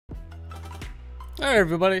Alright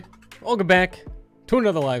everybody, welcome back to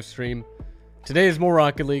another live stream. Today is more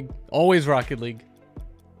Rocket League, always Rocket League.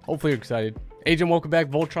 Hopefully you're excited. Agent, welcome back.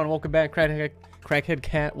 Voltron, welcome back. Crackhead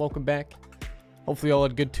Cat, welcome back. Hopefully y'all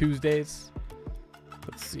had good Tuesdays.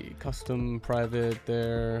 Let's see, custom, private,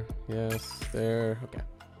 there, yes, there, okay.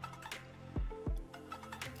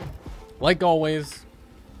 Like always,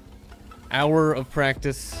 hour of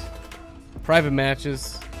practice, private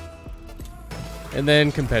matches, and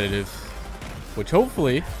then competitive. Which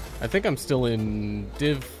hopefully, I think I'm still in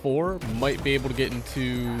Div 4, might be able to get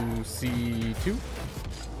into C2.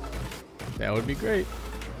 That would be great.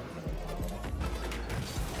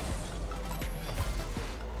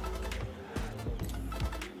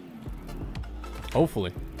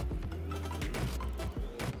 Hopefully.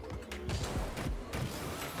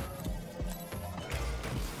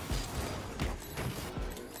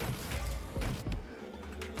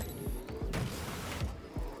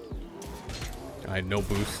 I had no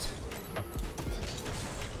boost.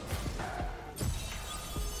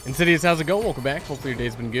 Insidious, how's it going? Welcome back. Hopefully your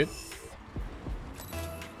day's been good.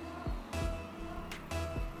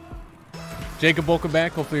 Jacob, welcome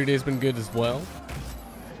back. Hopefully your day's been good as well.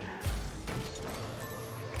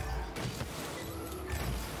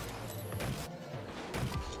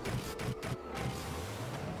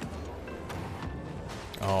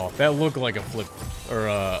 Oh, that looked like a flip, or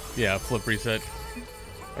yeah, flip reset.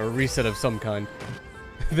 Or a reset of some kind.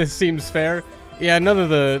 This seems fair. Yeah, none of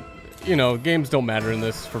the, you know, games don't matter in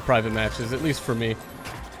this for private matches, at least for me.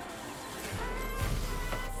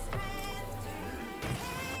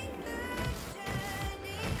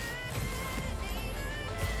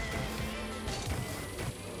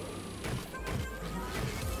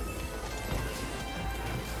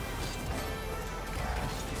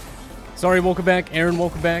 Sorry, welcome back. Aaron,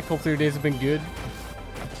 welcome back. Hopefully your days have been good.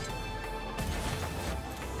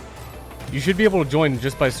 You should be able to join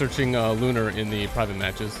just by searching Lunar in the private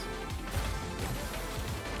matches.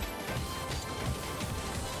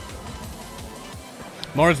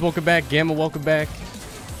 Mars, welcome back. Gamma, welcome back.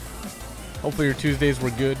 Hopefully your Tuesdays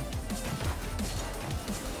were good.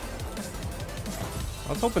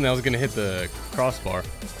 I was hoping I was going to hit the crossbar.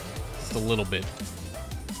 Just a little bit.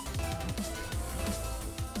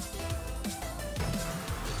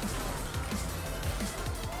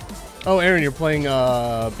 Oh, Aaron, you're playing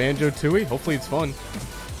Banjo-Tooie? Hopefully it's fun.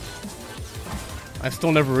 I've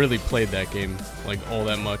still never really played that game, like, all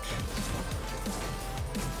that much.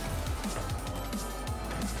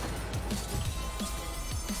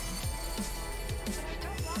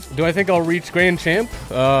 Do I think I'll reach Grand Champ?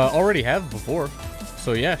 Already have before.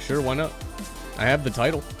 So yeah, sure, why not? I have the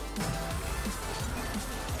title.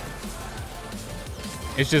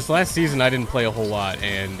 It's just last season I didn't play a whole lot,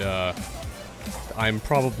 and I'm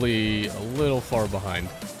probably a little far behind.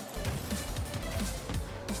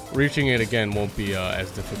 Reaching it again won't be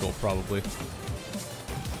as difficult, probably.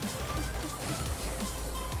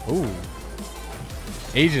 Ooh.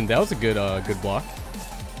 Agent, that was a good good block.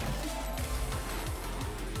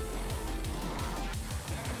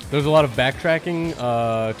 There's a lot of backtracking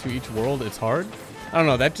to each world. It's hard. I don't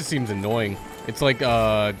know, that just seems annoying. It's like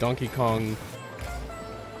Donkey Kong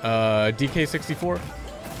DK64.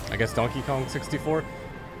 I guess Donkey Kong 64.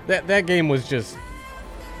 That game was just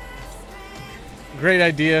great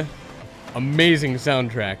idea, amazing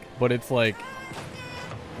soundtrack, but it's like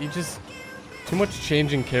you just too much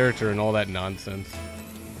changing character and all that nonsense.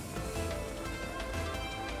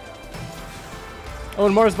 Oh,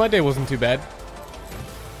 and Mars, my day wasn't too bad.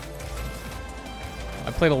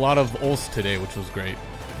 I played a lot of Ulst today, which was great.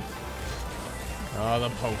 Ah, the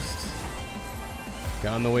post.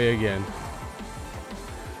 Got in the way again.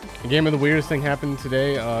 The game of the weirdest thing happened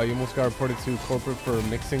today. You almost got reported to corporate for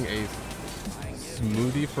mixing a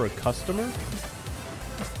smoothie for a customer?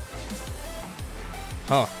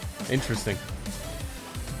 Huh. Interesting.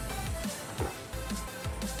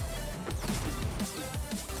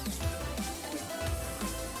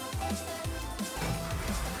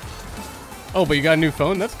 Oh, but you got a new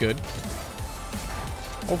phone? That's good.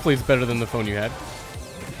 Hopefully it's better than the phone you had.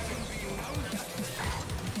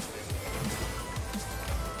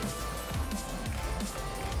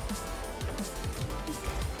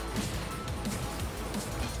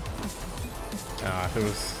 There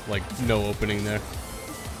was, like, no opening there.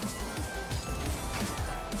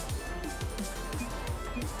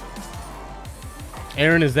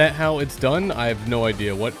 Aaron, is that how it's done? I have no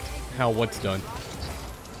idea how what's done.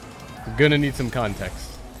 I'm gonna need some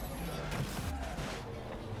context.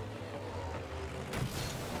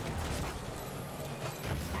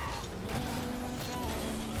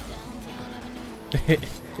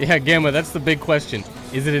 Yeah, Gamma, that's the big question.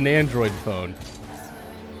 Is it an Android phone?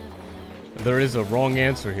 There is a wrong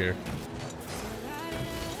answer here.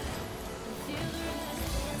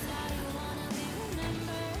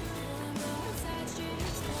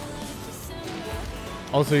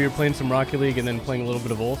 Also, you're playing some Rocket League and then playing a little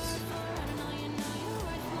bit of Ults.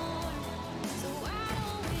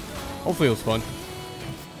 Hopefully it was fun.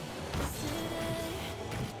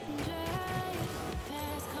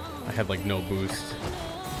 I had like no boost.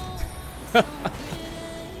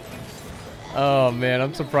 Oh man,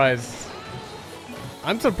 I'm surprised.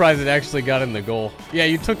 I'm surprised it actually got in the goal. Yeah,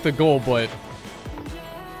 you took the goal, but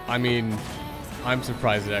I mean, I'm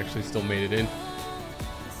surprised it actually still made it in.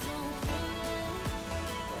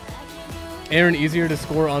 Aaron, easier to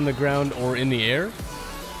score on the ground or in the air?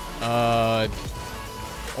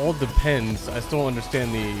 All depends. I still don't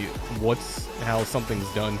understand how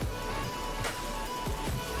something's done.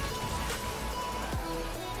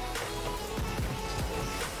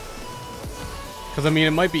 Because, I mean,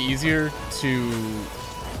 it might be easier to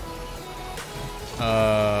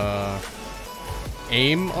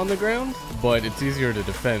aim on the ground, but it's easier to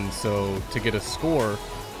defend, so to get a score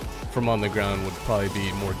from on the ground would probably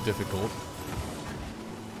be more difficult.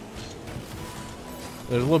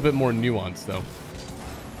 There's a little bit more nuance, though.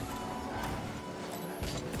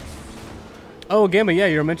 Oh, Gamma, yeah,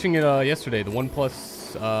 you were mentioning it yesterday, the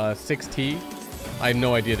OnePlus 6T. I had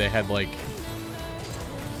no idea they had, like,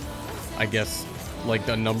 I guess, like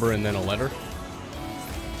a number and then a letter.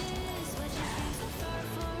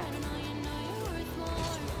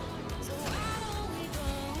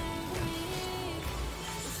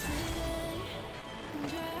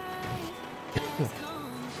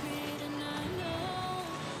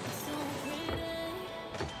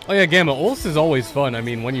 Oh yeah, Gamma, Ults is always fun. I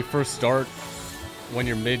mean, when you first start, when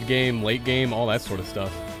you're mid-game, late-game, all that sort of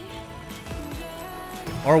stuff.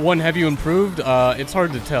 R1, have you improved? It's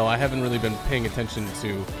hard to tell. I haven't really been paying attention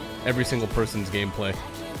to every single person's gameplay.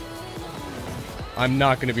 I'm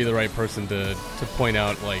not going to be the right person to point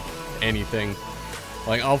out, like, anything.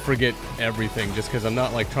 Like, I'll forget everything just because I'm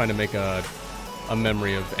not, like, trying to make a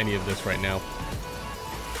memory of any of this right now.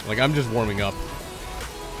 Like, I'm just warming up.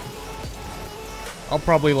 I'll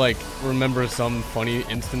probably, like, remember some funny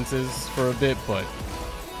instances for a bit, but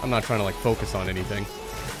I'm not trying to, like, focus on anything.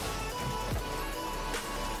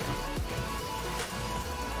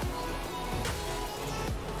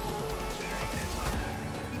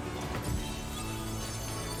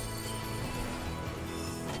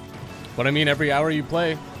 But I mean, every hour you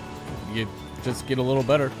play, you just get a little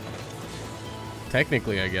better.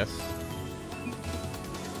 Technically, I guess.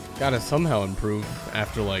 Gotta somehow improve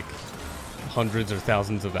after, like, hundreds or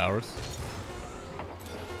thousands of hours.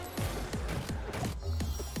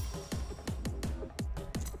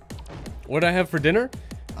 What did I have for dinner?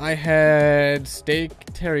 I had steak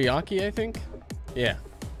teriyaki, I think. Yeah.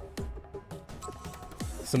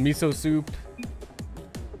 Some miso soup.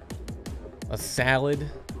 A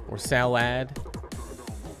salad. Or salad.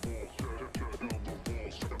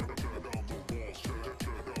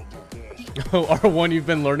 Oh, R1, you've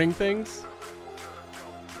been learning things?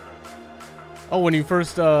 Oh, when you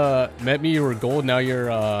first met me, you were gold. Now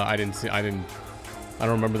you're I don't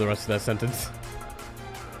remember the rest of that sentence.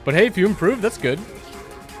 But hey, if you improved, that's good.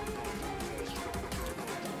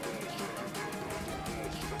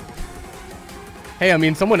 Hey, I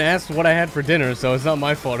mean, someone asked what I had for dinner, so it's not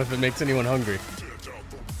my fault if it makes anyone hungry.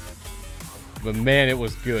 But man, it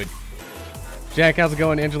was good. Jack, how's it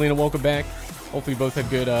going? Angelina, welcome back. Hopefully you both had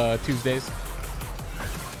good Tuesdays.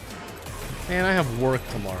 Man, I have work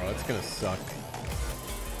tomorrow. It's gonna suck.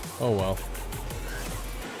 Oh well.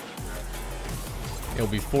 It'll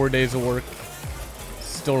be 4 days of work.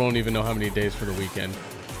 Still don't even know how many days for the weekend.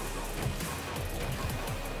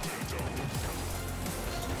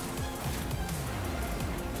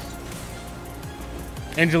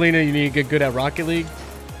 Angelina, you need to get good at Rocket League.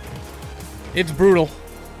 It's brutal,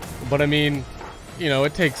 but I mean, you know,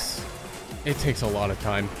 it takes a lot of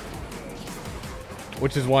time,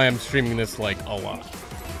 which is why I'm streaming this like a lot.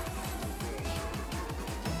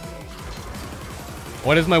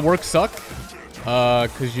 Why does my work suck?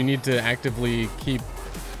 Because you need to actively keep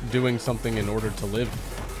doing something in order to live.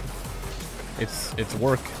 It's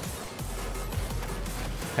work.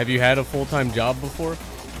 Have you had a full-time job before?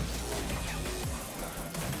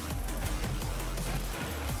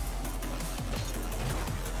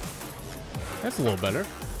 That's a little better.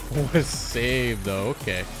 Was saved though,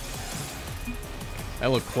 okay.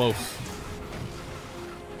 That looked close.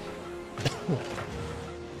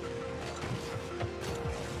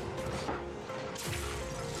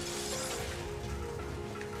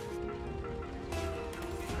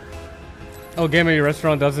 Oh, Gamma, your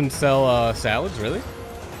restaurant doesn't sell salads, really?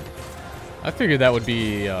 I figured that would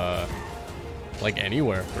be, like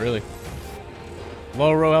anywhere, really.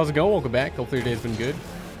 Hello, Ro, how's it going? Welcome back. Hopefully your day's been good.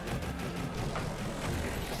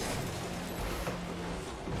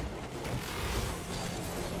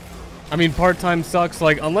 I mean, part-time sucks,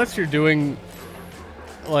 like, unless you're doing,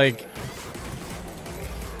 like,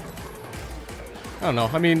 I don't know.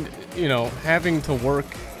 I mean, you know, having to work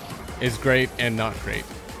is great and not great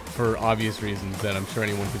for obvious reasons that I'm sure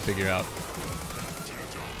anyone can figure out.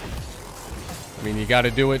 I mean, you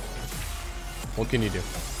gotta do it. What can you do?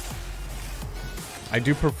 I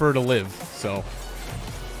do prefer to live, so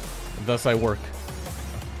thus I work.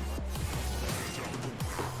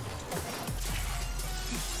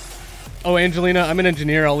 Oh, Angelina, I'm an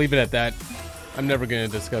engineer. I'll leave it at that. I'm never gonna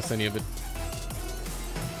discuss any of it.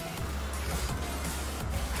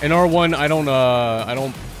 In R1, I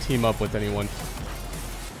don't team up with anyone.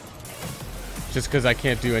 Just because I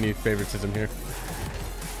can't do any favoritism here.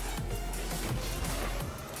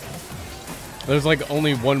 There's like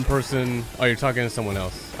only one person. Oh, you're talking to someone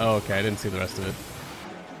else. Oh, okay. I didn't see the rest of it.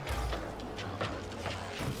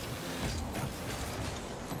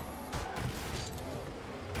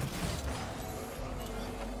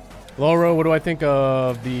 Laura, what do I think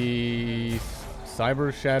of the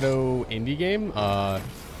Cyber Shadow indie game? Oh,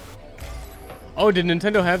 did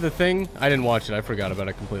Nintendo have the thing? I didn't watch it. I forgot about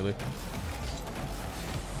it completely.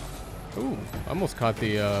 Ooh, I almost caught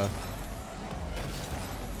the,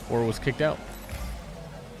 or was kicked out.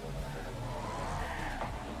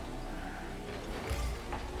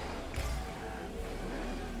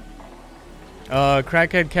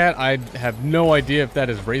 Crackhead Cat, I have no idea if that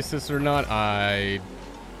is racist or not. I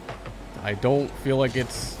don't feel like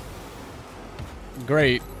it's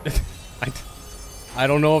great. I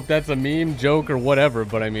don't know if that's a meme, joke, or whatever,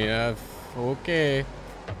 but I mean, okay.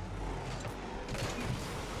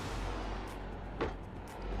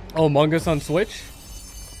 Oh, Among Us on Switch?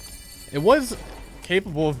 It was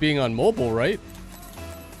capable of being on mobile, right?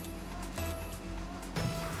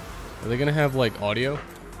 Are they gonna have, like, audio?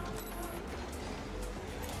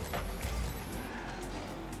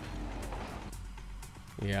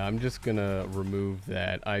 Yeah, I'm just gonna remove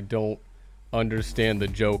that. I don't understand the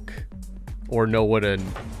joke or know what an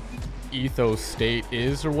ethos state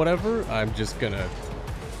is or whatever. I'm just gonna...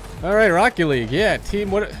 Alright, Rocket League. Yeah,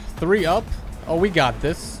 team, what? 3 up? Oh, we got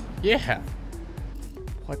this. Yeah.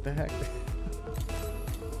 What the heck?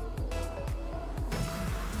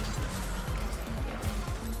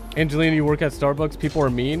 Angelina, you work at Starbucks? People are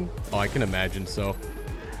mean? Oh, I can imagine so.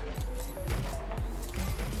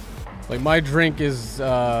 Like, my drink is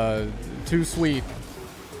too sweet.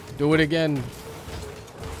 Do it again.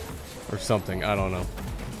 Or something. I don't know.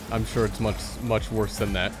 I'm sure it's much worse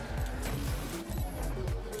than that.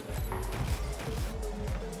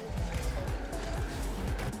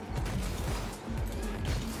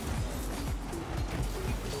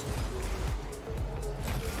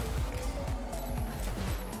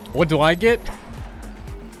 What do I get?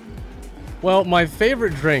 Well, my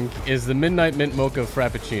favorite drink is the Midnight Mint Mocha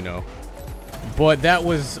Frappuccino. But that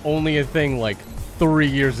was only a thing like 3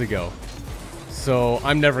 years ago. So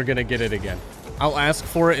I'm never gonna get it again. I'll ask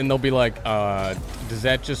for it and they'll be like, does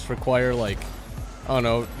that just require like, I don't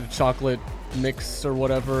know, chocolate mix or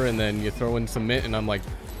whatever, and then you throw in some mint, and I'm like,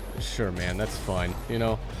 sure man, that's fine, you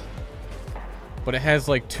know? But it has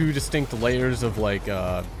like 2 distinct layers of like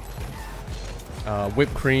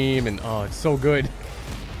whipped cream, and oh, it's so good.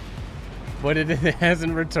 But it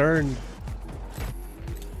hasn't returned.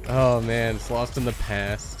 Oh man, it's lost in the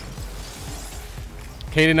past.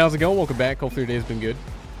 Kaden, how's it going? Welcome back. Hopefully your day's been good.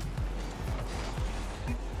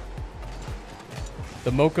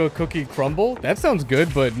 The mocha cookie crumble? That sounds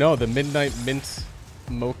good, but no, the midnight mint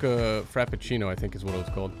mocha frappuccino, I think is what it was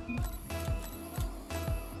called.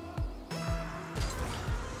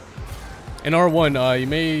 In R1, you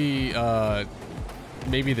may,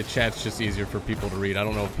 maybe the chat's just easier for people to read. I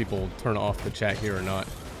don't know if people turn off the chat here or not.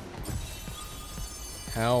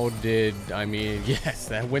 How did, I mean, yes,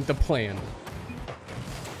 that went to plan.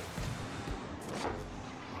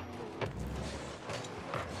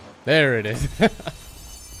 There it is.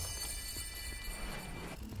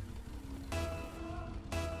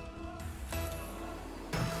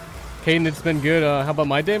 Caden, it's been good. How about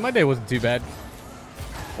my day? My day wasn't too bad.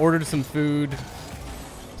 Ordered some food.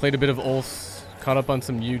 Played a bit of Ulse. Caught up on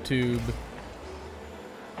some YouTube.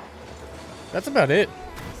 That's about it.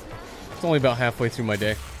 It's only about halfway through my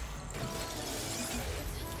day.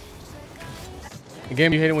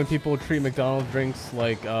 Again, you hate it when people treat McDonald's drinks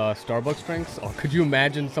like Starbucks drinks. Oh, could you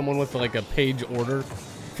imagine someone with like a page order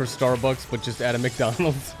for Starbucks but just at a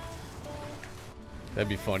McDonald's? That'd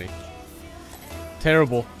be funny.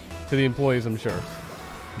 Terrible. to the employees, I'm sure.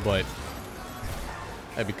 But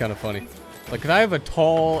that'd be kind of funny. Like, could I have a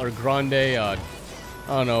tall or grande, I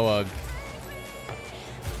don't know,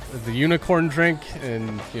 the unicorn drink?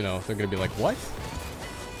 And, you know, they're gonna be like, what?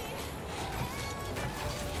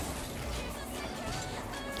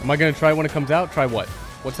 Am I gonna try when it comes out? Try what?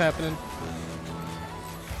 What's happening?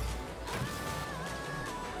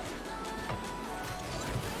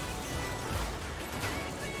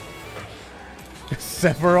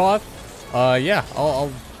 Sephiroth? Yeah,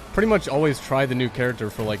 I'll pretty much always try the new character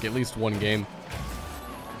for like at least one game.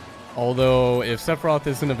 Although, if Sephiroth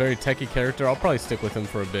isn't a very techie character, I'll probably stick with him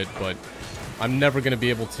for a bit, but I'm never gonna be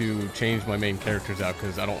able to change my main characters out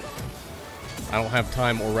because I don't have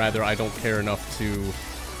time, or rather, I don't care enough to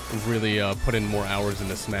really put in more hours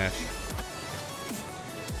into Smash.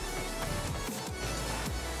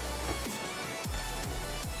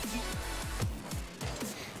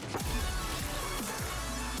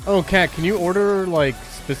 Oh, Kat, can you order, like,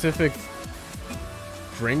 specific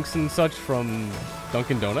drinks and such from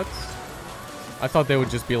Dunkin' Donuts? I thought they would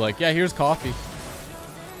just be like, yeah, here's coffee.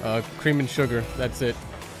 Cream and sugar, that's it.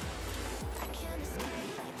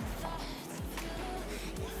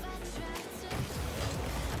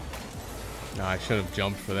 Nah, I should have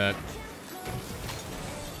jumped for that.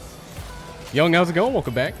 Young, how's it going?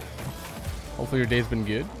 Welcome back. Hopefully your day's been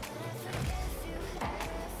good.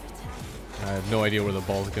 I have no idea where the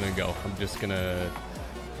ball's gonna go. I'm just gonna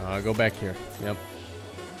go back here. Yep.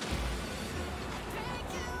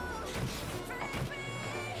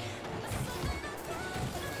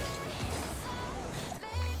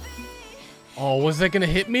 Oh, was that gonna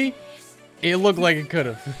hit me? It looked like it could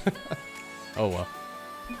have. Oh well.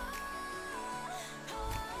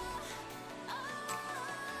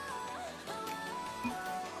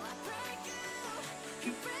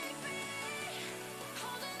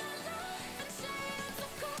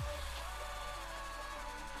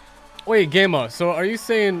 Wait, Gamma, so are you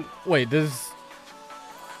saying... Wait, does...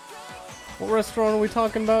 What restaurant are we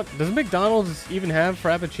talking about? Does McDonald's even have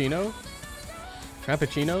Frappuccino?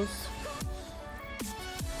 Frappuccinos?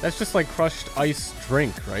 That's just like crushed ice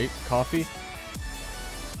drink, right? Coffee?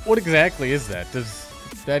 What exactly is that? Does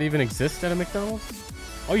that even exist at a McDonald's?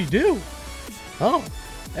 Oh, you do? Oh,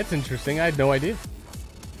 that's interesting. I had no idea.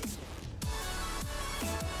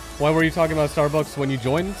 Why were you talking about Starbucks when you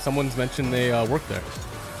joined? Someone's mentioned they work there.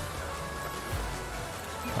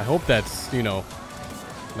 I hope that's, you know,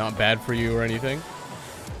 not bad for you or anything.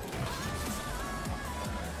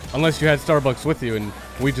 Unless you had Starbucks with you and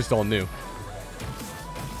we just all knew.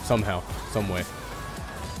 Somehow, some way.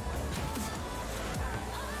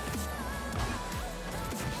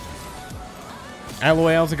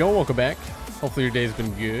 Alloy, how's it going? Welcome back. Hopefully your day's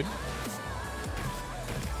been good.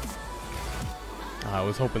 I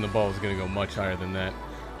was hoping the ball was going to go much higher than that.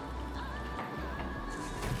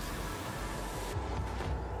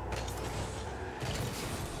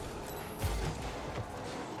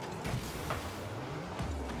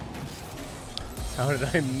 How did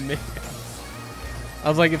I miss? I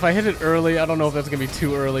was like, if I hit it early, I don't know if that's gonna be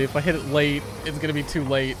too early. If I hit it late, it's gonna be too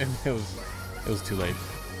late, and it was too late.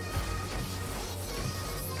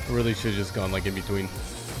 I really should have just gone like in between.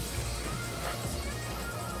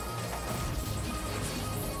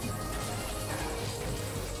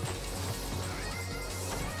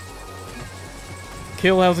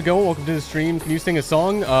 Kill, how's it going? Welcome to the stream. Can you sing a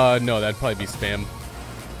song? No, that'd probably be spam.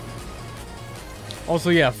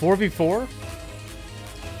 Also, yeah, 4v4.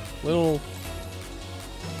 A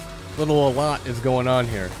lot is going on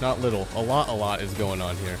here. Not little. A lot is going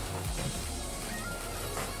on here.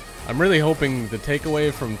 I'm really hoping the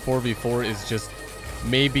takeaway from 4v4 is just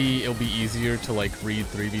maybe it'll be easier to like read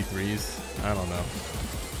 3v3s. I don't know.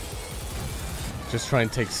 Just try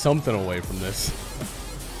and take something away from this.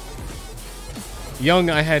 Young,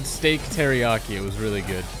 I had steak teriyaki. It was really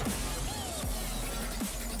good.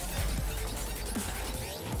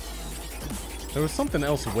 There was something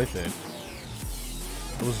else with it.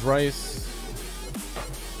 It was rice,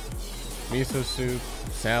 miso soup,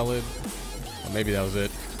 salad. Or maybe that was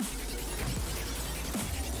it.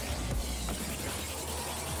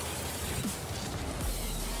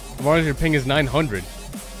 As long as your ping is 900.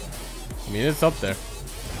 I mean, it's up there.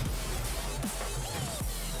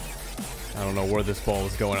 I don't know where this ball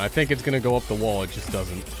is going. I think it's going to go up the wall. It just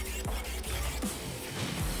doesn't.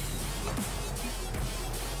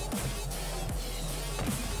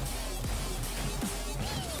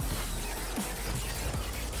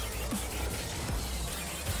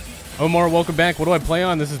 Omar, welcome back. What do I play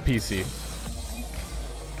on? This is PC.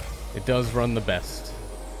 It does run the best.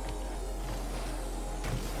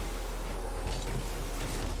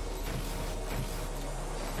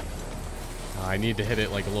 I need to hit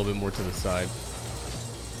it like a little bit more to the side.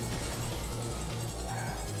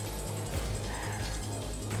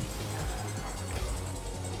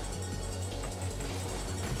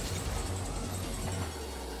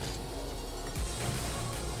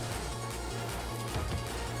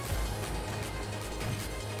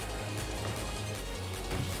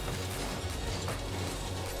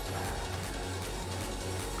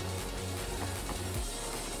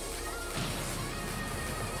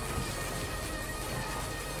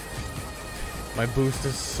 My boost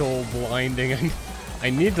is so blinding. I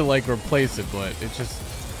need to like replace it, but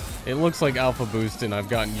it looks like alpha boost and I've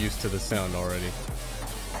gotten used to the sound already.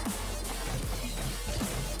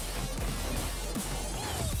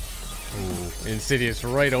 Ooh, Insidious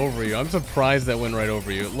right over you. I'm surprised that went right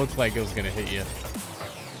over you. It looked like it was gonna hit you.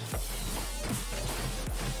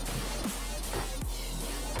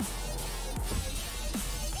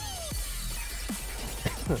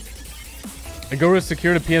 Agora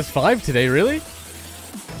secured a PS5 today, really?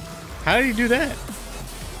 How did he do that?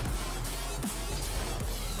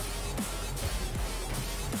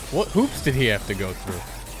 What hoops did he have to go through?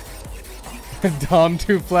 Dom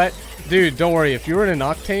too flat? Dude, don't worry, if you were in an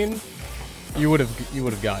Octane, you would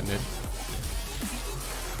have gotten it.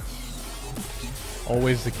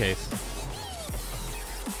 Always the case.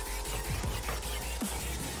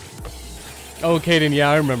 Oh, Caden, yeah,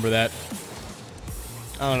 I remember that.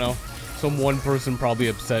 I don't know. Some one person probably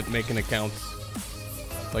upset making accounts.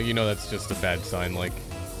 Like, you know, that's just a bad sign. Like,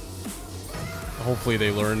 hopefully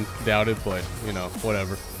they learn, doubt it, but, you know,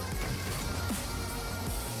 whatever.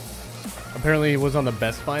 Apparently it was on the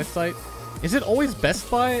Best Buy site. Is it always Best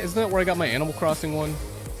Buy? Isn't that where I got my Animal Crossing one?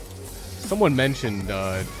 Someone mentioned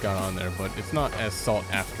it got on there, but it's not as sought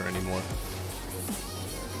after anymore.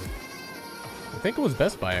 I think it was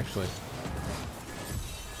Best Buy, actually.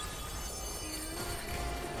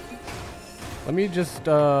 Let me just,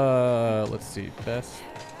 let's see, bestbuy.com,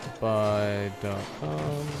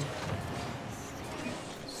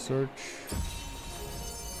 search,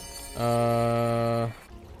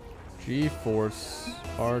 GeForce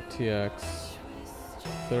RTX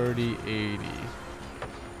 3080.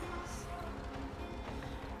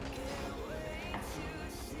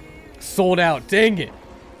 Sold out, dang it.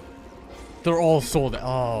 They're all sold out.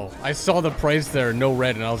 Oh, I saw the price there, no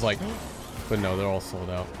red, and I was like, but no, they're all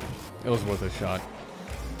sold out. It was worth a shot.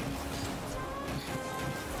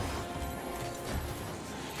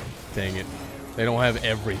 Dang it. They don't have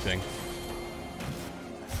everything.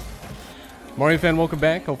 Mario fan, welcome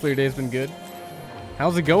back. Hopefully your day's been good.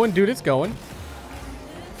 How's it going? Dude, it's going.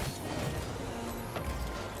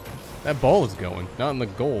 That ball is going. Not in the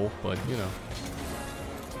goal, but, you know.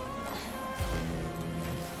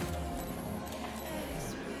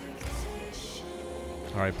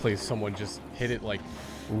 Alright, please, someone just hit it, like,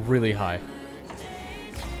 really high.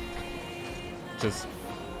 Just...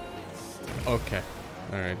 okay.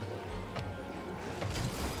 Alright.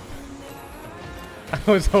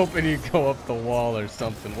 I was hoping you'd go up the wall or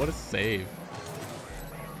something. What a save.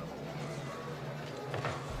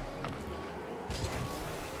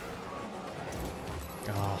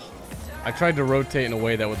 Oh. I tried to rotate in a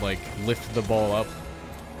way that would, like, lift the ball up.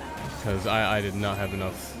 Because I did not have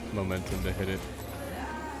enough momentum to hit it.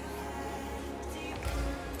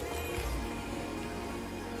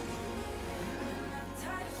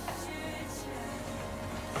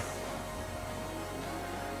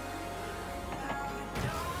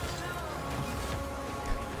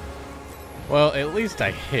 Well, at least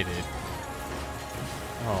I hit it.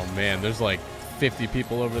 Oh man, there's like 50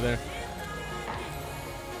 people over there.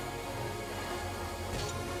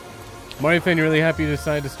 Mario fan, you really happy you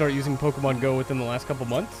decided to start using Pokemon Go within the last couple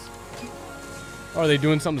months? Or are they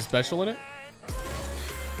doing something special in it?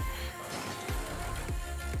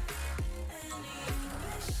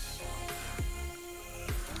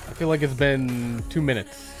 I feel like it's been 2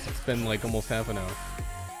 minutes. It's been like almost half an hour.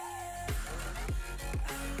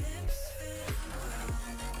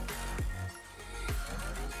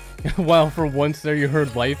 Wow, for once there you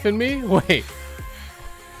heard life in me? Wait.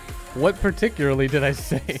 What particularly did I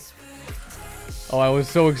say? Oh, I was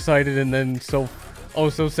so excited and then so... oh,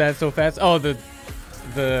 so sad so fast. Oh, the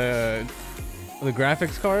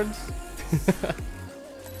graphics cards?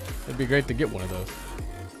 It'd be great to get one of those.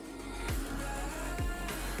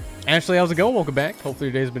 Ashley, how's it going? Welcome back.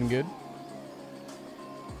 Hopefully your day's been good.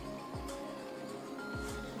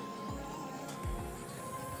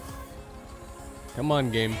 Come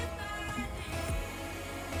on, game.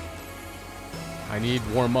 I need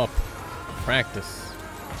warm up. Practice.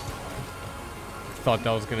 Thought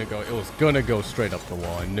that was gonna go. It was gonna go straight up the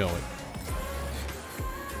wall. I know it.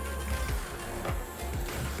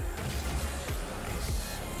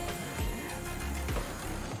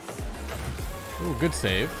 Ooh, good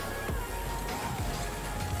save.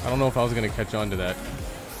 I don't know if I was gonna catch on to that.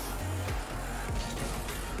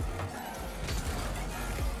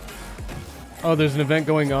 Oh, there's an event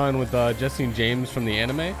going on with Jesse and James from the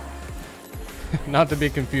anime. Not to be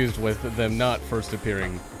confused with them not first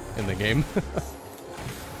appearing in the game.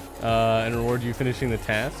 And reward you finishing the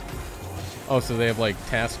task. Oh, so they have like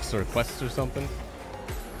tasks or quests or something.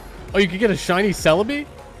 Oh, you could get a shiny Celebi?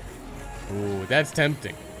 Ooh, that's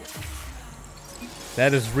tempting.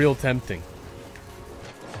 That is real tempting.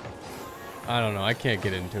 I don't know, I can't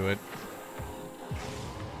get into it.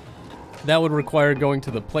 That would require going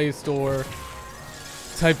to the Play Store,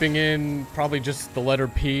 typing in probably just the letter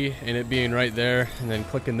P and it being right there, and then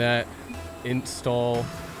clicking that, install,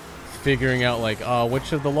 figuring out like,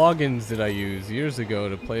 which of the logins did I use years ago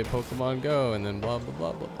to play Pokemon Go, and then blah, blah,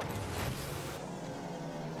 blah, blah, blah.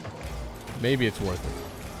 Maybe it's worth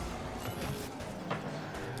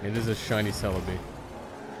it. It is a shiny Celebi.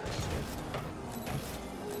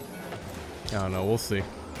 I don't know, we'll see. Do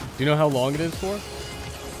you know how long it is for?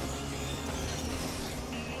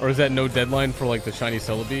 Or is that no deadline for like the shiny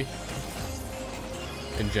Celebi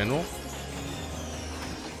in general?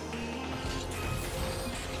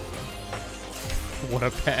 What a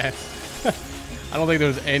pass. I don't think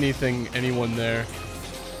there's anyone there.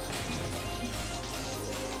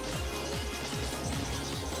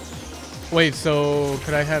 Wait, so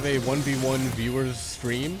could I have a 1v1 viewers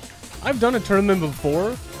stream? I've done a tournament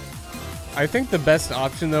before. I think the best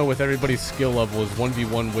option though with everybody's skill level is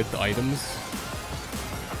 1v1 with items.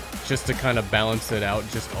 Just to kind of balance it out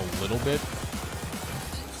just a little bit.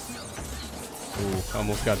 Ooh,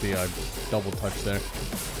 almost got the double touch there.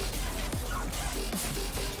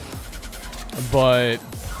 But,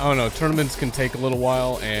 I don't know, tournaments can take a little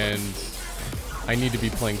while and I need to be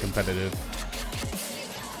playing competitive.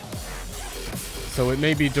 So it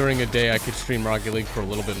may be during a day I could stream Rocket League for a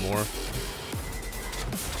little bit more.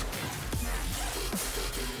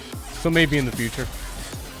 So maybe in the future.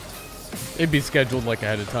 It'd be scheduled like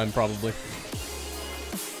ahead of time, probably.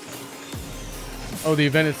 Oh, the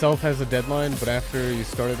event itself has a deadline, but after you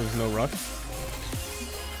start it, there's no rush?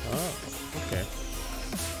 Oh, okay.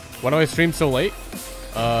 Why do I stream so late?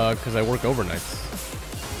 Because I work overnights.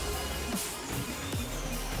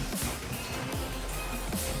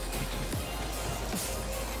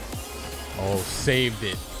 Oh, saved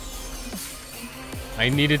it. I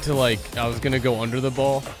needed to, like, I was gonna go under the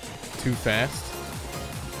ball too fast.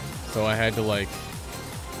 So I had to, like,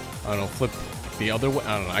 I don't know, flip the other way.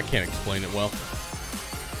 I don't know, I can't explain it well.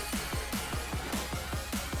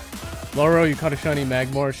 Lauro, you caught a shiny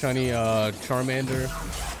Magmar, shiny Charmander,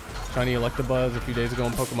 shiny Electabuzz a few days ago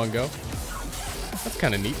in Pokemon Go. That's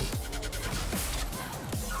kind of neat.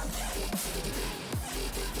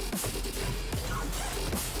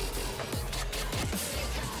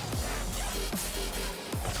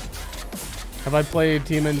 Have I played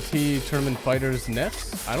TMNT Tournament Fighters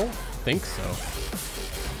Nest? I don't think so.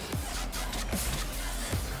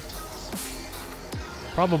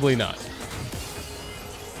 Probably not.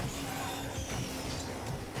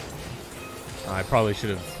 I probably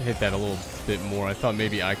should have hit that a little bit more. I thought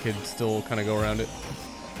maybe I could still kind of go around it.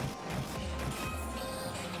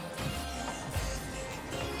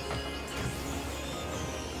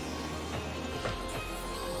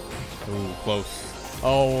 Ooh, close.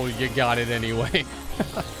 Oh, you got it anyway.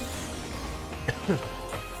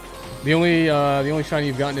 The only shiny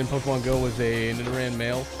you've gotten in Pokemon Go was a Nidoran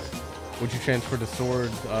male. Would you transfer the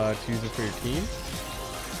sword to use it for your team?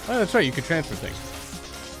 Oh, that's right. You could transfer things.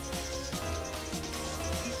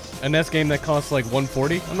 A NES game that costs like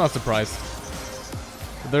 $140? I'm not surprised.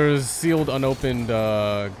 There's sealed, unopened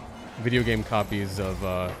video game copies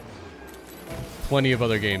of plenty of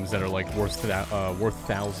other games that are like worth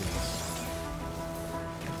thousands.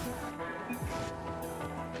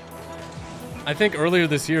 I think earlier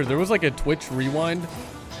this year there was like a Twitch Rewind.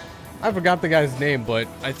 I forgot the guy's name, but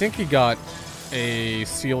I think he got a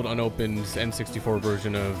sealed, unopened N64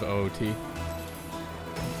 version of OOT.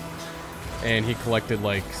 And he collected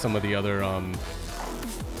like some of the other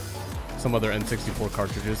N64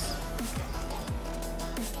 cartridges.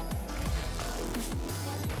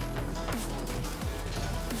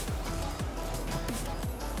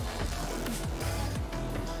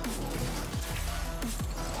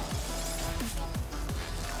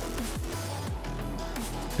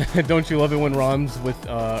 Don't you love it when ROMs with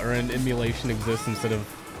or an emulation exists instead of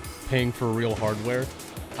paying for real hardware?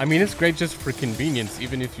 I mean, it's great just for convenience,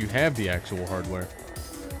 even if you have the actual hardware.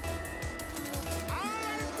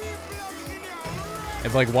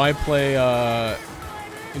 It's like, why play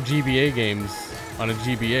GBA games on a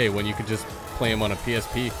GBA when you could just play them on a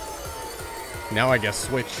PSP? Now I guess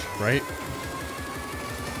switch, right?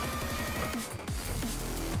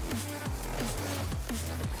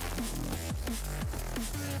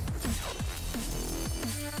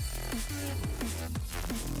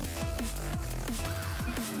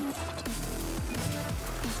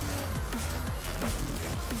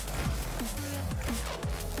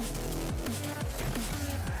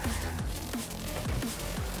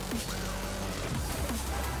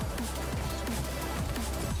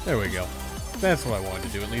 There we go. That's what I wanted to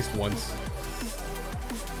do, at least once.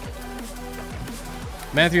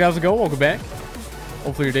 Matthew, how's it going? Welcome back.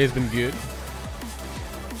 Hopefully your day's been good.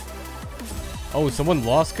 Oh, someone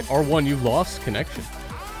lost... R1, you lost connection.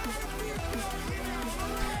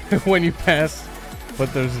 When you pass,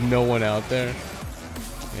 but there's no one out there.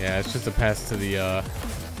 Yeah, it's just a pass to the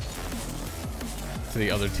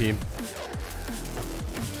other team.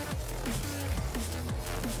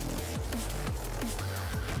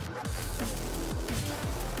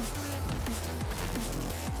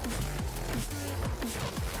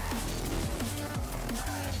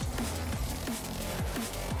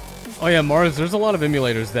 Oh yeah, Mars, there's a lot of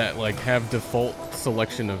emulators that like have default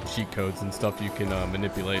selection of cheat codes and stuff you can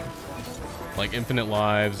manipulate. Like infinite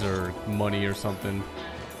lives or money or something.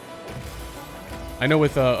 I know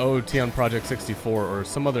with OOT on Project 64 or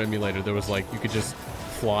some other emulator, there was like, you could just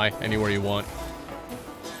fly anywhere you want.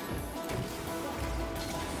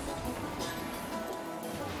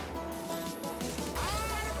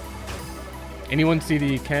 Anyone see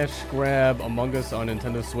the cash grab Among Us on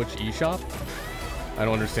Nintendo Switch eShop? I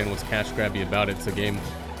don't understand what's cash grabby about it. It's a game.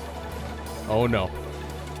 Oh no.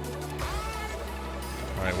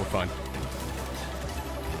 Alright, we're fine.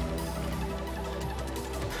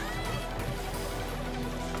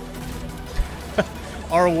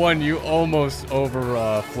 R1, you almost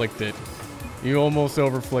overflicked it. You almost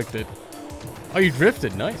overflicked it. Oh, you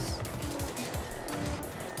drifted. Nice.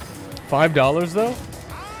 $5 though?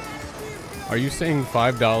 Are you saying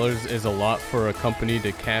 $5 is a lot for a company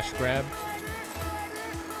to cash grab?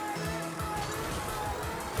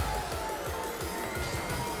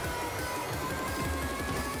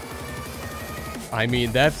 I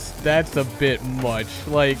mean, that's a bit much.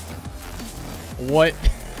 Like, what?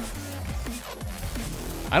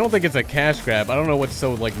 I don't think it's a cash grab. I don't know what's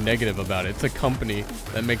so, like, negative about it. It's a company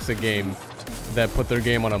that makes a game that put their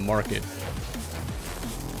game on a market.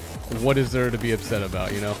 What is there to be upset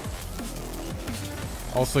about, you know?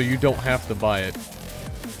 Also, you don't have to buy it.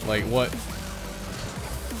 Like, what's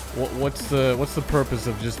the purpose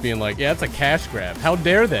of just being like, yeah, it's a cash grab? How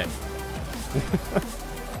dare they?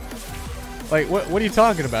 Like, what are you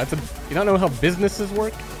talking about? You don't know how businesses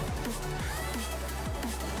work?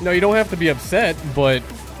 No, you don't have to be upset, but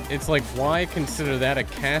it's like, why consider that a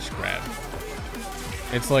cash grab?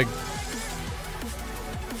 It's like,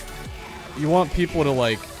 you want people to,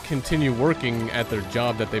 like, continue working at their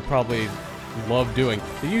job that they probably love doing.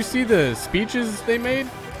 Did you see the speeches they made?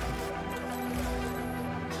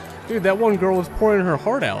 Dude, that one girl was pouring her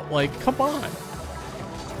heart out. Like, come on.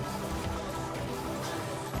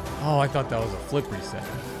 Oh, I thought that was a flip reset.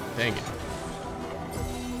 Dang it.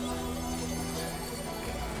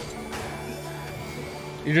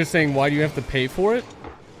 You're just saying, why do you have to pay for it?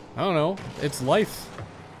 I don't know. It's life.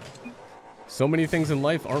 So many things in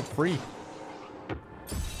life aren't free.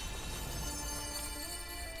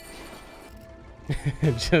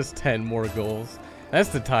 Just 10 more goals. That's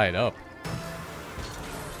to tie it up.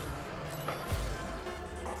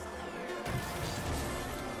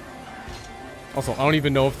 Also, I don't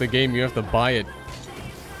even know if the game you have to buy it.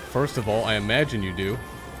 First of all, I imagine you do.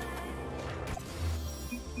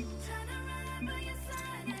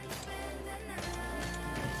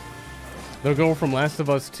 The girl from Last of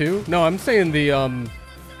Us 2? No, I'm saying the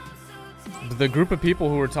group of people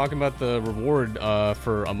who were talking about the reward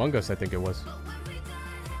for Among Us, I think it was.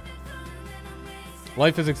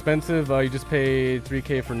 Life is expensive. You just pay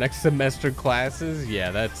 $3K for next semester classes. Yeah,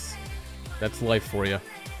 that's life for you.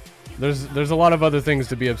 There's a lot of other things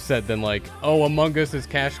to be upset than like, oh, Among Us is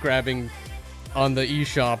cash grabbing on the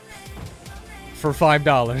eShop for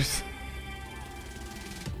 $5.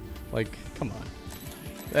 Like, come on.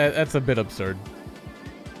 That's a bit absurd.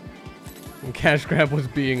 And cash grab was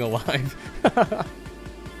being alive.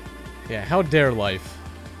 Yeah, how dare life?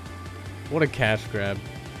 What a cash grab.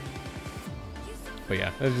 But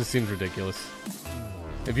yeah, that just seems ridiculous.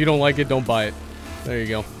 If you don't like it, don't buy it. There you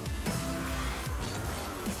go.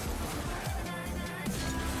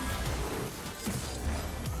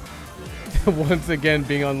 Once again,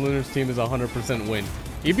 being on Lunar's team is a 100% win.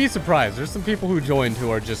 You'd be surprised. There's some people who joined who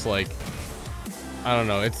are just like, I don't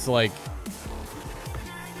know. It's like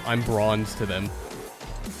I'm bronze to them.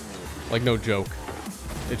 Like, no joke.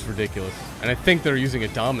 It's ridiculous. And I think they're using a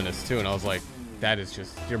Dominus, too, and I was like, that is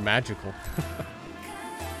just, you're magical.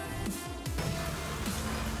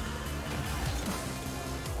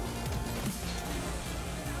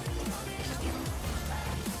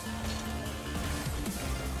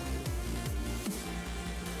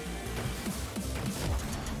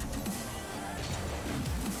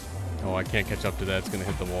 Oh, I can't catch up to that. It's gonna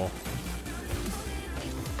hit the wall.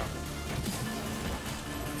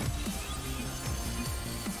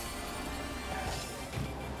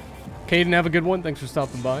 Caden, have a good one. Thanks for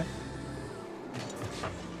stopping by.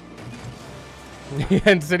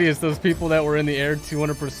 Insidious, those people that were in the air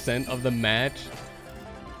 200% of the match.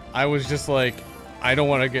 I was just like, I don't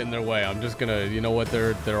want to get in their way. I'm just gonna, you know what?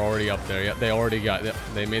 They're already up there. Yeah, they already got.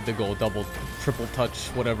 They made the goal. Double, triple touch,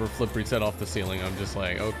 whatever. Flip reset off the ceiling. I'm just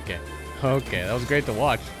like, okay, okay. That was great to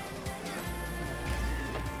watch.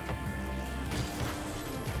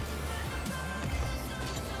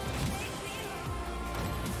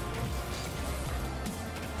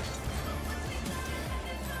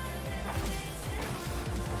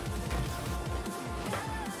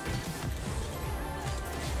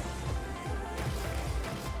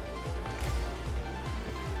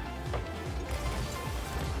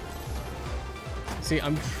 See,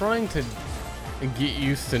 I'm trying to get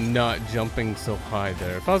used to not jumping so high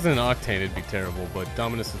there. If I was in an Octane, it'd be terrible, but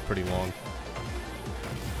Dominus is pretty long.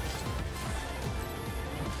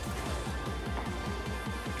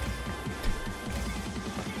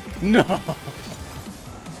 No!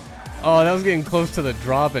 Oh, that was getting close to the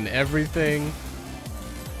drop and everything.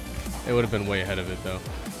 It would have been way ahead of it, though.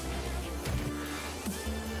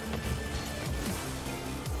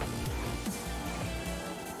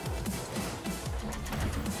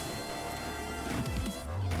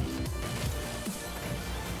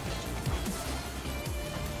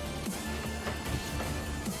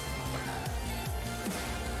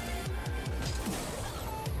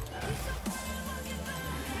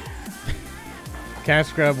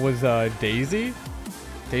 Cash grab was Daisy?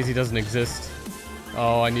 Daisy doesn't exist.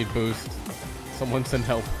 Oh, I need boost. Someone send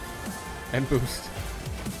help. And boost.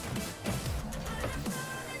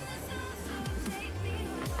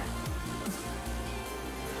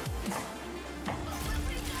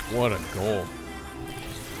 What a goal.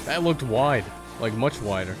 That looked wide. Like, much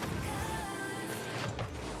wider.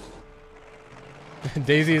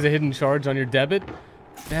 Daisy is a hidden charge on your debit?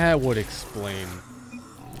 That would explain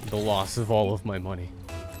the loss of all of my money.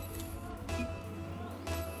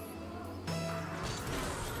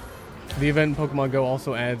 The event in Pokemon Go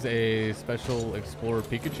also adds a special Explorer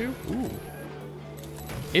Pikachu. Ooh.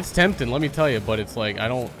 It's tempting, let me tell you, but it's like,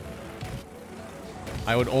 I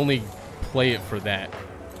would only play it for that.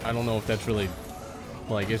 I don't know if that's really,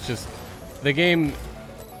 like, it's just, the game,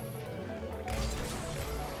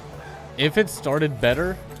 if it started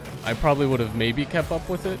better, I probably would have maybe kept up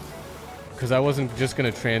with it. Because I wasn't just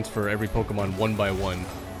going to transfer every Pokemon one by one.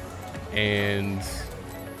 And,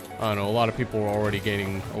 I don't know, a lot of people were already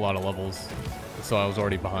gaining a lot of levels. So I was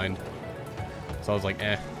already behind. So I was like,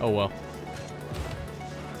 oh well.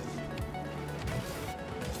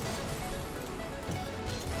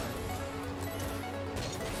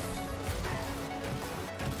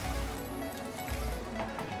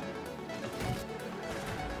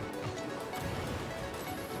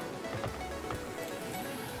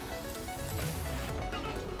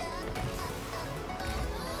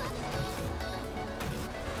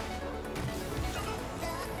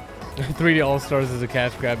 $3 All-Stars is a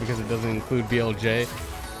cash grab because it doesn't include BLJ.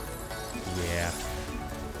 Yeah.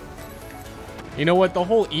 You know what? The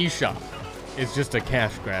whole eShop is just a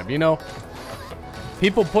cash grab, you know?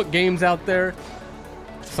 People put games out there.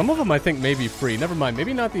 Some of them I think may be free. Never mind.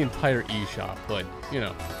 Maybe not the entire eShop, but, you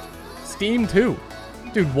know. Steam too.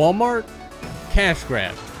 Dude, Walmart, cash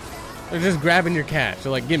grab. They're just grabbing your cash.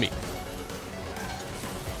 They're like, gimme.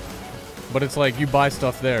 But it's like you buy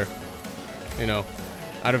stuff there, you know,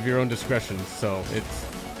 out of your own discretion. So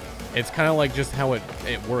it's kind of like just how it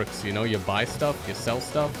works, you know. You buy stuff, you sell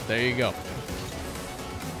stuff, there you go.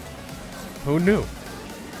 Who knew?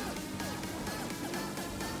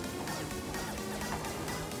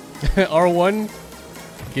 R1,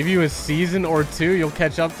 give you a season or two, you'll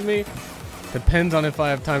catch up to me. Depends on if I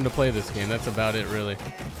have time to play this game. That's about it, really.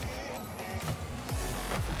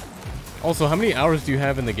 Also, how many hours do you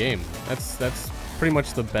have in the game? That's pretty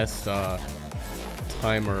much the best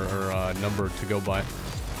time or number to go by.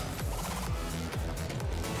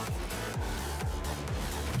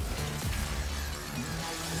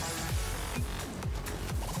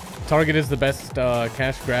 Target is the best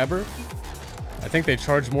cash grabber. I think they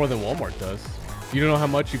charge more than Walmart does. You don't know how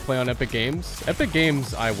much you play on Epic Games? Epic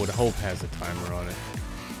Games, I would hope, has a timer on it.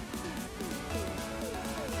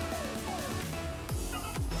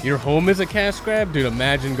 Your home is a cash grab? Dude,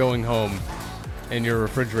 imagine going home and your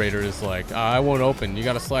refrigerator is like, I won't open. You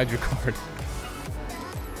gotta slide your card.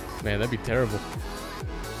 Man, that'd be terrible.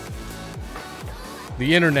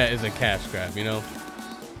 The internet is a cash grab, you know?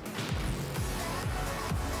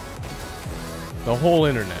 The whole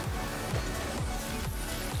internet.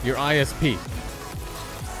 Your ISP.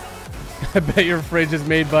 I bet your fridge is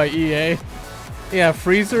made by EA. Yeah,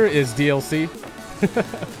 freezer is DLC.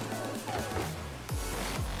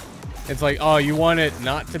 It's like, oh, you want it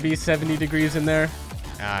not to be 70 degrees in there?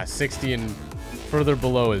 60 and further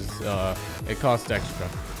below is, it costs extra.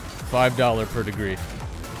 $5 per degree.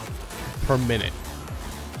 Per minute.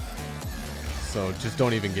 So just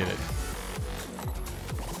don't even get it.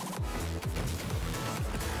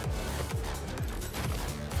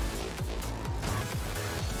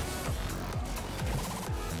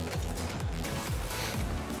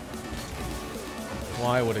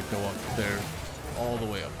 Why would it go up there? All the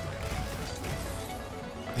way up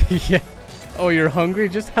there. Yeah. Oh, you're hungry?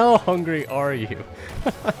 Just how hungry are you?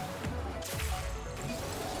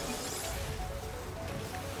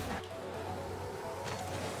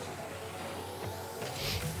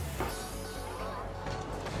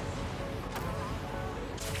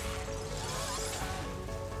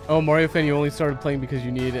 Oh, Mario fan, you only started playing because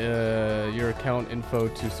you need your account info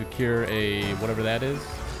to secure a whatever that is?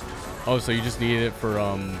 Oh, so you just needed it for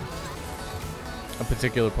a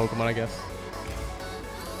particular Pokemon, I guess?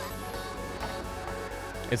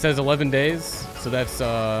 It says 11 days, so that's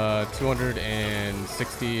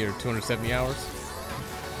 260 or 270 hours.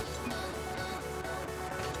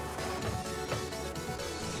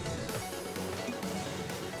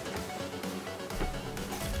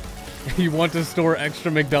 You want to store extra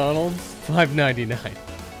McDonald's? $5.99.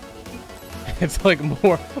 It's like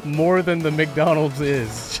more than the McDonald's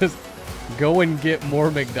is. Just go and get more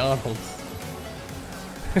McDonald's.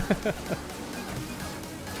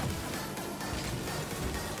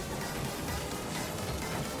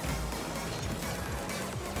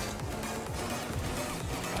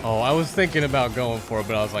 Oh, I was thinking about going for it,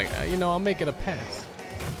 but I was like, you know, I'll make it a pass.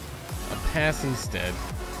 A pass instead.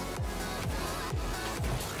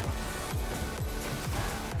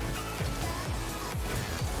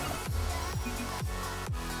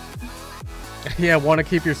 Yeah, want to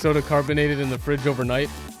keep your soda carbonated in the fridge overnight?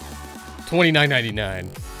 $29.99.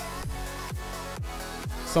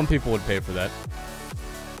 Some people would pay for that.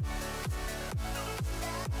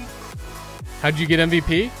 How'd you get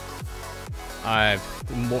MVP?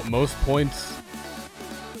 Most points.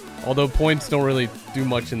 Although points don't really do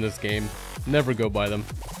much in this game. Never go by them.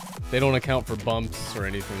 They don't account for bumps or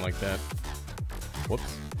anything like that.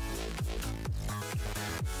 Whoops.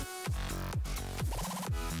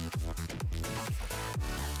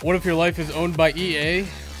 What if your life is owned by EA?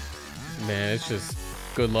 Man, it's just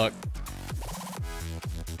good luck.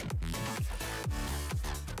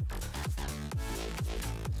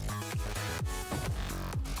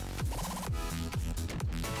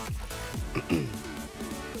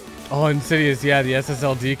 Oh, Insidious, yeah, the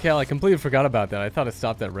SSL decal. I completely forgot about that. I thought it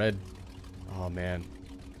stopped at red. Oh, man.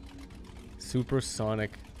 Supersonic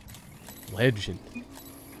Legend.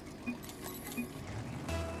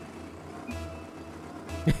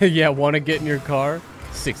 Yeah, want to get in your car?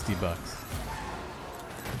 $60.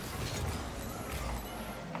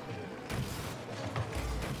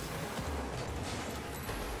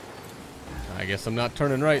 I guess I'm not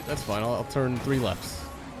turning right. That's fine. I'll turn 3 lefts.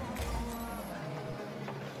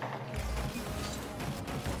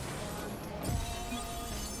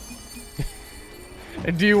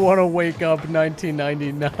 Do you want to wake up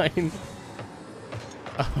 1999?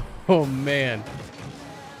 Oh, man.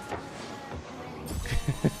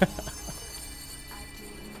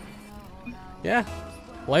 Yeah,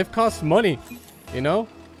 life costs money, you know?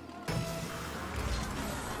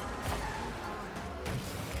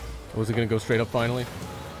 Was it gonna go straight up finally?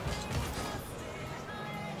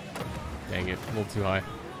 Dang it, a little too high.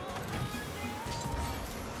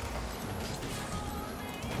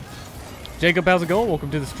 Jacob, how's it going?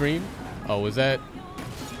 Welcome to the stream. Oh, was that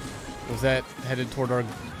headed toward our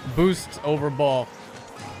boost over ball?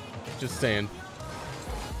 Just saying.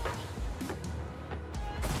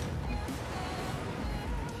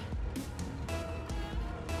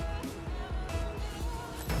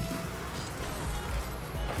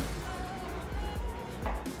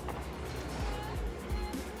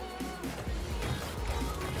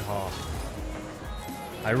 Oh.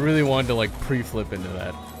 I really wanted to like pre-flip into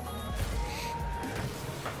that.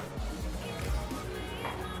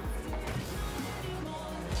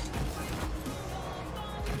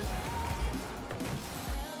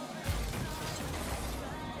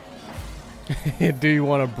 Do you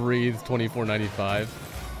want to breathe? $24.95.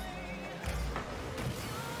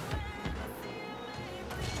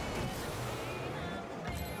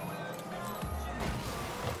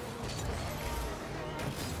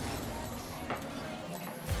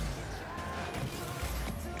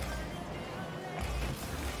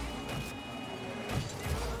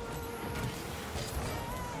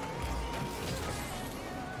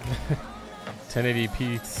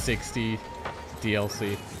 $1080p 60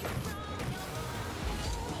 DLC.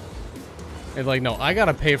 It's like, no, I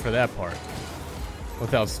gotta pay for that part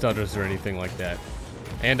without stutters or anything like that.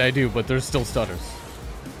 And I do, but there's still stutters.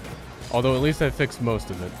 Although at least I fixed most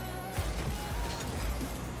of it.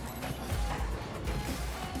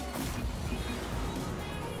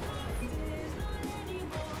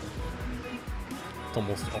 It's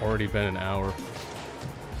almost already been an hour.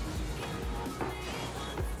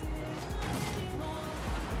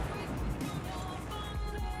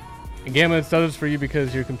 And Gamma, it stutters for you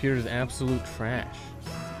because your computer is absolute trash.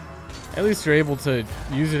 At least you're able to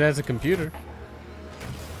use it as a computer.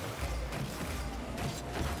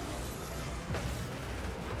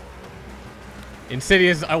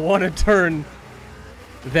 Insidious, I want to turn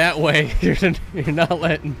that way. You're not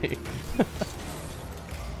letting me.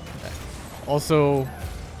 Also,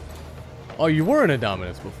 oh, you were in a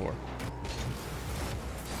Dominus before.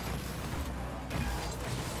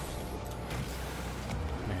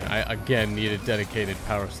 I again need a dedicated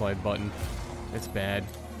power slide button. It's bad.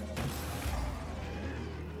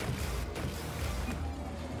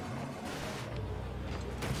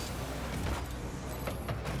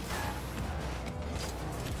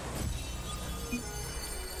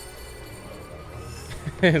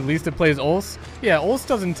 At least it plays Ulse. Yeah, Ulse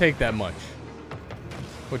doesn't take that much,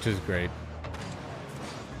 which is great.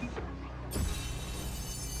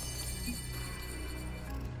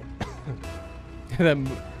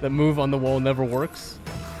 That move on the wall never works.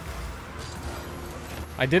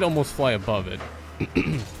 I did almost fly above it.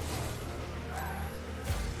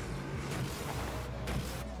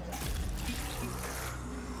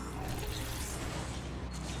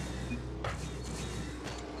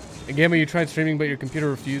 Gamma, you tried streaming, but your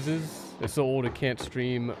computer refuses. It's so old it can't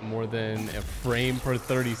stream more than a frame per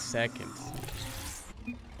 30 seconds.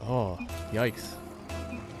 Oh, yikes.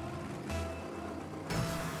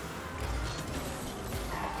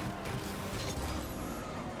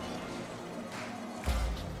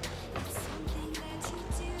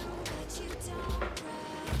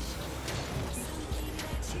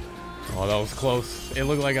 Oh, that was close. It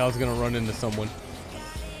looked like I was gonna run into someone.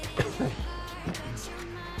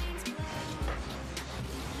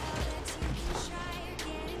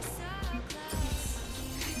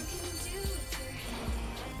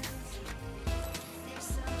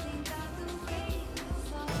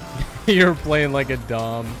 You're playing like a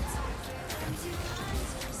Dom.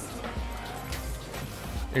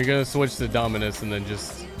 You're gonna switch to Dominus and then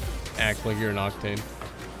just act like you're an Octane.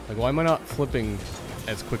 Like, why am I not flipping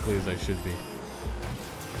as quickly as I should be?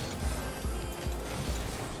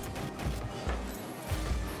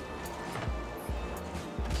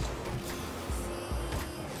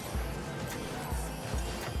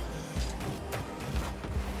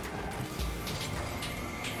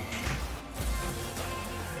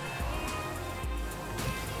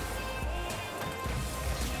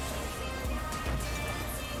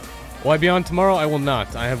 Will I be on tomorrow? I will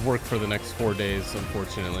not. I have work for the next 4 days,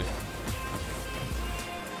 unfortunately.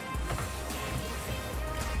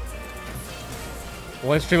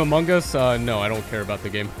 Will I stream Among Us? No, I don't care about the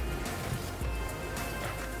game.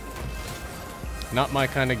 Not my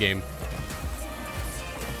kind of game.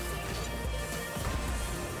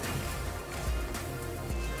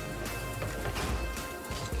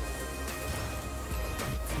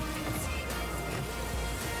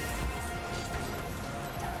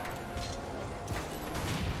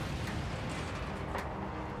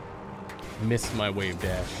 Missed my wave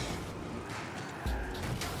dash.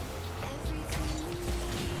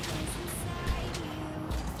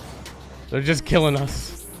 They're just killing us.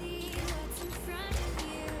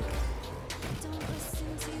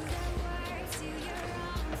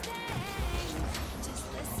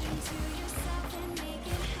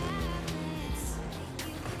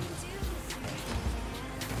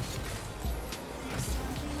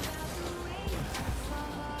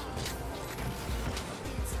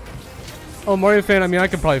 Oh, Mario fan, I mean, I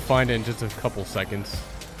could probably find it in just a couple seconds.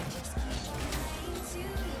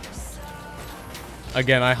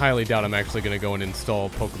 Again, I highly doubt I'm actually going to go and install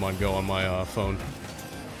Pokemon Go on my phone.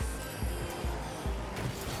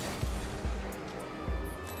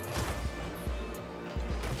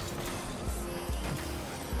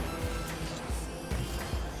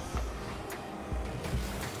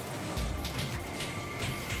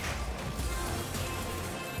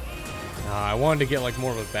 I wanted to get like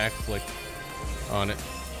more of a backflip on it.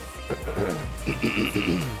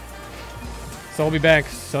 So I'll be back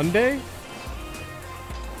Sunday.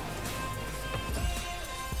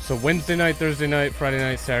 So Wednesday night, Thursday night, Friday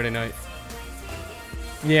night, Saturday night.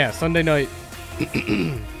 Yeah, Sunday night.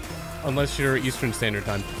 Unless you're Eastern Standard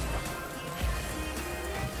Time.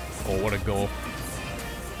 Oh, what a goal.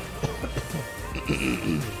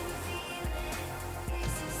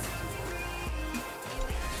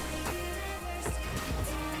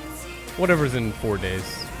 Whatever's in 4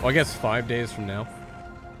 days. Well, I guess 5 days from now.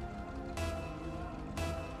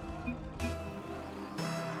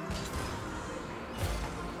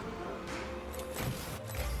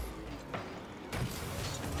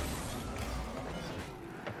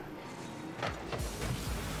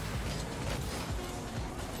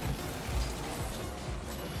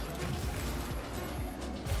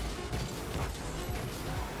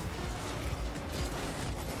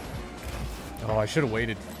 Oh, I should have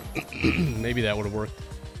waited. Maybe that would have worked.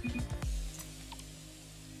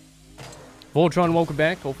 Voltron, welcome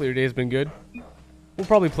back. Hopefully your day's been good. We'll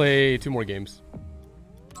probably play 2 more games.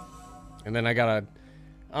 And then I gotta,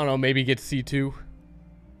 I don't know, maybe get C2.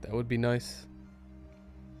 That would be nice.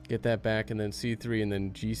 Get that back, and then C3, and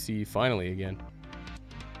then GC finally again.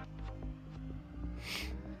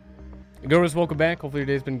 Goris, welcome back. Hopefully your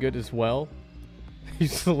day's been good as well.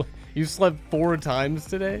 You slept 4 times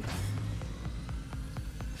today?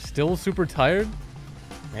 Still super tired?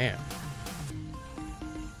 Man.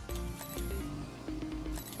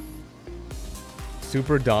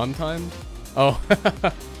 Super Dom time? Oh.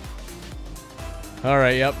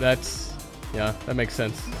 Alright, yep, that's... Yeah, that makes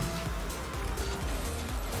sense.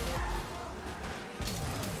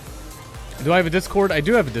 Do I have a Discord? I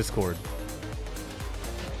do have a Discord.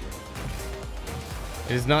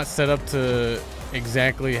 It is not set up to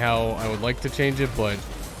exactly how I would like to change it, but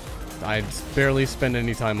I barely spend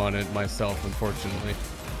any time on it myself, unfortunately.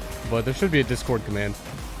 But there should be a Discord command.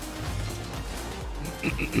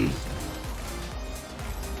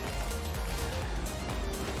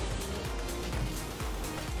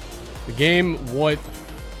 The game, what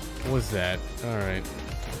was that? Alright.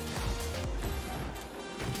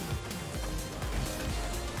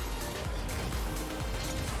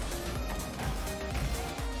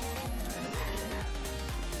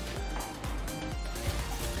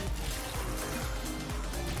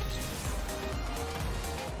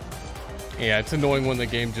 Yeah, it's annoying when the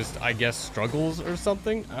game just, I guess, struggles or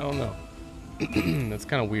something. I don't know. That's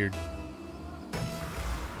kind of weird.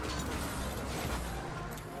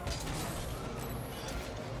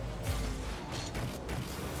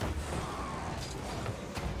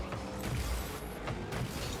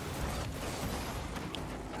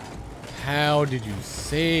 How did you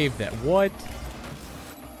save that? What?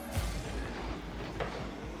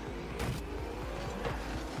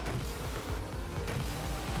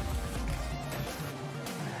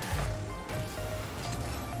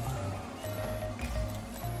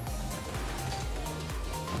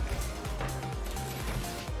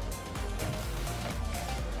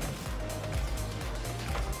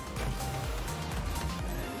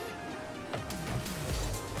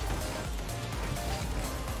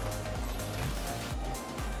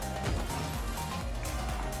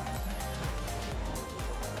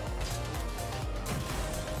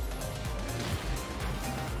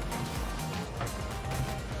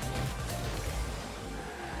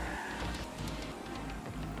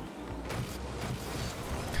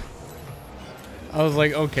 I was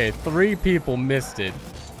like, okay, 3 people missed it.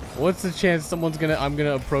 What's the chance I'm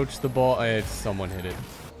gonna approach the ball? Someone hit it.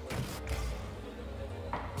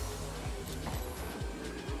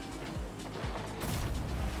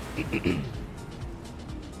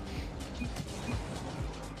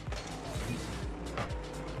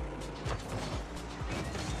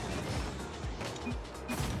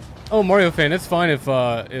 Oh, Mario fan, it's fine if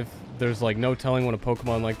there's like no telling when a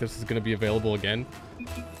Pokemon like this is gonna be available again.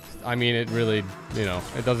 I mean, it really, you know,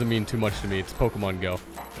 it doesn't mean too much to me. It's Pokemon Go.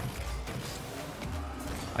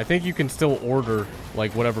 I think you can still order,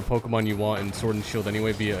 like, whatever Pokemon you want in Sword and Shield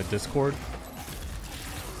anyway via a Discord.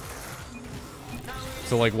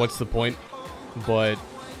 So, like, what's the point? But,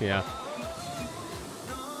 yeah.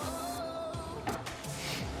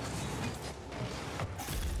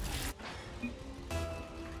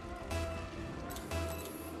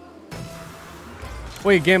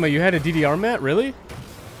 Wait, Gamma, you had a DDR mat? Really?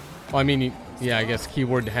 Well, I mean, yeah, I guess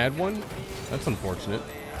Keyword had one. That's unfortunate.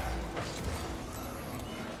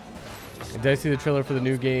 Did I see the trailer for the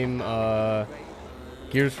new game,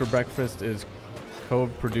 Gears for Breakfast is Cove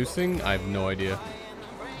producing? I have no idea.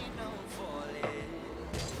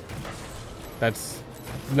 That's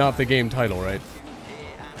not the game title, right?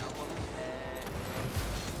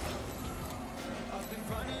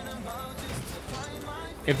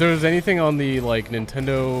 If there was anything on the, like,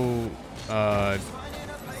 Nintendo,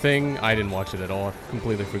 thing, I didn't watch it at all. I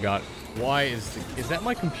completely forgot. Why is that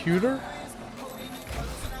my computer?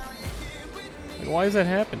 Why is that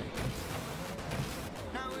happening?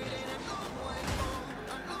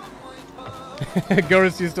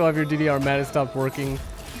 Ghost, you still have your DDR mat. It stopped working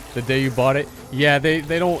the day you bought it. Yeah, they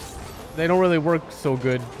don't really work so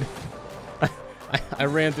good. I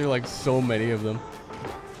ran through like so many of them,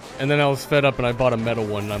 and then I was fed up and I bought a metal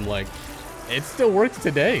one. And I'm like, it still works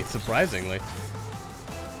today, surprisingly.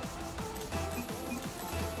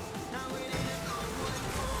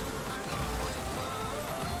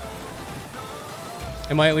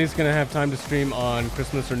 Am I at least gonna have time to stream on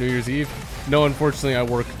Christmas or New Year's Eve? No, unfortunately, I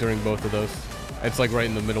work during both of those. It's like right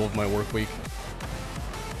in the middle of my work week.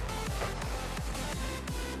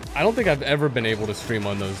 I don't think I've ever been able to stream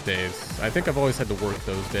on those days. I think I've always had to work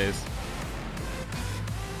those days.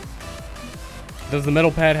 Does the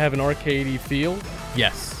metal pad have an arcadey feel?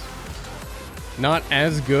 Yes. Not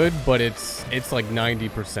as good, but it's like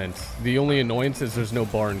 90%. The only annoyance is there's no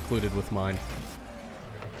bar included with mine.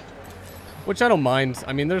 Which I don't mind.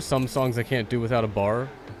 I mean, there's some songs I can't do without a bar.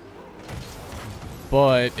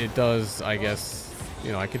 But it does, I guess,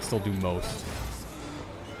 you know, I could still do most.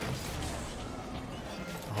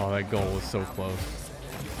 Oh, that goal was so close.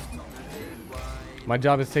 My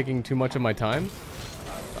job is taking too much of my time.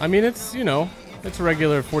 I mean, it's, you know, it's a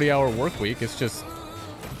regular 40-hour work week. It's just,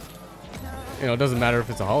 you know, it doesn't matter if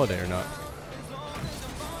it's a holiday or not.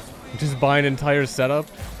 Just buy an entire setup.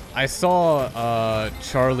 I saw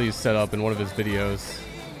Charlie's setup in one of his videos,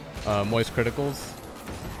 Moist Criticals.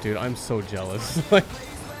 Dude, I'm so jealous. like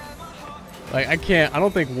I can't. I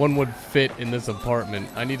don't think one would fit in this apartment.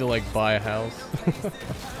 I need to like buy a house.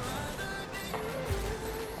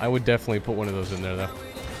 I would definitely put one of those in there though.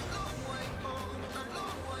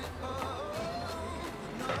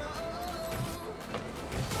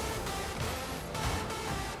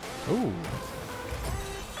 Ooh,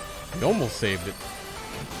 he almost saved it.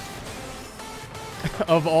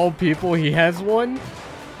 Of all people, he has one?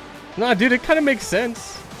 Nah, dude, it kind of makes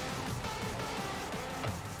sense.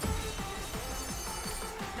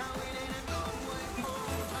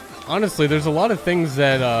 Honestly, there's a lot of things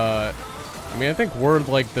that, I mean, I think we're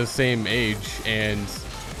like the same age, and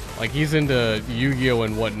like he's into Yu-Gi-Oh!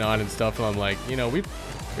 And whatnot and stuff, and I'm like, you know, we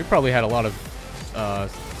probably had a lot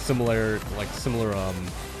of similar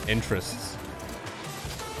interests.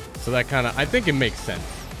 So that kind of, I think it makes sense.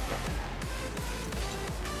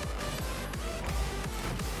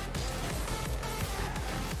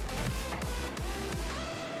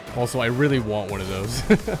 Also, I really want one of those.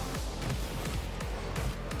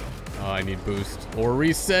 Oh, I need boost or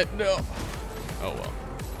reset. No. Oh well.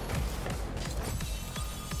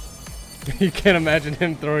 You can't imagine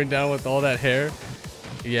him throwing down with all that hair.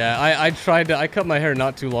 Yeah, I tried to. I cut my hair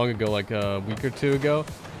not too long ago, like a week or two ago,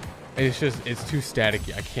 and it's too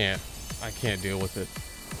staticky. I can't deal with it.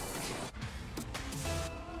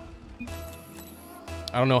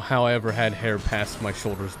 I don't know how I ever had hair past my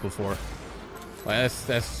shoulders before. Like,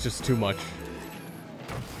 that's just too much.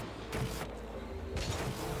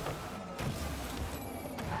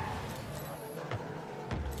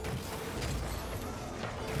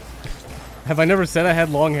 Have I never said I had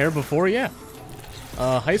long hair before? Yeah.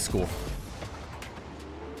 High school.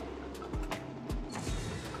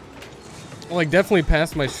 Like, definitely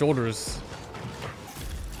past my shoulders.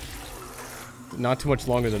 Not too much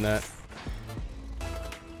longer than that.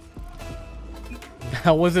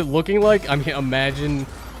 How was it looking like? I mean, imagine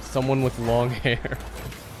someone with long hair.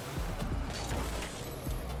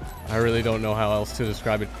 I really don't know how else to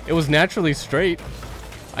describe it. It was naturally straight.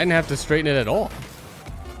 I didn't have to straighten it at all.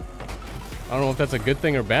 I don't know if that's a good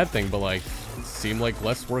thing or bad thing, but like, it seemed like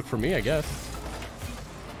less work for me, I guess.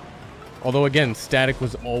 Although again, static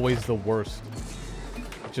was always the worst.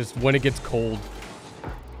 Just when it gets cold.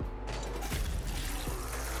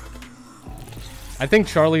 I think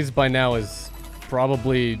Charlie's by now is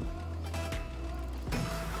probably,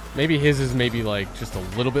 maybe his is maybe like just a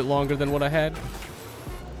little bit longer than what I had.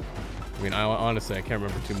 I mean, honestly, I can't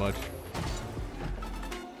remember too much.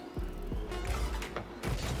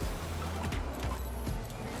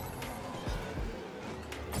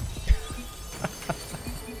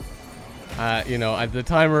 You know, the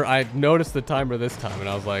timer, I noticed the timer this time, and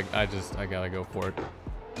I was like, I gotta go for it.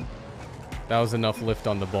 That was enough lift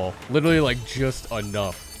on the ball. Literally, like, just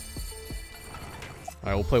enough.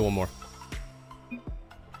 Alright, we'll play one more.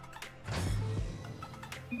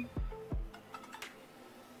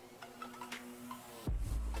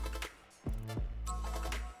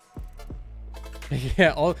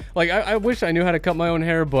 Yeah, I wish I knew how to cut my own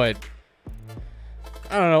hair, but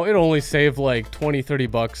I don't know, it'll only save like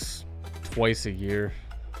 20-30 bucks twice a year.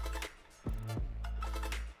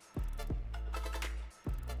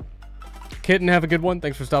 Kitten, have a good one.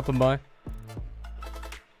 Thanks for stopping by.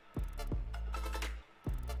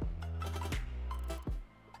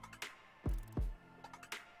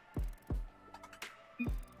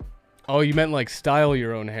 Oh, you meant like style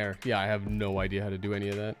your own hair. Yeah, I have no idea how to do any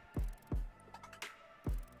of that.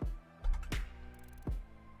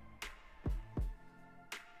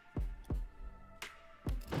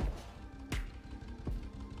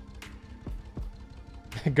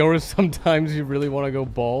 Goers, sometimes you really want to go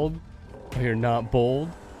bald, but you're not bold.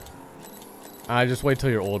 I just wait till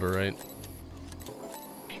you're older, right?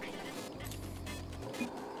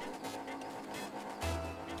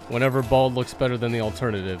 Whenever bald looks better than the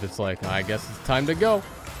alternative, it's like, I guess it's time to go.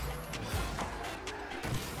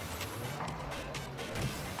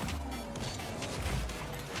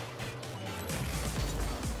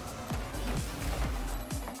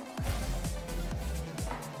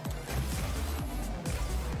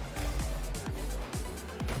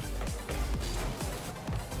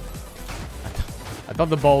 I thought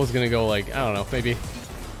the ball was gonna go like, I don't know,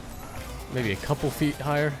 maybe a couple feet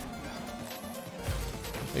higher.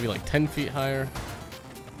 Maybe like 10 feet higher.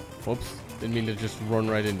 Whoops, didn't mean to just run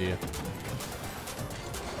right into you.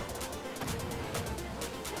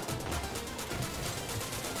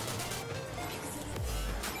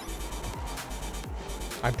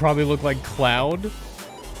 I probably look like Cloud.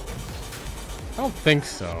 I don't think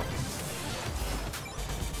so.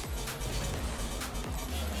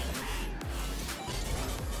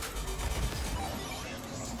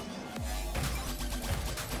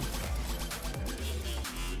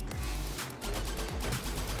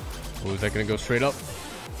 Oh, is that gonna go straight up?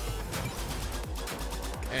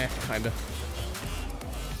 Kinda.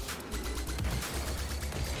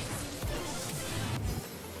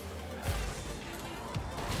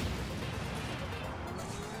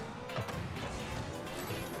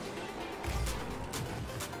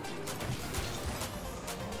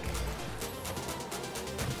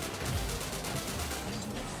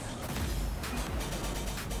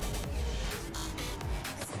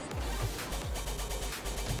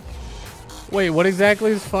 Wait, what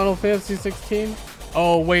exactly is Final Fantasy 16?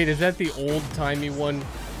 Oh, wait, is that the old-timey one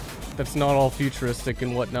that's not all futuristic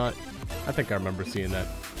and whatnot? I think I remember seeing that.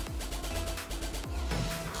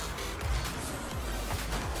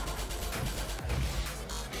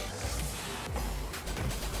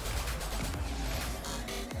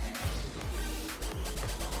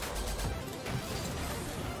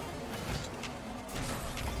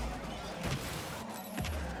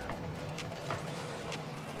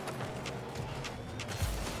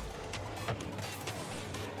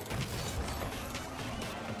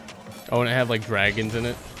 Oh, and it had like dragons in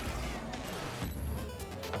it.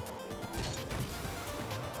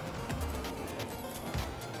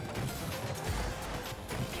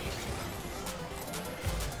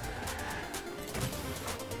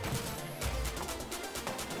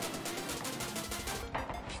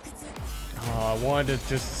 Oh, I wanted to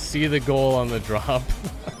just see the goal on the drop.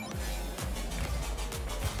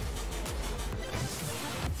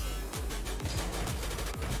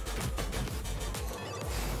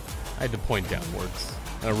 I had to point downwards.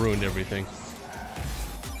 I ruined everything.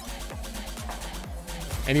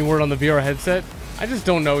 Any word on the VR headset? I just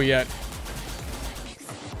don't know yet.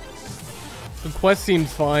 The Quest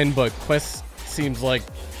seems fine, but Quest seems like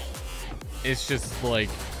it's just like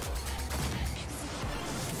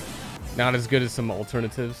not as good as some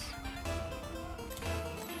alternatives.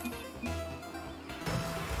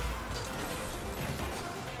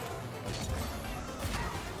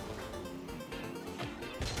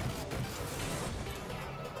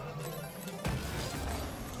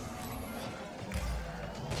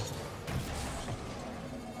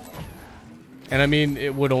 And I mean,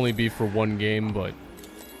 it would only be for one game, but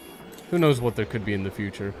who knows what there could be in the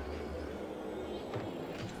future.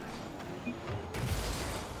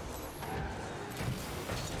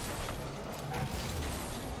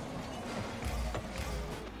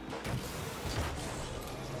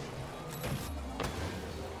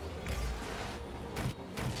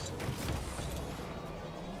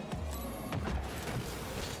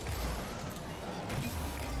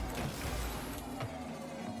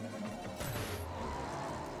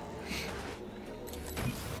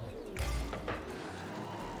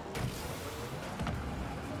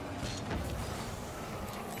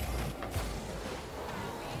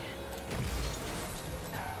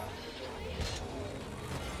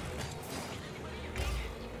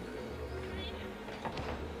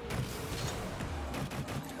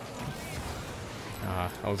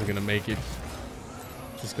 wasn't gonna make it.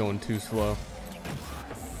 Just going too slow.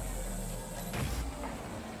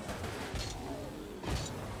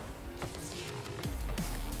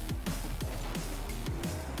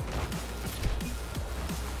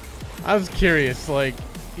 I was curious, like,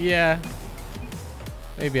 yeah,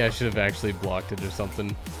 maybe I should have actually blocked it or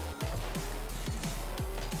something.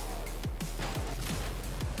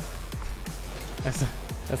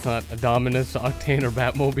 That's not a Dominus, Octane, or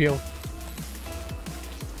Batmobile.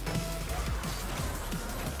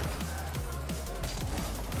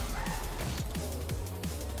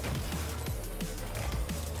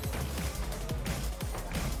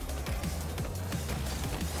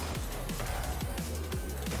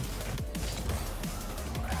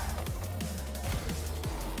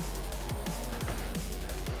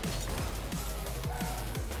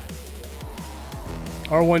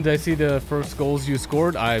 R1, did I see the first goals you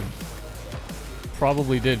scored? I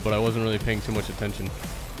probably did, but I wasn't really paying too much attention.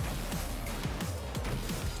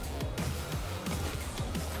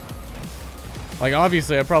 Like,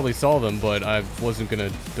 obviously, I probably saw them, but I wasn't gonna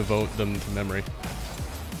devote them to memory.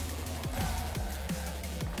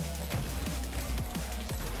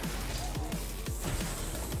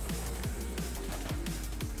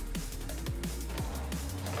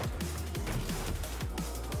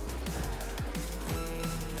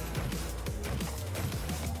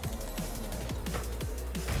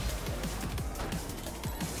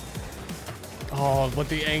 Oh, but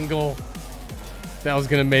the angle. That was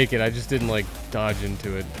gonna make it. I just didn't, like, dodge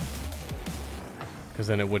into it. Because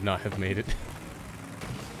then it would not have made it.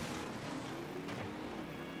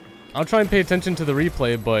 I'll try and pay attention to the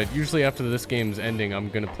replay, but usually after this game's ending, I'm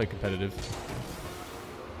gonna play competitive.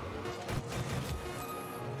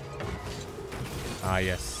 Ah,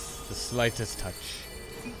 yes. The slightest touch.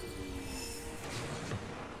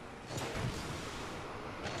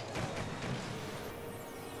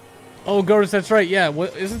 Oh, Ghost, that's right. Yeah,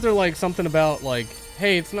 what isn't there like something about like,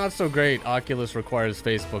 hey, it's not so great. Oculus requires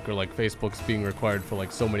Facebook, or like Facebook's being required for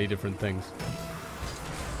like so many different things.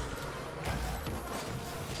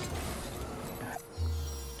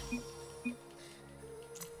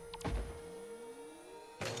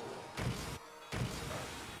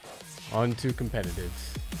 On to competitive.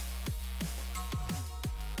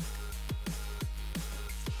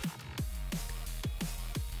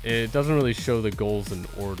 It doesn't really show the goals in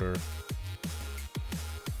order.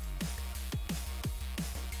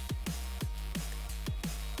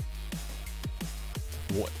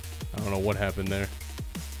 What? I don't know what happened there.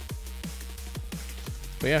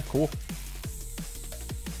 But yeah, cool.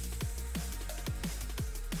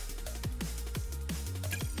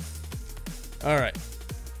 Alright.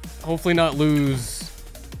 Hopefully not lose.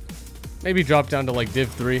 Maybe drop down to like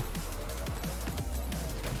Div 3.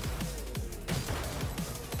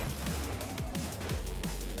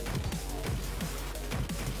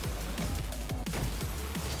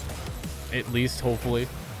 At least, hopefully.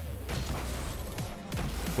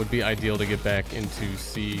 Would be ideal to get back into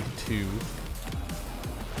C2.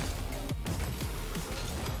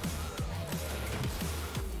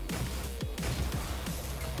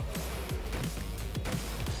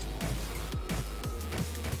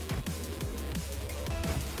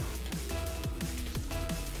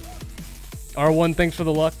 R1, thanks for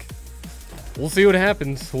the luck. We'll see what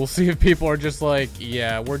happens. We'll see if people are just like,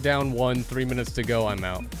 yeah, we're down 1, 3 minutes to go, I'm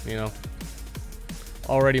out, you know?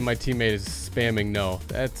 Already my teammate is spamming no.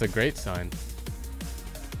 That's a great sign.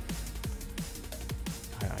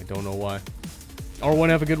 I don't know why. R1,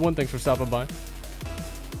 have a good one. Thanks for stopping by.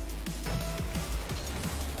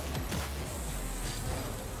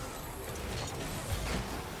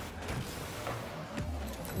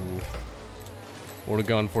 Ooh. Would have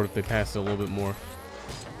gone for it if they passed it a little bit more.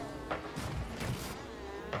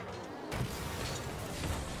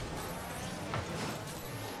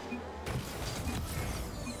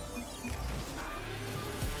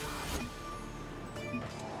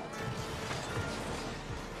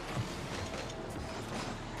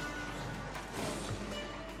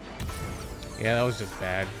 Yeah, that was just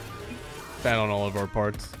bad. Bad on all of our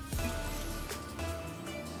parts.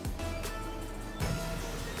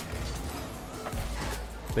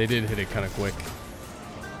 They did hit it kind of quick.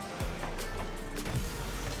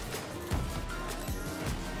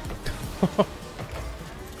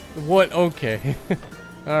 What? Okay.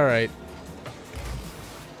 Alright.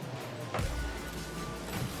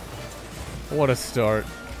 What a start.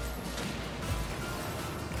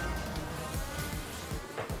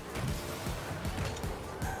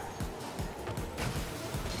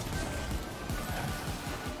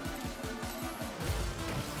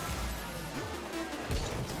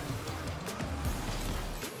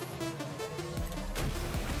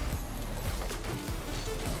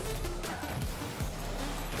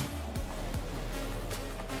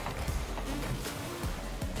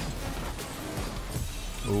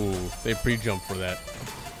 Ooh, they pre-jump for that.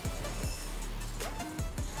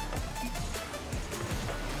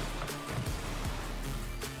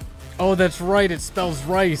 Oh, that's right. It spells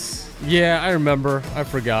rice. Yeah, I remember. I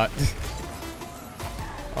forgot.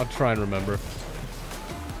 I'll try and remember.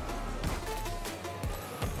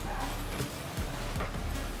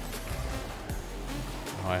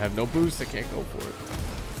 Oh, I have no boost. I can't go for it.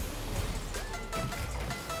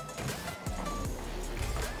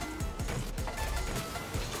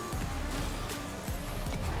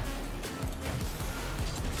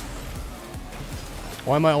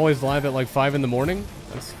 Why am I always live at like 5 in the morning?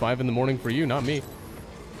 That's 5 in the morning for you, not me.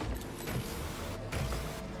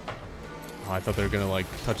 Oh, I thought they were gonna like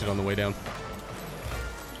touch it on the way down.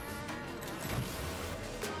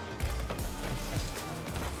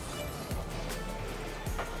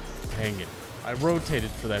 Dang it. I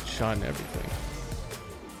rotated for that shot and everything.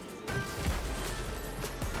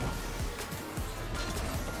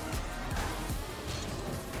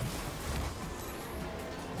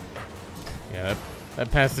 Yeah,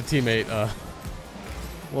 that passed the teammate a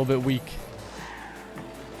little bit weak.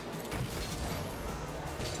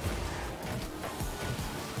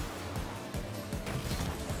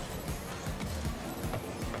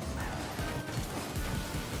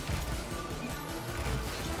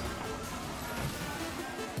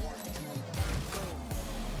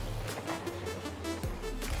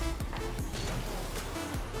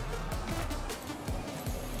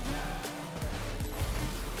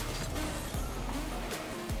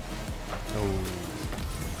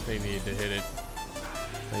 They needed to hit it.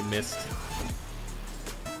 They missed.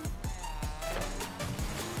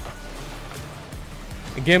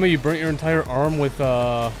 And Gamma, you burnt your entire arm with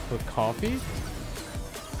coffee?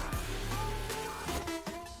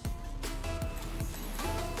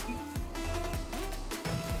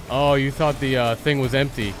 Oh, you thought the thing was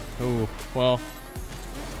empty. Ooh, well,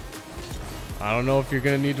 I don't know if you're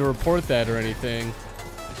gonna need to report that or anything.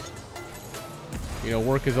 You know,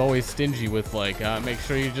 work is always stingy with, like, make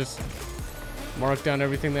sure you just mark down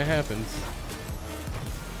everything that happens.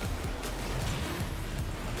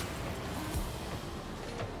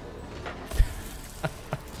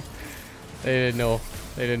 They didn't know.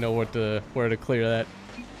 They didn't know where to clear that.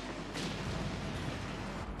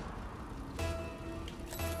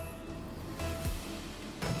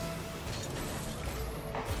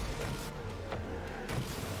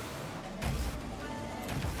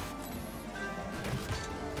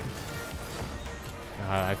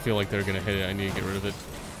 I feel like they're gonna hit it. I need to get rid of it.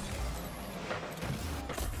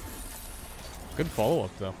 Good follow-up,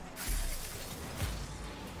 though.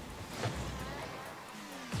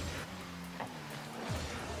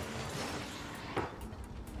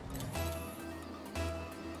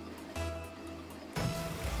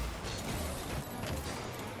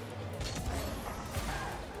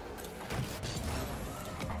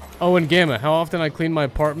 Oh, and Gamma, how often I clean my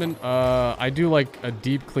apartment? I do like a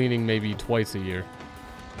deep cleaning maybe twice a year.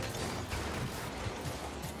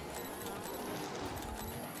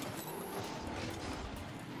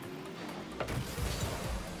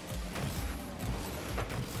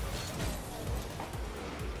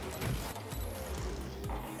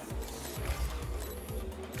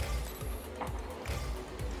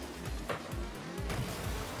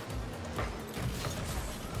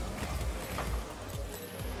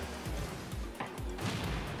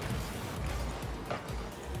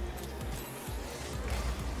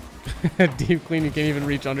 Deep clean, you can't even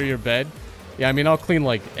reach under your bed. Yeah, I mean, I'll clean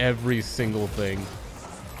like every single thing.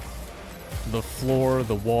 The floor,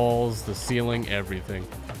 the walls, the ceiling, everything.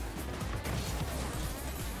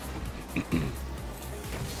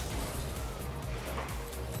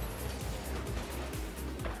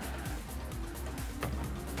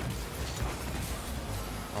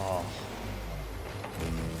 Oh.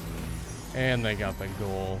 And they got the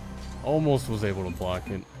goal. Almost was able to block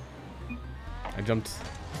it. I jumped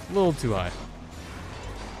a little too high.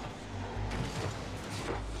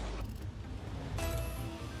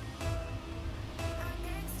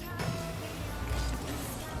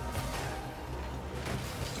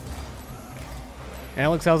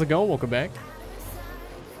 Alex, how's it going? Welcome back.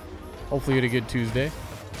 Hopefully you had a good Tuesday.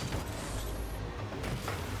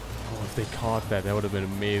 Oh, if they caught that, that would have been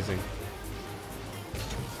amazing.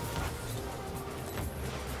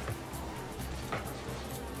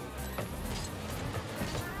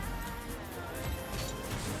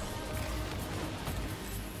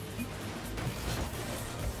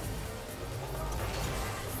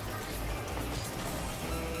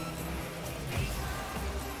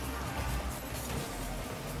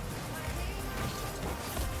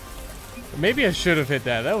 Maybe I should have hit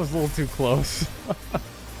that. That was a little too close.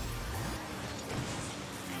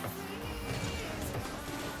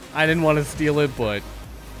 I didn't want to steal it, but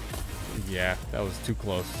yeah, that was too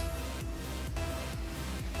close.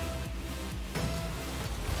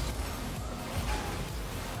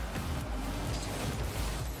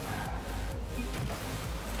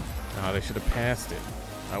 Oh, they should have passed it.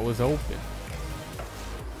 I was open.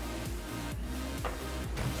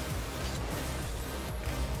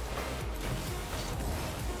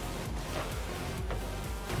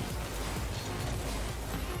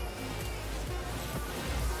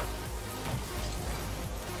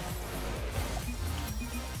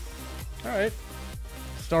 Alright.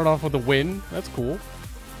 Start off with a win. That's cool.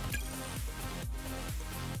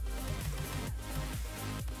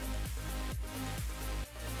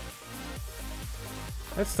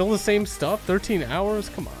 That's still the same stuff? 13 hours?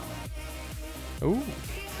 Come on. Ooh.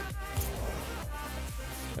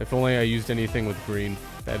 If only I used anything with green.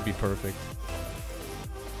 That'd be perfect.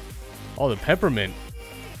 Oh, the peppermint.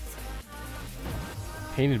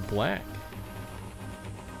 Painted black.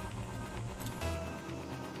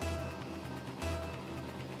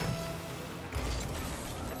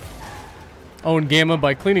 Oh, and Gamma,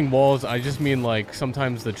 by cleaning walls, I just mean like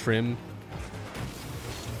sometimes the trim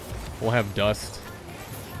will have dust.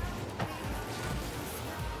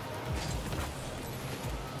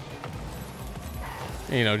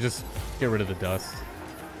 You know, just get rid of the dust.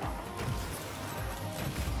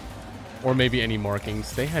 Or maybe any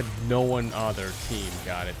markings. They had no one on their team.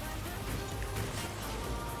 Got it.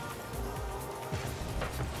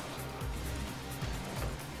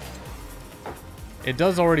 It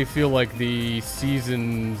does already feel like the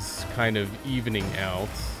season's kind of evening out.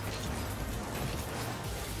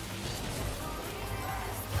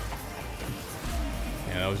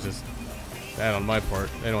 Yeah, that was just bad on my part.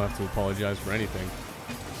 They don't have to apologize for anything.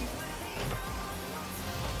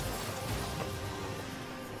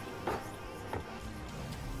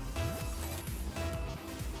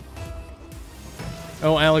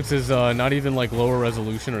 Oh, Alex is not even like lower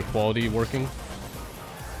resolution or quality working.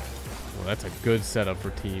 Well, that's a good setup for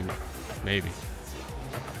team. Maybe.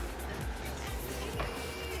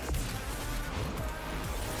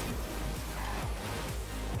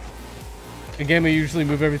 Again, we usually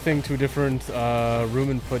move everything to a different room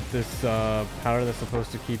and put this powder that's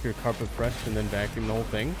supposed to keep your carpet fresh and then vacuum the whole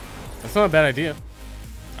thing. That's not a bad idea.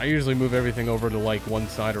 I usually move everything over to like one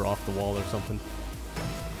side or off the wall or something.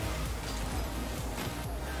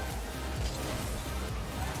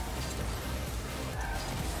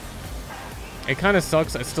 It kind of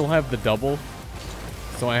sucks. I still have the double,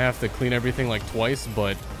 so I have to clean everything like twice,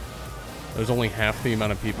 but there's only half the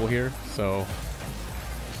amount of people here, so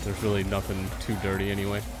there's really nothing too dirty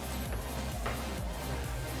anyway.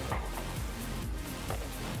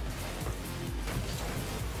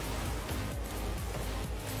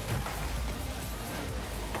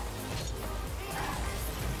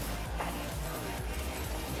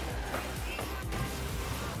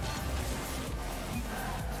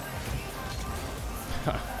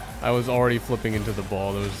 I was already flipping into the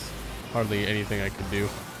ball. There was hardly anything I could do.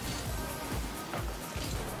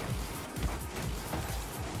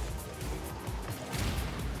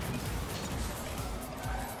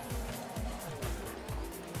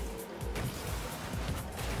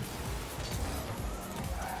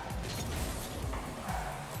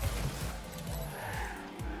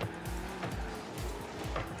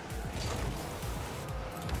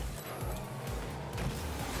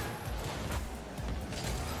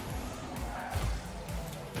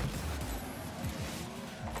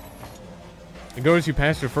 Goes, you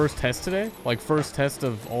passed your first test today? Like first test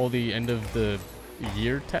of all the end of the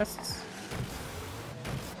year tests?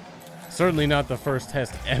 Certainly not the first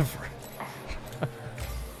test ever.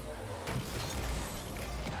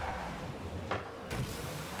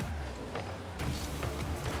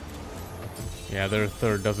 Yeah, their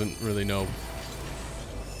third doesn't really know.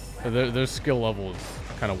 Their skill level is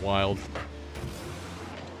kind of wild.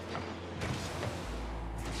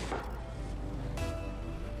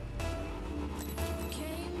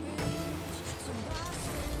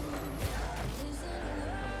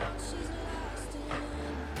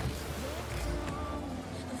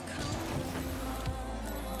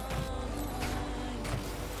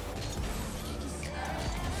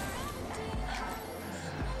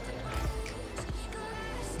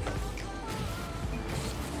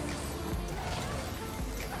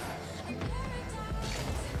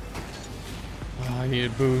 I need a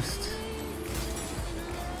boost.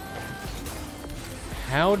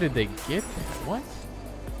 How did they get that? What?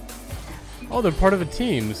 Oh, they're part of a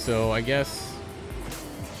team, so I guess.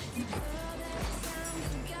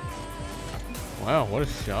 Wow, what a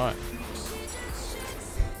shot.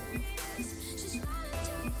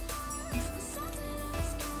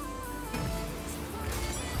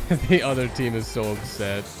 The other team is so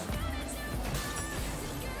upset.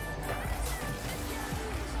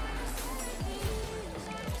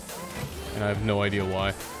 And I have no idea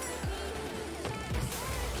why.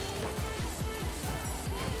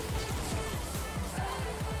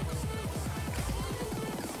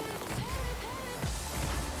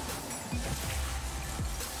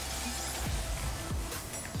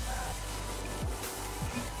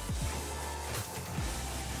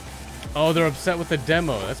 Oh, they're upset with the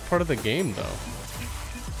demo. That's part of the game, though.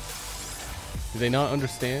 Do they not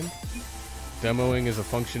understand? Demoing is a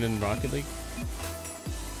function in Rocket League?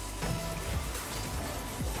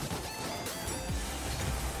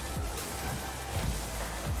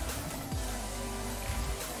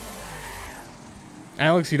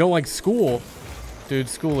 Alex, you don't like school? Dude,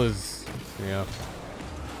 school is... yeah.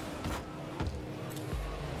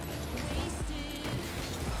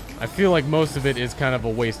 I feel like most of it is kind of a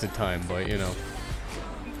waste of time, but you know.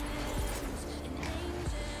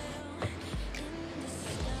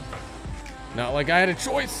 Not like I had a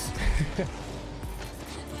choice.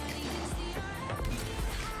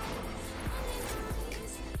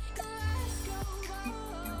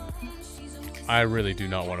 I really do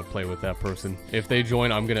not want to play with that person. If they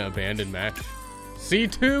join, I'm gonna abandon match.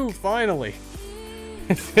 C2, finally.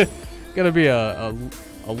 It's gonna be a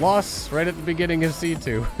loss right at the beginning of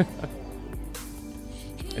C2.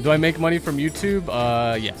 And do I make money from YouTube?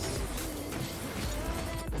 Yes.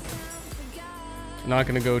 I'm not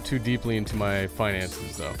gonna go too deeply into my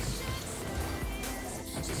finances though.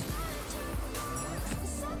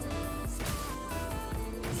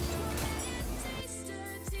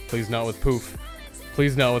 Please not with poof.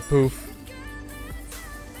 Please not with poof.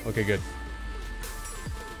 Okay, good.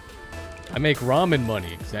 I make ramen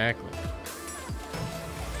money, exactly.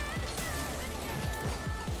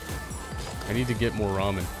 I need to get more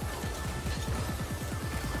ramen.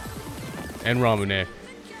 And ramune.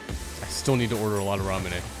 I still need to order a lot of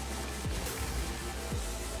ramune.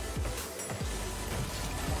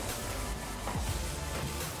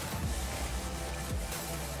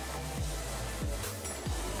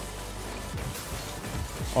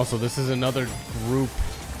 Also, this is another group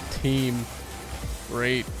team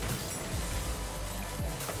rate.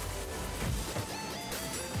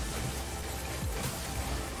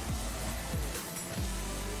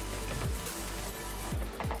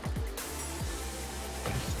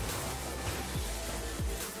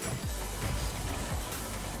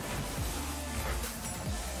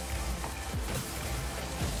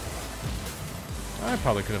 I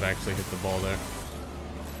probably could have actually hit the ball there.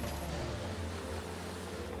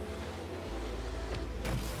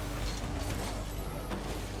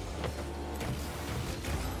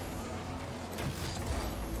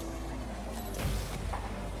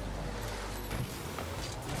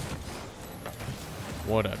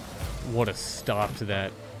 What a stop to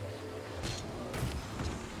that.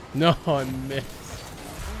 No, I missed.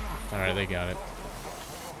 Alright, they got it.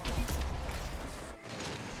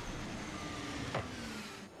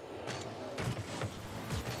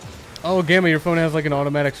 Oh, Gamma, your phone has like an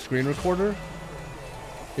automatic screen recorder?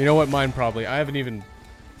 You know what? Mine probably. I haven't even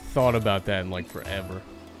thought about that in like forever.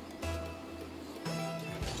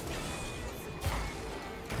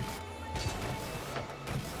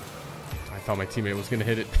 I thought my teammate was gonna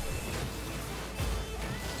hit it.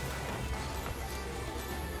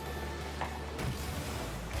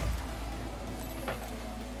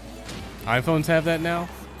 iPhones have that now?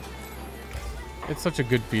 It's such a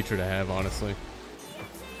good feature to have, honestly.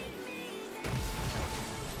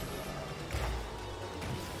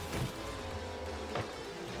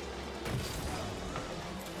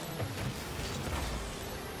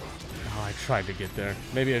 Oh, I tried to get there.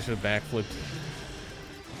 Maybe I should have backflipped.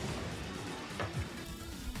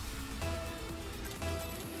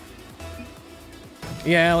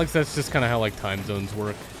 Yeah, Alex, that's just kind of how like time zones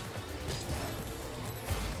work.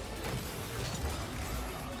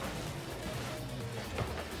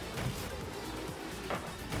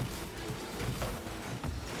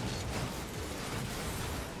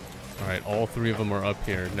 Alright, all three of them are up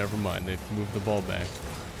here. Never mind, they've moved the ball back.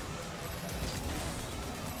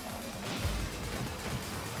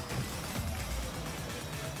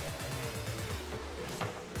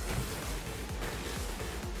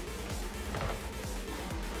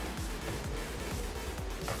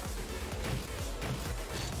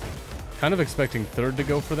 Kind of expecting third to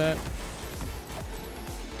go for that.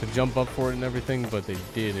 To jump up for it and everything, but they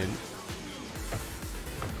didn't.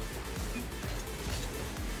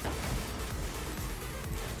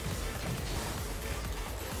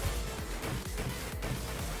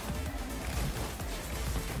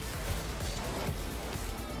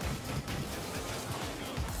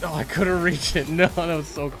 Oh, I couldn't reach it. No, that was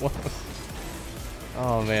so close.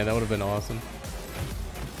 Oh man, that would have been awesome.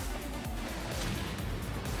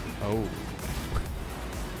 Oh.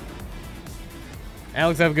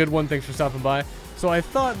 Alex, have a good one. Thanks for stopping by. So I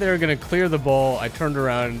thought they were going to clear the ball. I turned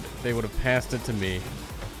around. They would have passed it to me.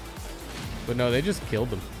 But no, they just killed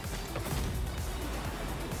them.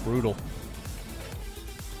 Brutal.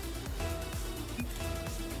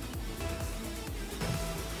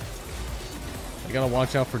 You gotta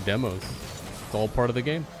watch out for demos. It's all part of the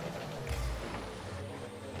game.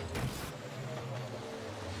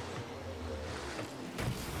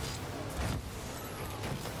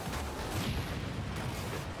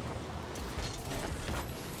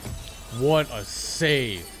 What a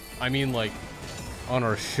save. I mean, like, on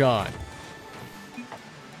our shot.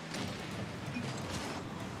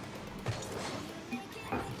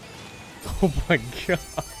 Oh my god.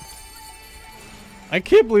 I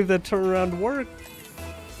can't believe that turnaround worked.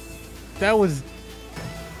 That was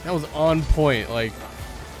on point. Like,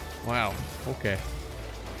 wow. Okay.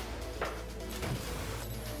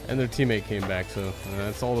 And their teammate came back, so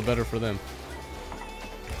that's all the better for them.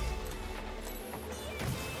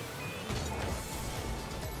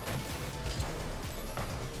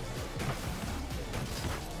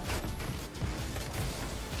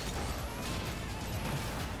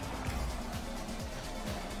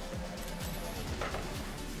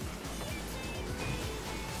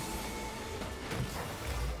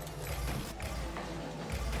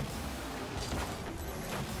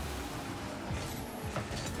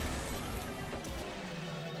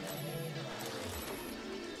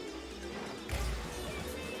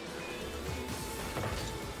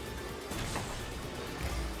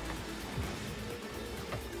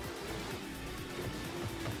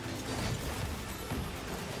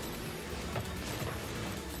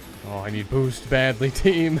 Oh, I need boost badly,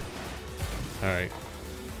 team. Alright.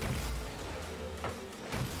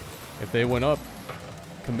 If they went up,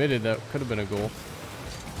 committed, that could have been a goal.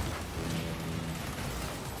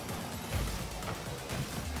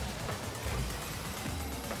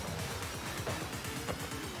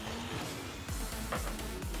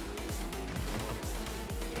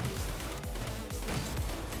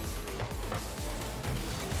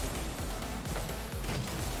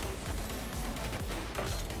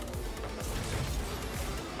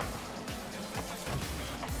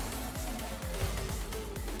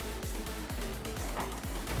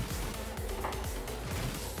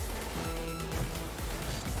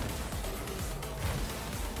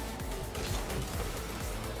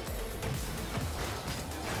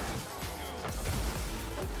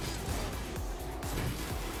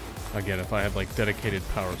 Again, if I had like dedicated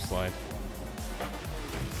power slide.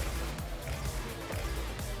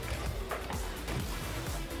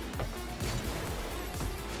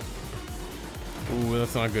 Ooh,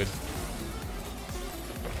 that's not good.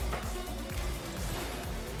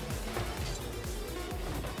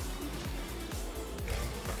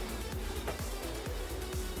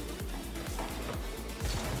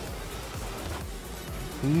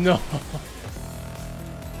 No.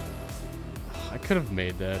 I could have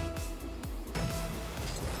made that.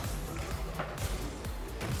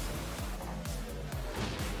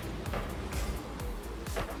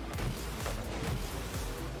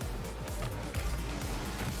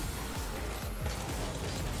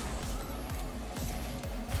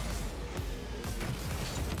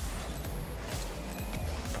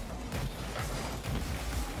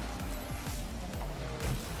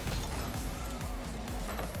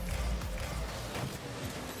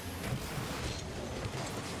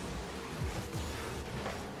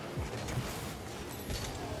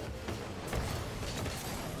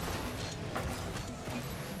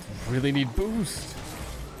 Really need boost.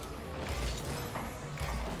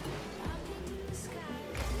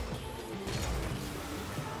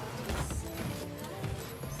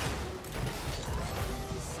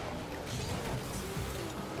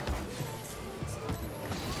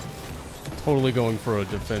 Totally going for a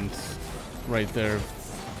defense right there.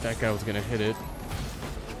 That guy was gonna hit it.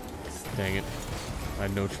 Dang it. I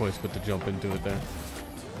had no choice but to jump into it there.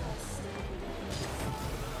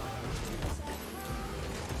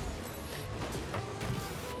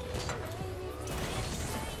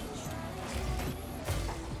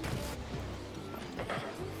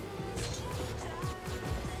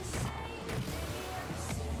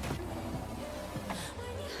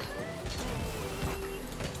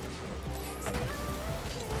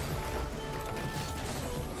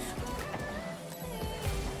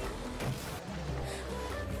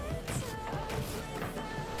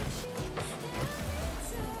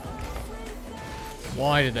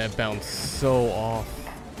 Why did that bounce so off?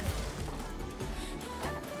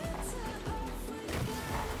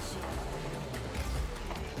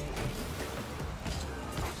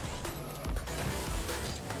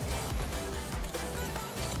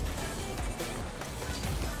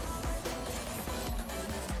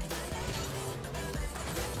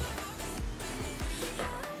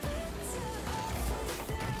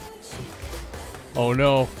 Oh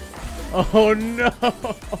no. Oh no.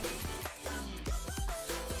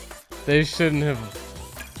 They should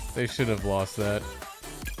have lost that.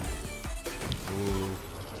 Ooh.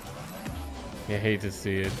 You hate to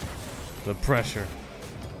see it. The pressure.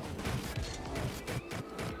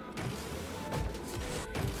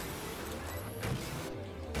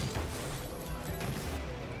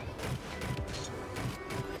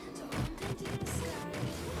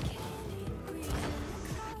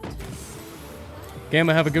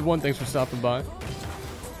 Gamma, have a good one. Thanks for stopping by.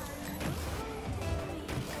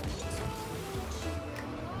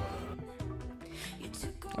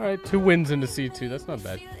 Alright, 2 wins into C2. That's not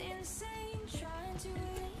bad.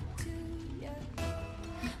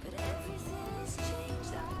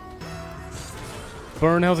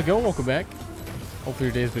 Burn, how's it going? Welcome back. Hopefully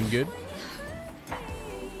your day's been good.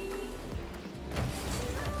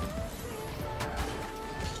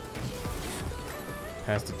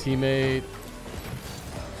 Passed a teammate.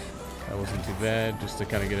 That wasn't too bad, just to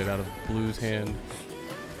kind of get it out of Blue's hand.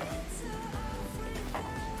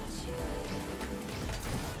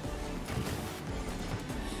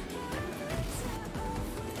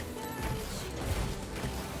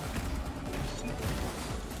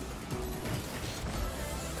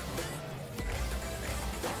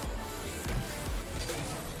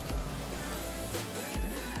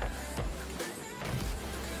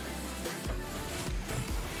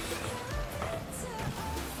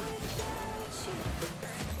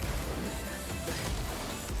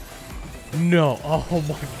 No, oh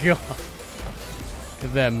my god. Look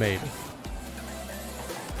at that mate.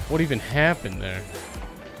 What even happened there?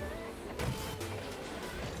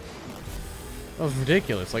 That was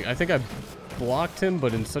ridiculous. Like, I think I blocked him,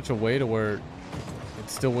 but in such a way to where it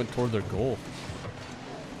still went toward their goal.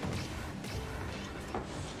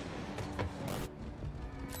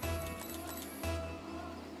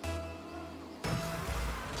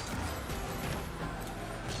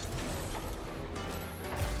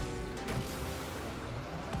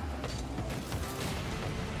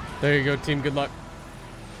 There you go, team. Good luck.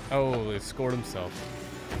 Oh, they scored himself.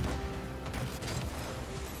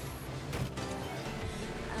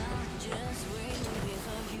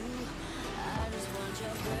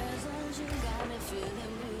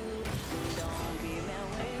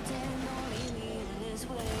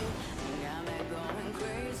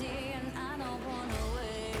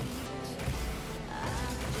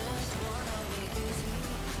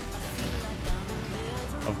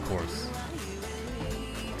 Of course.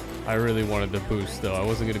 I really wanted the boost, though. I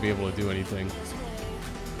wasn't going to be able to do anything.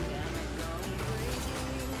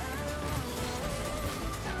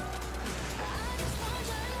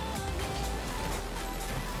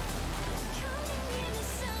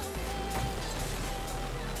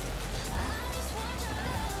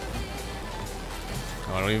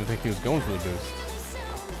 Oh, I don't even think he was going for the boost.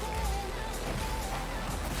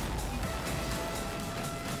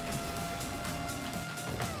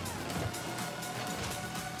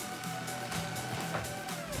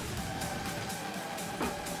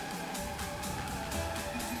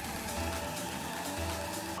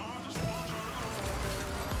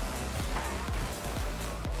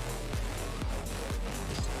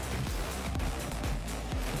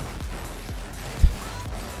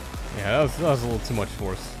 Yeah, that was a little too much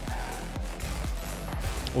force.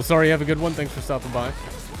 Well, sorry, have a good one. Thanks for stopping by. Ooh,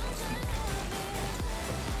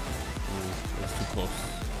 that was too close.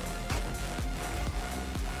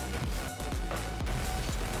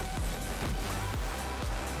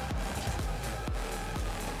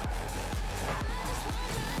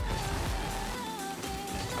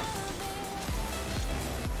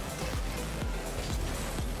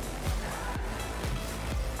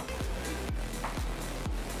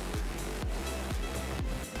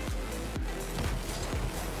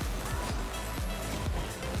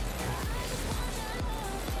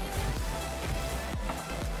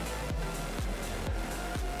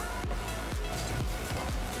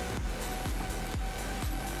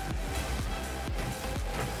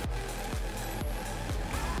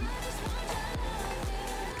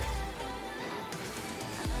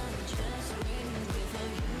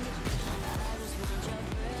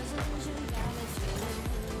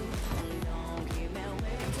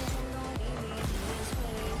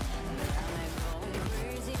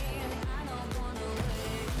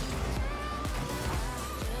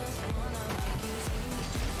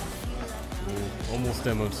 Almost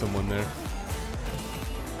demoed someone there.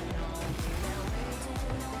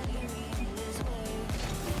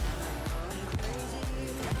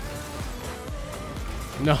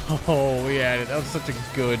 No, we had it. That was such a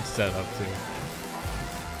good setup, too.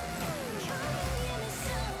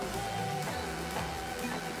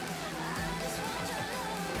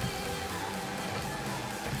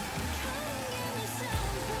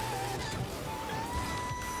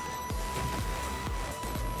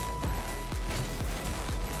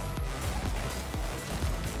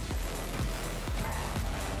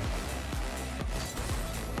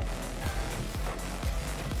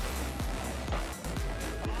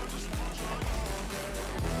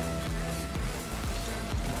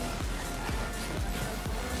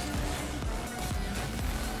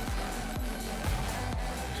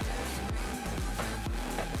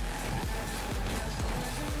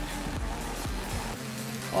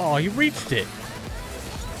 Oh, he reached it.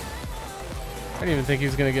 I didn't even think he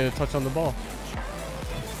was going to get a touch on the ball.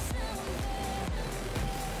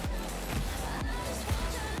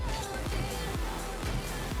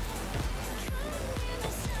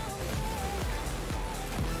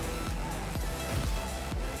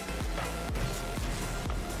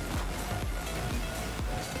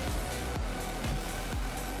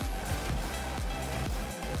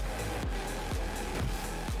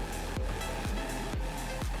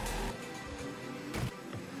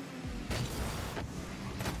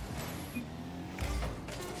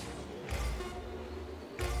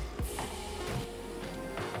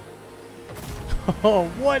 Oh,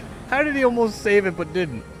 what? How did he almost save it but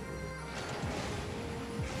didn't?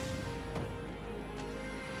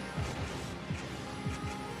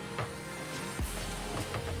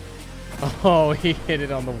 Oh, he hit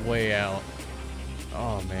it on the way out.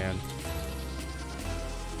 Oh, man.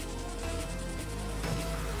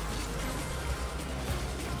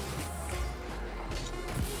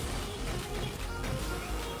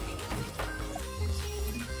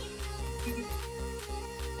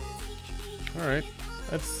 Alright,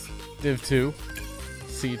 that's Div 2,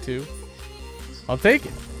 C2. I'll take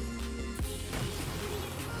it.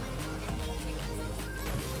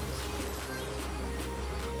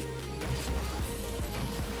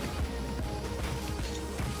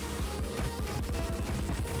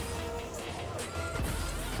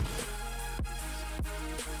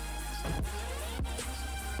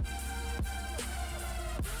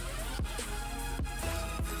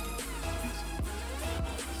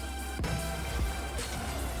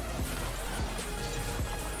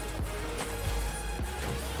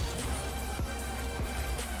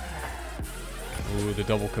 Ooh, the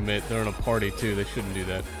double commit. They're in a party too. They shouldn't do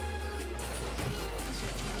that.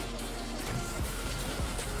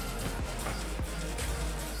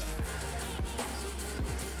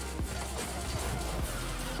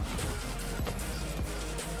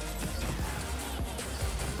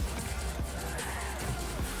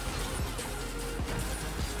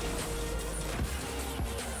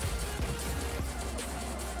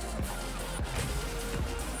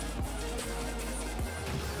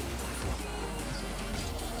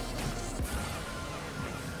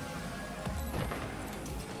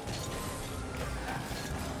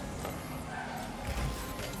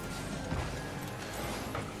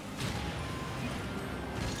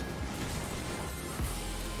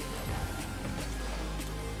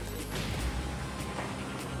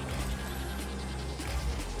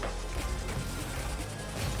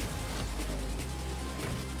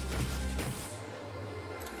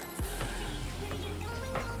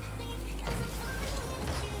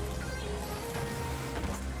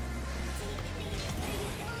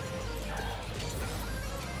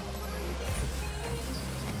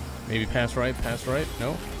 Maybe pass right,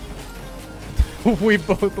 no? We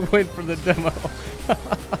both went for the demo.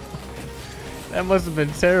 That must have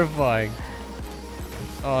been terrifying.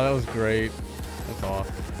 Oh, that was great. That's off.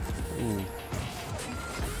 Ooh.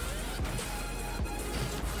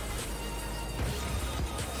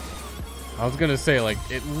 I was gonna say, like,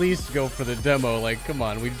 at least go for the demo. Like, come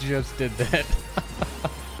on, we just did that.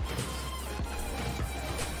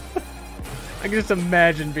 I can just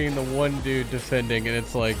imagine being the one dude defending, and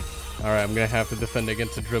it's like, alright, I'm gonna have to defend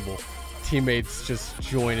against a dribble. Teammates just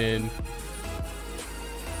join in.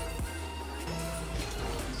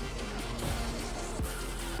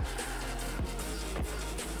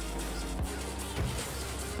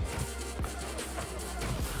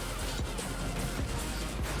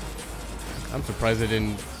 I'm surprised they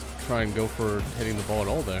didn't try and go for hitting the ball at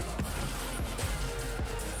all there.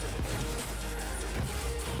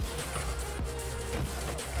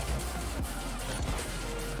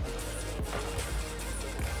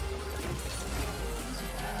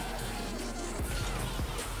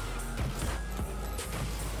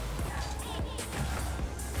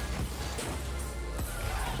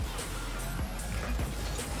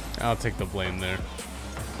 I'll take the blame there.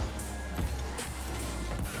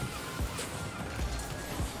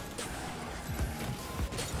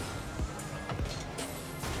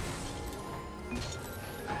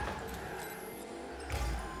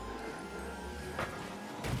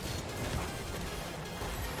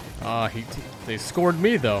 Ah, they scored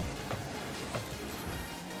me though.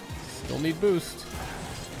 Still need boost.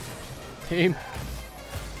 Team.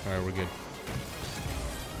 Alright, we're good.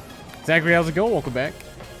 Zachary, how's it going? Welcome back.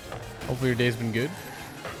 Hopefully your day's been good.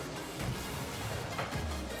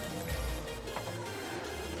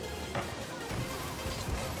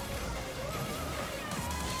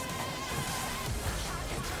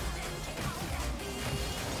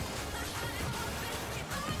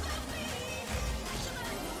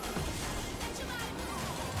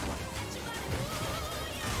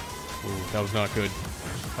 That was not good.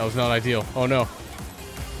 That was not ideal. Oh no.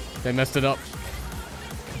 They messed it up.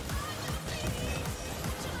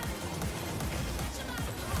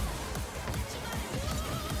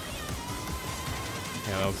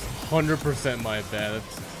 Yeah, that was 100% my bad.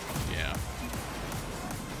 That's, yeah.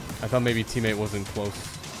 I thought maybe teammate wasn't close.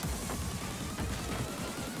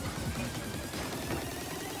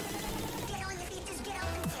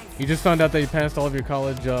 You just found out that you passed all of your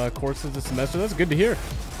college courses this semester. That's good to hear.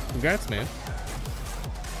 Congrats, man.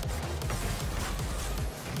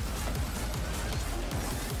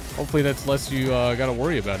 Hopefully that's less you gotta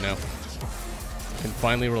worry about now. Can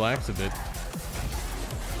finally relax a bit.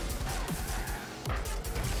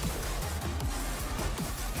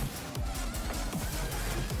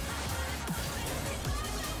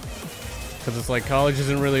 Because it's like college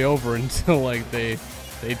isn't really over until like they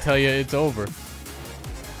tell you it's over.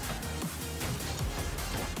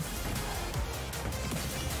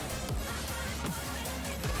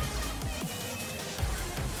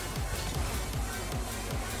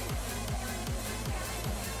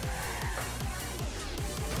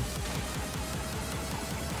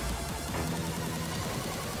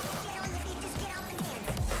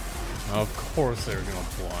 Of course they were gonna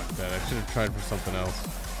block that. I should have tried for something else.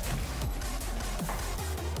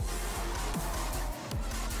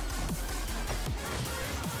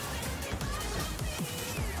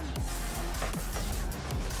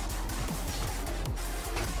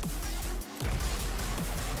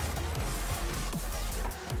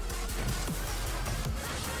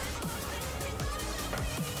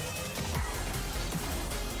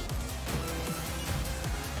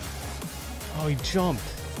 Oh, he jumped.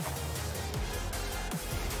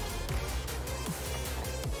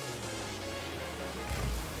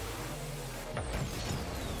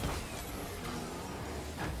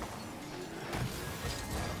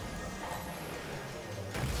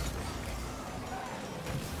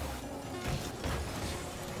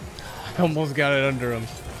 I almost got it under him.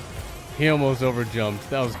 He almost overjumped.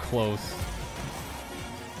 That was close.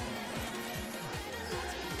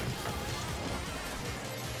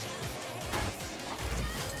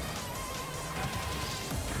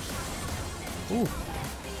 Ooh,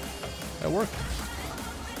 that worked.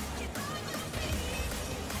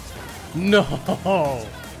 No, oh,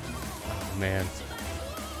 man,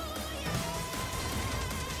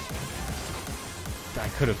 I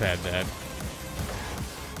could have had that.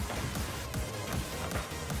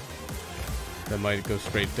 That might go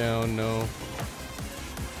straight down. No.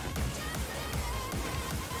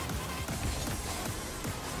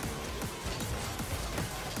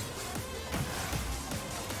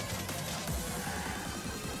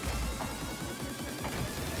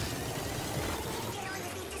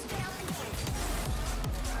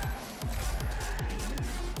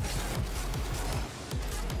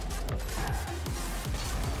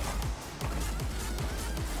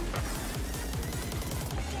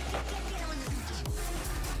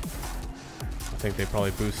 I think they probably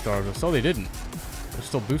boost starved us. Oh, they didn't. There's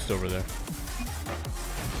still boost over there.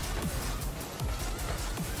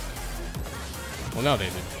 Well, now they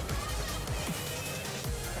did.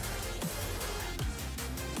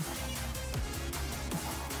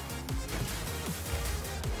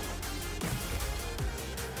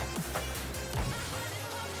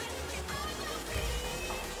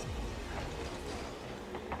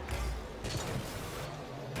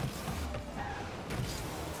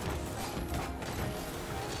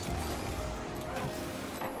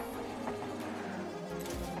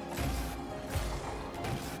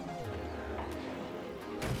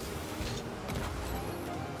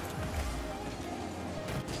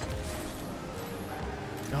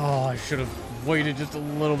 Oh, I should have waited just a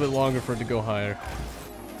little bit longer for it to go higher.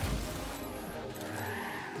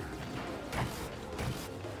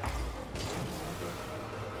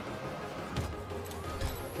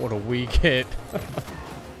 What a weak hit.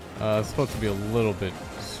 It's supposed to be a little bit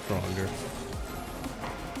stronger.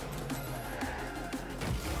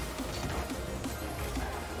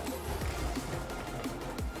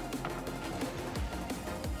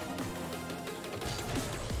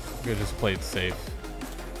 Could have just played safe.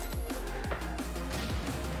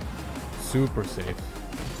 Super safe.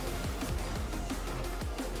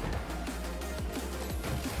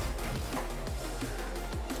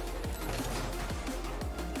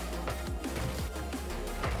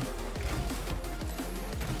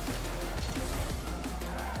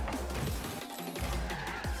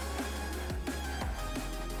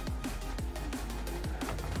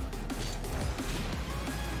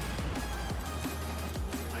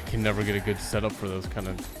 I can never get a good setup for those kind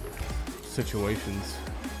of situations.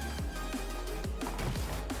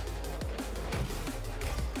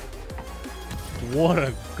 What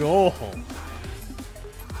a goal.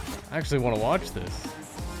 I actually want to watch this.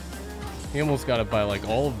 He almost got it by like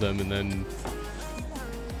all of them, and then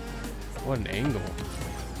what an angle.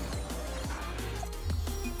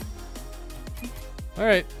 All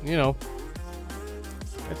right, you know,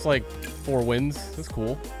 it's like 4 wins. That's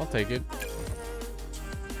cool. I'll take it.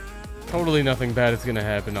 Totally nothing bad is gonna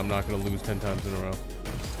happen. I'm not gonna lose 10 times in a row.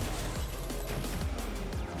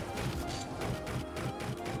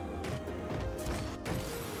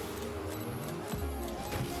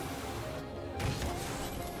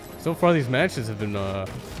 So far, these matches have been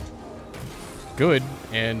good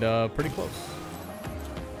and pretty close.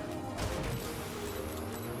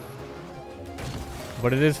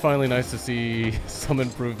 But it is finally nice to see some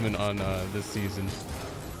improvement on this season.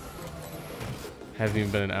 Hasn't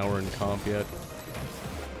even been an hour in comp yet.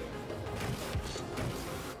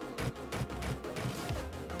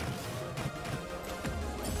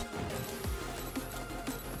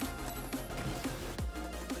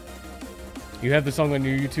 You have the song on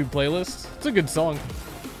your YouTube playlist? It's a good song.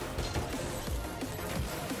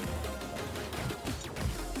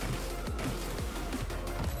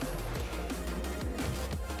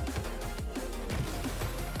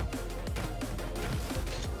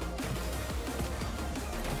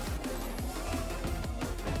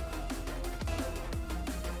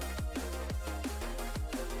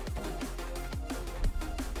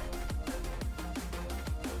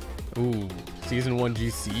 Ooh, Season 1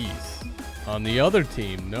 GCs. On the other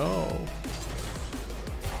team, no.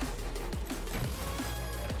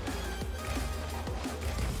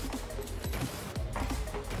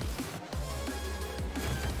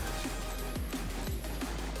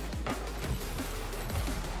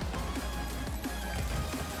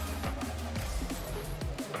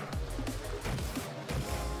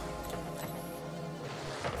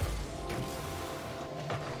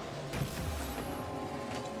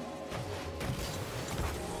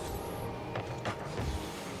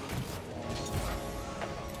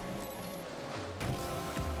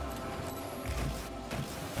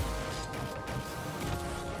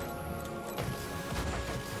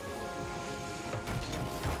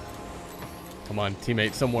 Come on,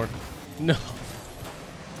 teammate, somewhere. No.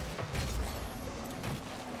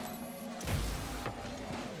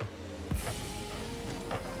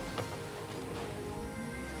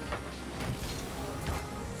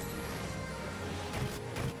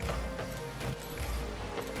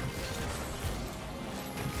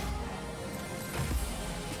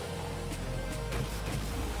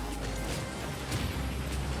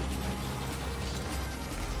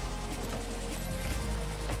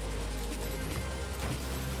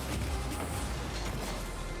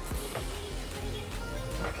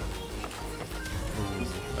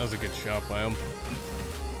 That was a good shot by him.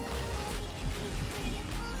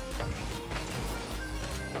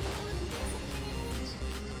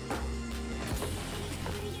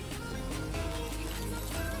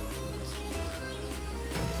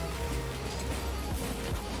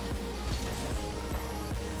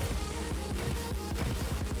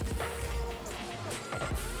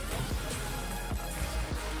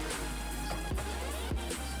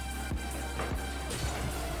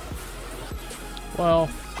 Well,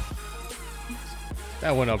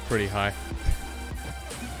 that went up pretty high.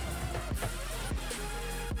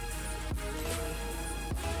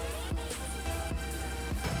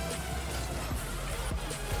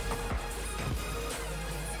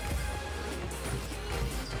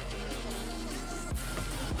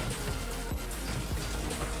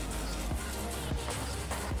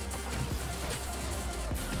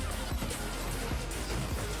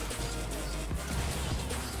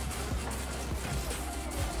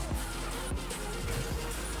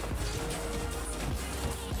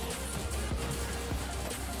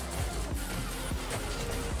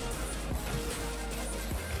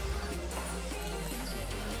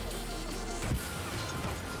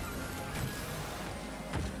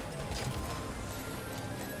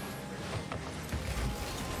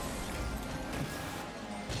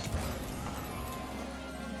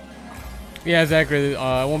 Yeah, Zachary,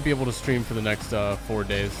 I won't be able to stream for the next 4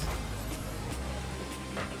 days.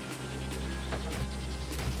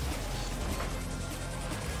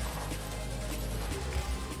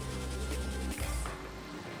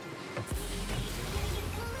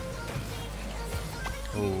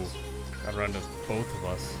 Oh, got around to both of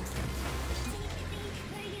us.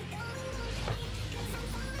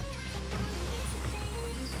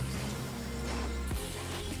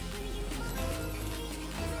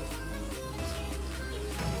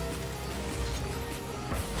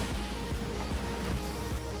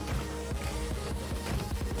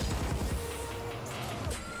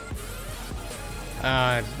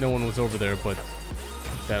 No one was over there, but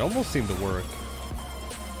that almost seemed to work.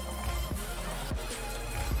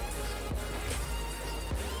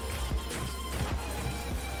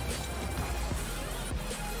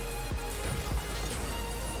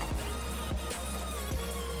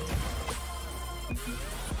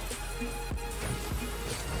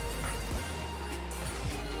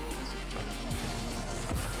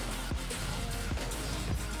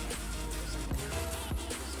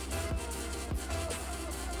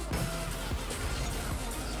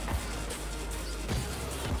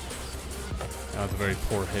 That was a very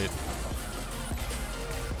poor hit.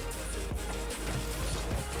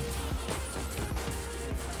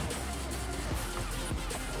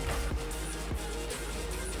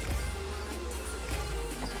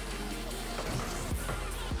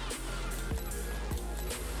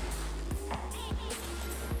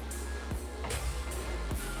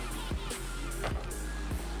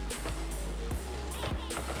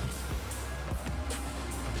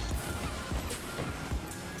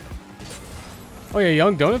 Oh yeah,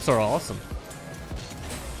 young donuts are awesome.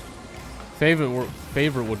 Favorite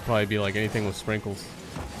would probably be like anything with sprinkles.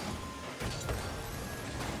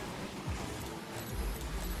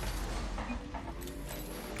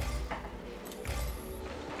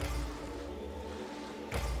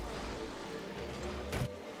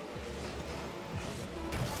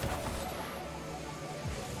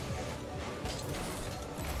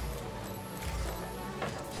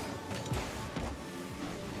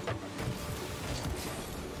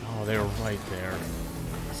 Oh, they were right there.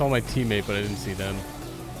 I saw my teammate, but I didn't see them.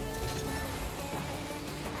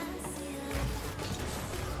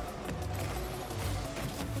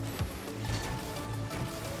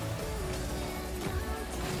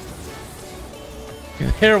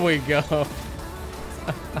 There we go.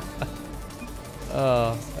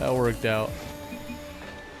 That worked out.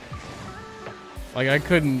 Like I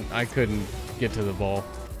couldn't get to the ball.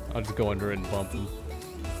 I'll just go under it and bump him.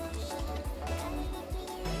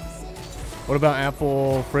 What about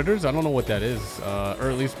apple fritters? I don't know what that is, or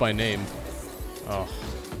at least by name. Oh.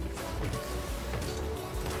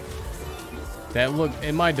 That looked,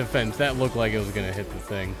 in my defense, that looked like it was gonna hit the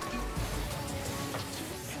thing.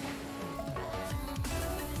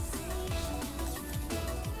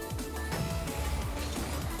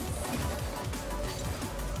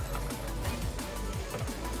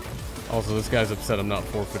 Also, this guy's upset I'm not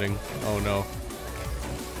forfeiting. Oh no.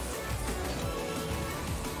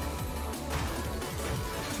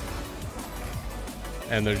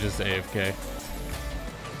 And they're just AFK.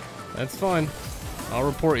 That's fine. I'll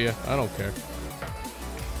report you. I don't care.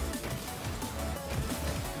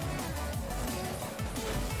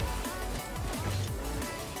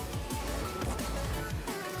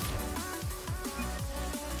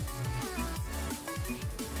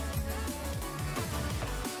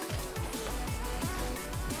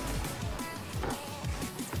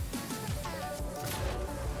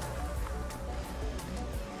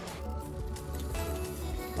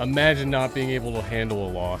 Imagine not being able to handle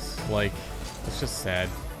a loss. Like, it's just sad.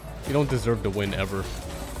 You don't deserve to win ever.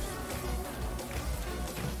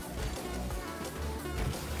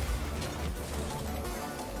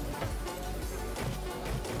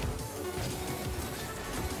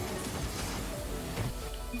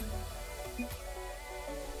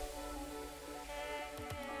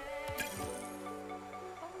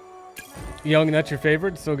 Young, that's your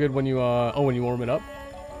favorite? So good when you, when you warm it up?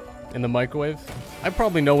 In the microwave? I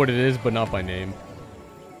probably know what it is, but not by name.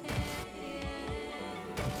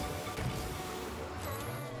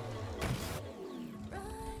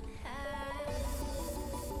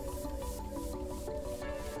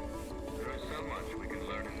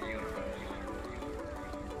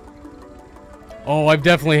 Oh, I've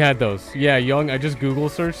definitely had those. Yeah, Young, I just Google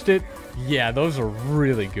searched it. Yeah, those are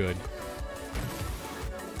really good.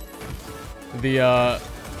 The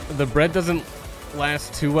bread doesn't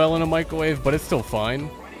last too well in a microwave, but it's still fine.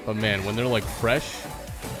 But man, when they're like fresh,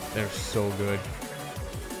 they're so good.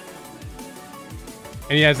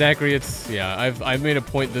 And yeah, Zachary, it's I've made a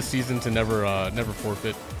point this season to never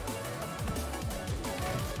forfeit.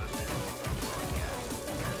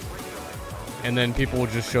 And then people will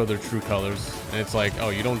just show their true colors, and it's like, oh,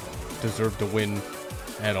 you don't deserve to win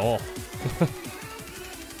at all.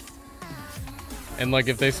 And like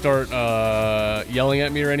if they start yelling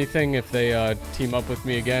at me or anything, if they team up with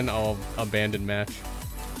me again, I'll abandon match.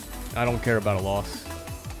 I don't care about a loss.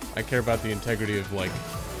 I care about the integrity of like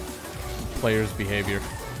players' behavior.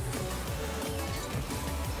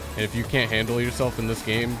 And if you can't handle yourself in this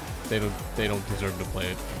game, they don't deserve to play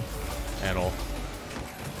it at all.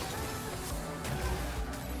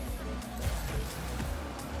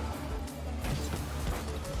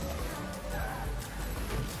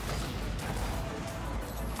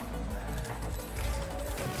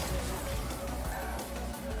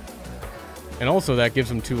 And also that gives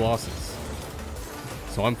them 2 losses.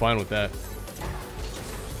 So I'm fine with that.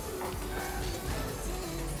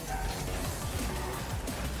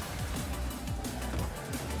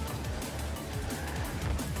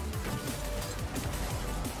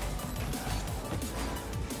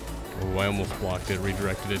 Oh, I almost blocked it,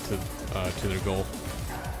 redirected it to their goal.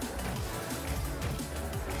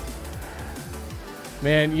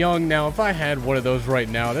 Man, Young, now if I had one of those right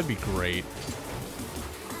now, that'd be great.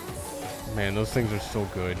 Man, those things are so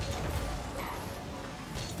good.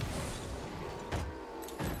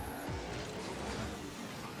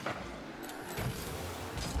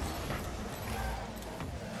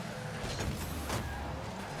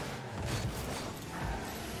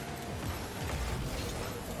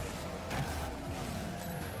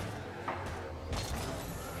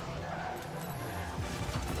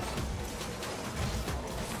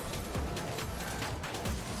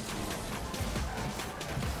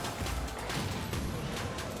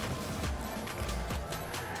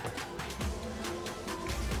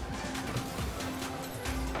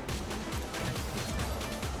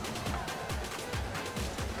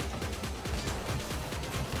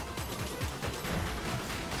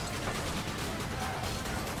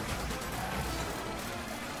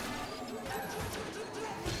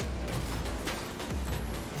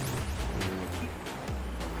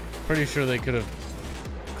 Pretty sure they could have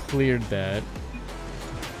cleared that.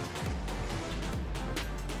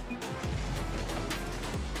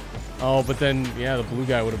 Oh, but then, yeah, the blue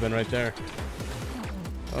guy would have been right there.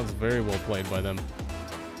 That was very well played by them.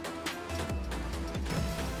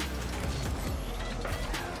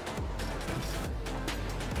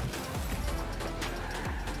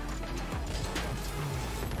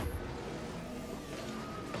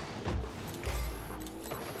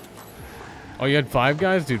 Oh, you had 5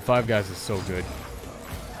 guys? Dude, 5 guys is so good.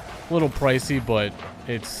 A little pricey, but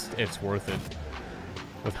it's worth it.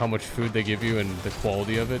 With how much food they give you and the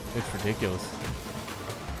quality of it, it's ridiculous.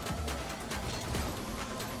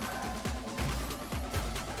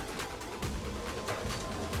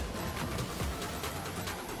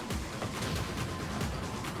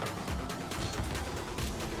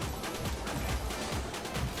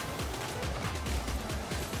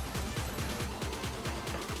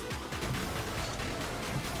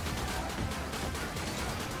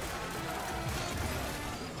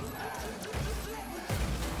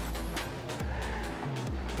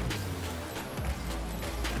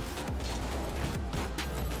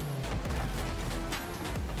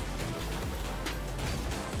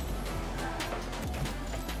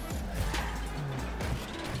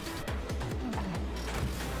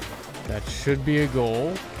 That should be a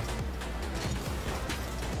goal.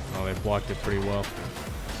 Oh, they blocked it pretty well.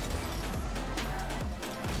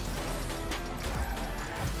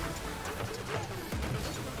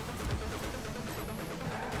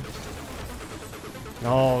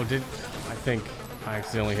 Oh, I think I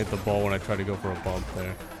accidentally hit the ball when I tried to go for a bump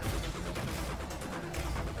there.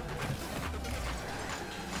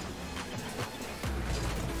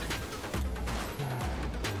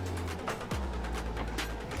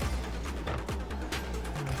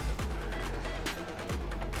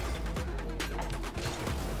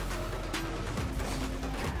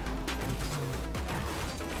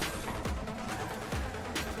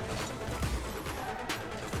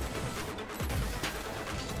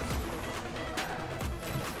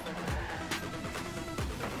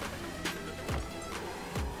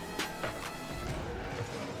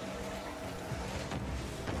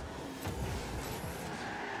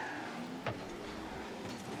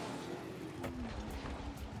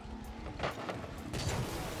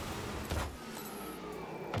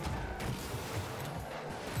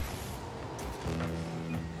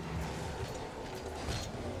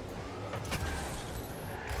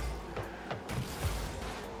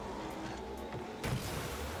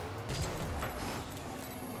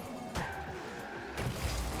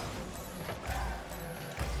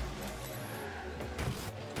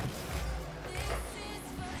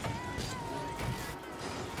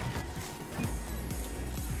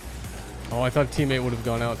 Oh, I thought teammate would have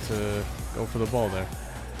gone out to go for the ball there.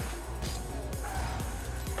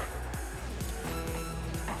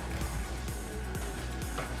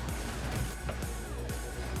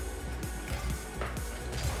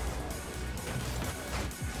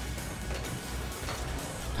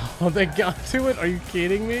 Oh, they got to it? Are you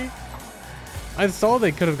kidding me? I saw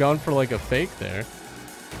they could have gone for like a fake there.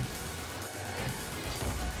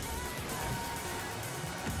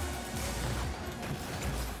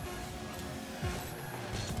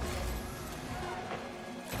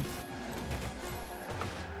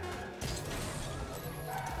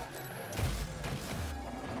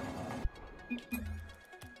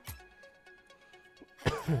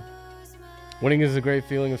 Winning is a great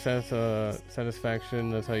feeling of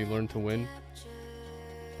satisfaction. That's how you learn to win.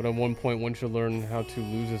 But at one point, one should learn how to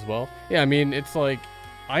lose as well. Yeah, I mean, it's like,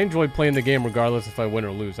 I enjoy playing the game regardless if I win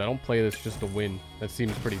or lose. I don't play this just to win. That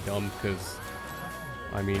seems pretty dumb because,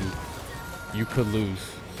 I mean, you could lose.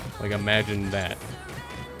 Like, imagine that.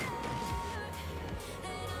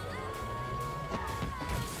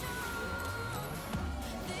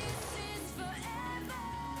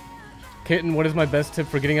 Kitten, what is my best tip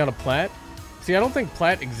for getting out of Plat? See, I don't think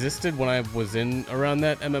Plat existed when I was in around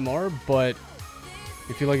that MMR, but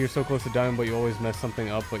you feel like you're so close to diamond, but you always mess something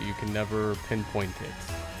up, but you can never pinpoint it.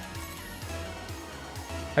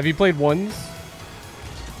 Have you played Ones?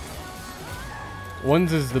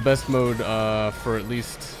 Ones is the best mode for at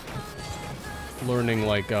least learning,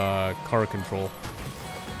 like, car control.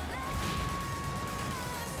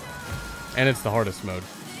 And it's the hardest mode.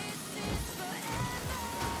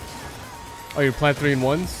 Oh, you're Plat 3 in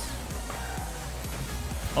Ones?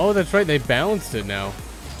 Oh, that's right, they balanced it now.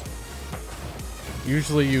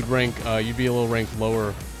 Usually you'd rank, you'd be a little ranked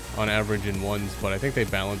lower on average in Ones, but I think they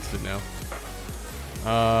balanced it now.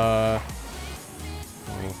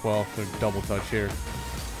 Well, they're double touch here.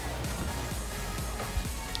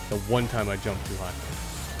 The one time I jumped too high.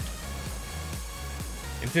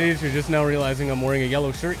 Insidious, you're just now realizing I'm wearing a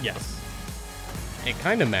yellow shirt? Yes. It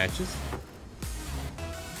kind of matches.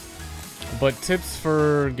 But tips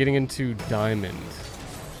for getting into Diamond.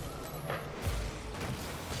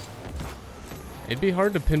 It'd be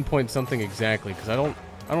hard to pinpoint something exactly, because I don't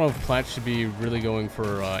know if Plat should be really going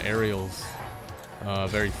for aerials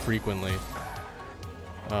very frequently.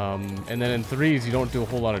 And then in threes, you don't do a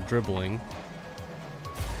whole lot of dribbling.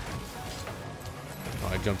 Oh,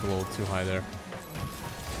 I jumped a little too high there.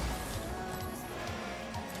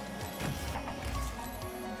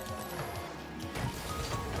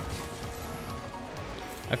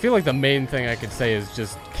 I feel like the main thing I could say is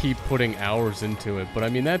just keep putting hours into it, but I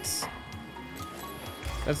mean, that's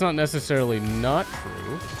not necessarily not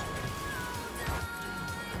true.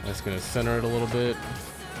 I'm just gonna center it a little bit.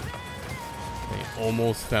 They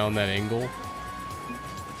almost found that angle.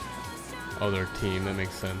 Oh, their team, that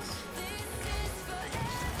makes sense.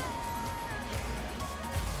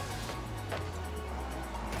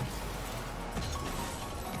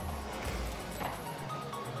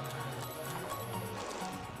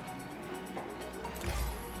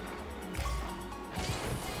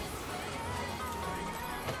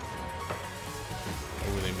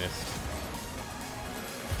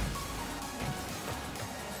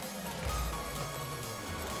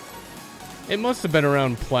 It must have been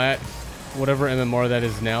around Plat, whatever MMR that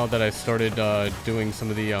is now, that I started doing some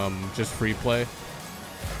of the just free play.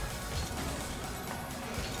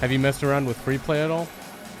 Have you messed around with free play at all?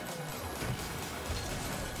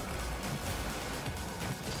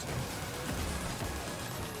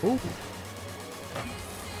 Ooh.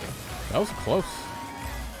 That was close.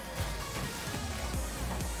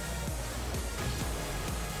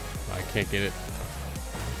 I can't get it.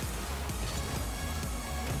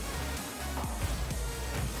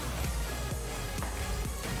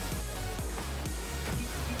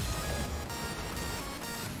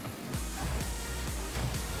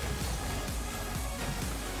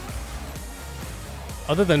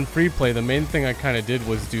 Other than free play, the main thing I kind of did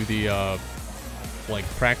was do the like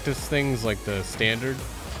practice things, like the standard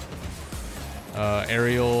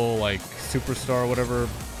aerial, like superstar, whatever,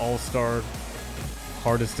 all-star,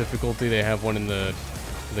 hardest difficulty. They have one in the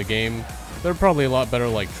game. There are probably a lot better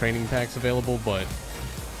like training packs available, but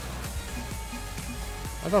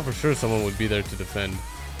I thought for sure someone would be there to defend.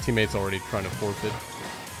 Teammates already trying to forfeit.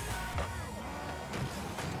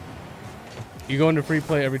 You go into free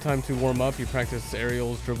play every time to warm up. You practice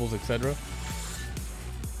aerials, dribbles, etc.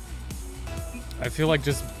 I feel like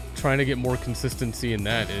just trying to get more consistency in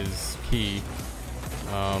that is key.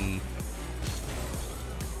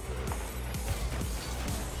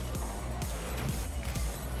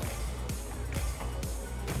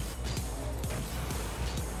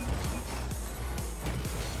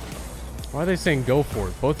 Why are they saying go for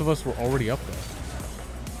it? Both of us were already up there.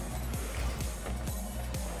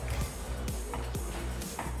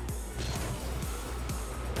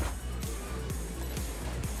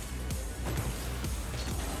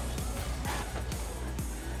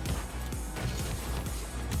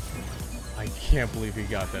 I can't believe he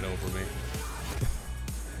got that over me.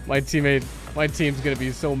 My team's gonna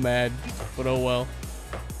be so mad, but oh well.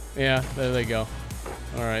 Yeah, there they go.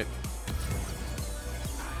 Alright.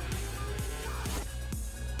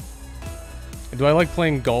 Do I like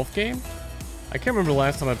playing golf game? I can't remember the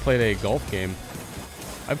last time I played a golf game.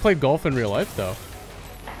 I played golf in real life though.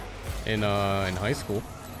 In high school.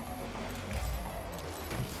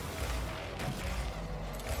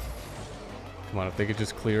 Come on, if they could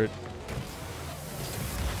just clear it.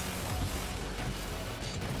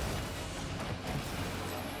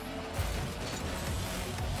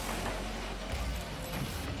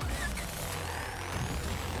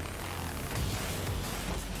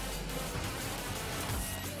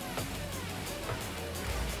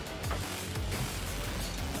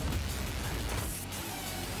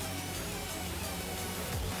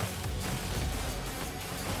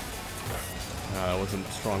 That wasn't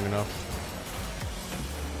strong enough.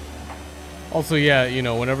 Also, yeah, you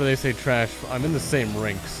know, whenever they say trash, I'm in the same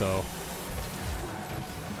rink, so...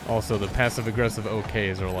 Also, the passive-aggressive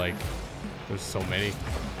OKs are like... There's so many.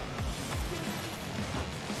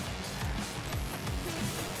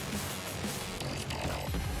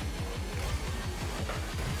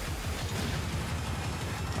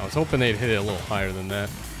 I was hoping they'd hit it a little higher than that.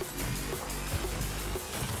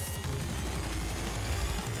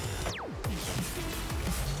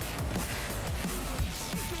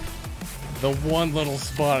 The one little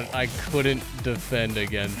spot I couldn't defend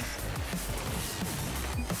against.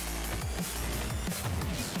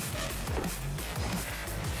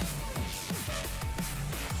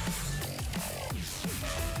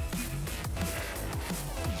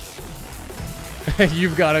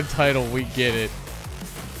 You've got a title, we get it.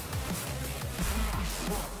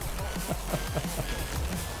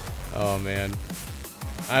 Oh man.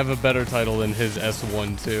 I have a better title than his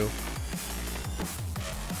S1 too.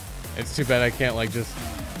 It's too bad I can't like just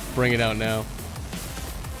bring it out now.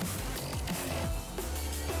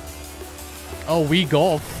 Oh, Wii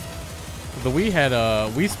Golf. The Wii had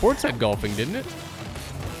Wii Sports had golfing, didn't it?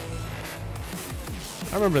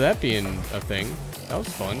 I remember that being a thing. That was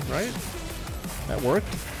fun, right? That worked.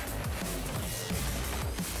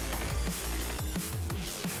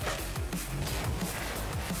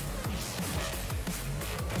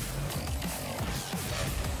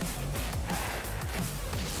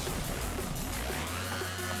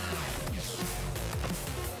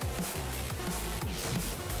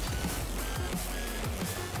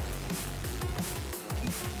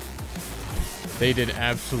 They did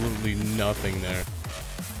absolutely nothing there.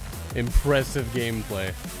 Impressive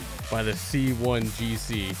gameplay by the C1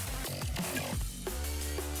 GC.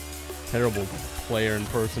 Terrible player in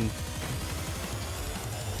person.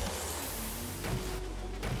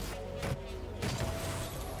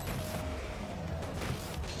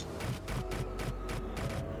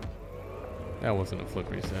 That wasn't a flip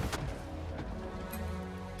reset.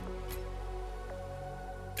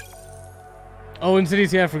 Oh, in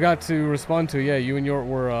cities, yeah, I forgot to respond to. Yeah, you and York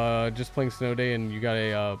were just playing Snow Day, and you got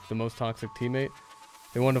a the most toxic teammate.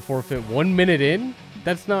 They wanted to forfeit 1 minute in?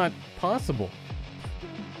 That's not possible.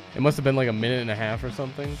 It must have been like a minute and a half or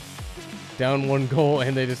something. Down 1 goal,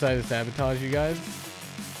 and they decided to sabotage you guys.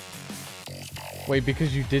 Wait,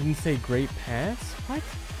 because you didn't say great pass?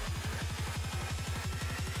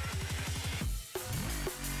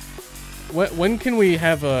 What? When can we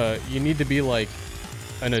have a... You need to be like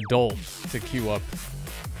an adult to queue up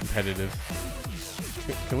competitive.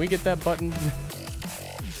 Can we get that button?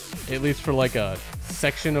 At least for like a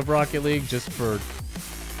section of Rocket League, just for...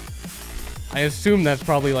 I assume that's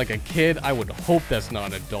probably like a kid. I would hope that's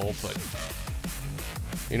not an adult, but...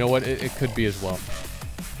 You know what? It could be as well.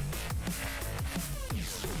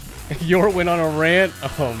 Yort went on a rant?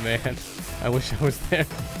 Oh man. I wish I was there.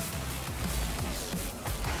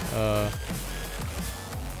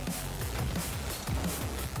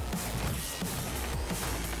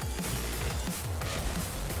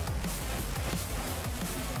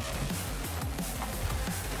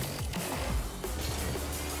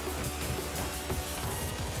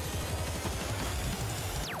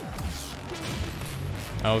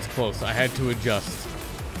 I was close. I had to adjust.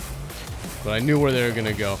 But I knew where they were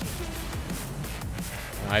gonna go.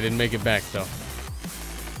 I didn't make it back though.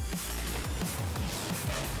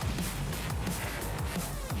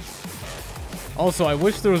 Also, I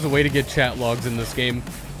wish there was a way to get chat logs in this game.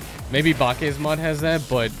 Maybe Bake's mod has that,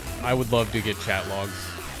 but I would love to get chat logs.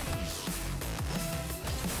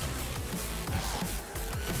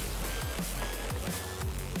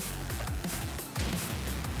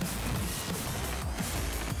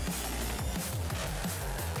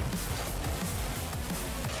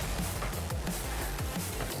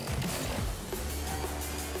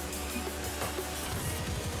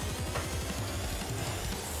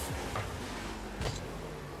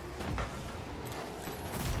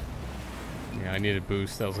 I needed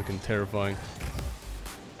boost. That was looking terrifying.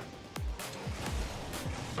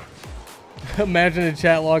 Imagine a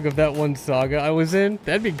chat log of that one saga I was in.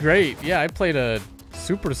 That'd be great. Yeah, I played a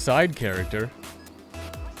super side character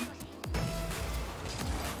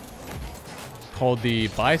called the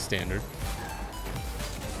Bystander.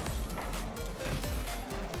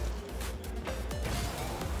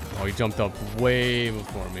 Oh, he jumped up way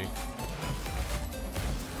before me.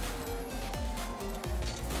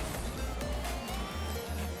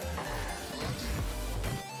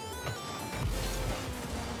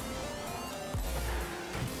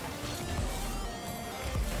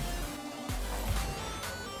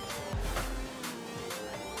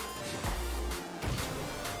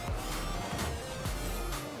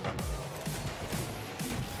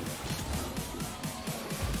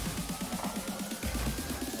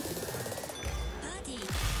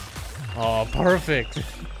 Oh, perfect.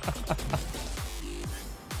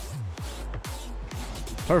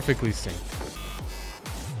 Perfectly synced.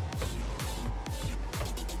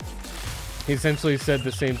 He essentially said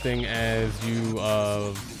the same thing as you,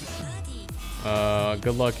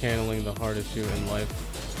 good luck handling the hard issue in life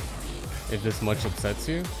if this much upsets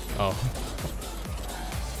you. Oh.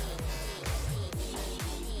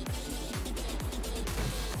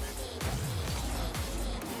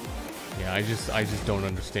 Yeah, I just don't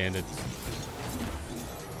understand it.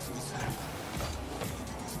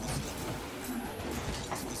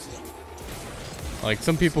 Like,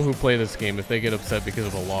 some people who play this game, if they get upset because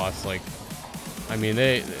of a loss, like, I mean,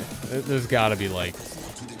 there's gotta be, like,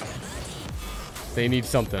 they need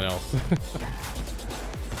something else.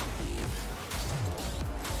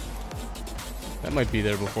 That might be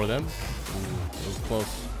there before them. Ooh, it was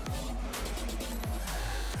close.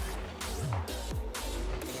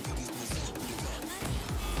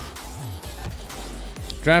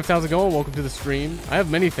 Draft, how's it going? Welcome to the stream. I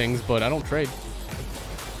have many things, but I don't trade.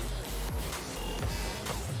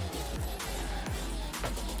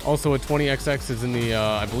 Also, a 20XX is in the,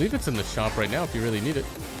 I believe it's in the shop right now if you really need it.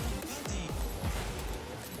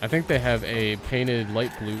 I think they have a painted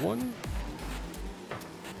light blue one.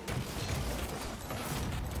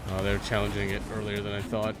 Oh, they're challenging it earlier than I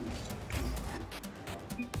thought.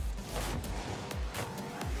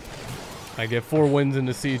 I get 4 wins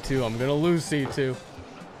into C2. I'm gonna lose C2.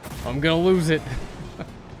 I'm gonna lose it.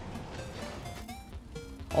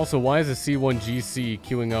 Also, why is a C1 GC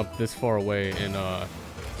queuing up this far away in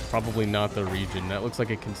probably not the region? That looks like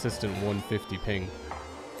a consistent 150 ping.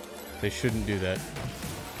 They shouldn't do that.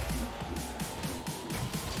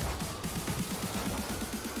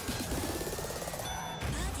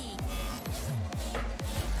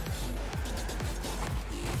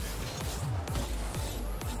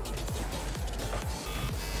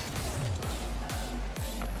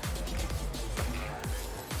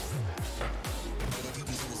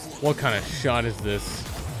 What kind of shot is this?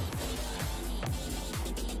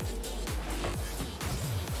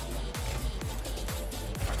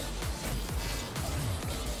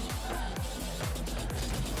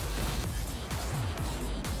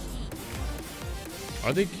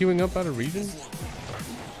 Are they queuing up out of region?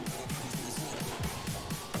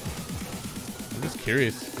 I'm just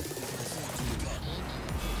curious.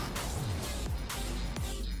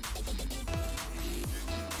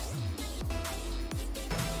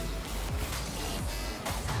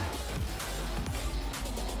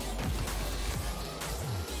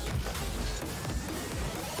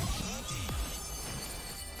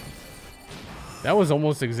 That was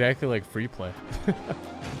almost exactly like free play.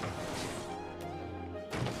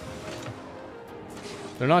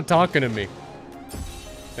 They're not talking to me.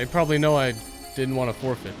 They probably know I didn't want to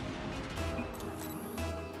forfeit.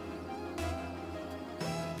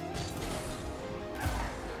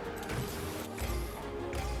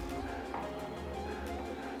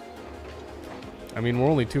 I mean, we're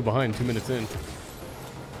only 2 behind, 2 minutes in.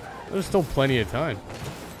 There's still plenty of time.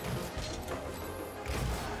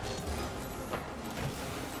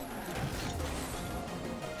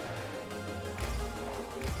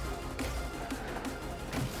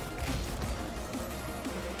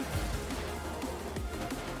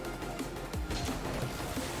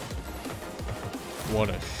 What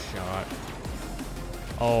a shot.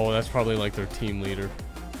 Oh, that's probably like their team leader.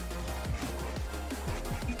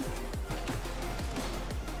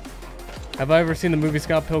 Have I ever seen the movie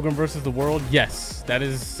Scott Pilgrim vs. the World? Yes, that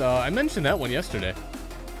is, I mentioned that one yesterday.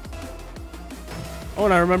 Oh,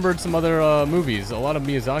 and I remembered some other movies. A lot of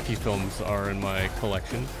Miyazaki films are in my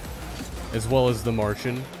collection, as well as The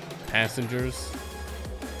Martian, Passengers.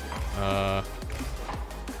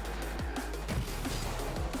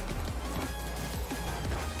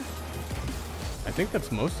 I think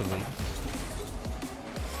that's most of them.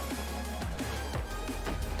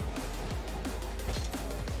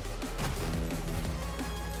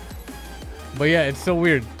 But yeah, it's so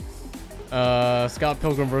weird. Scott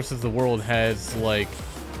Pilgrim vs. the World has like,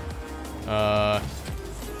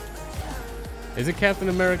 is it Captain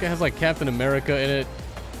America? It has like Captain America in it.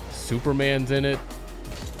 Superman's in it.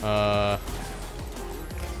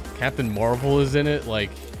 Captain Marvel is in it.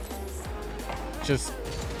 Like, just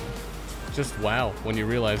wow when you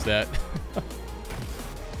realize that.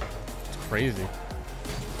 It's crazy.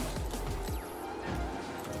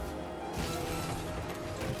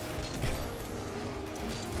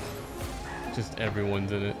 Just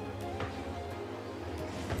everyone's in it.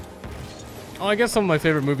 Oh, I guess some of my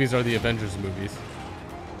favorite movies are the Avengers movies.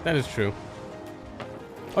 That is true.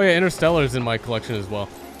 Oh yeah, Interstellar is in my collection as well.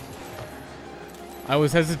 I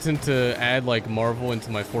was hesitant to add like Marvel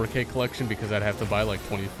into my 4K collection because I'd have to buy like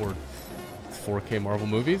 24 4K Marvel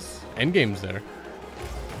movies. Endgame's there.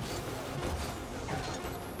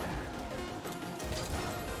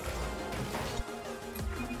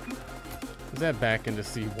 Is that back into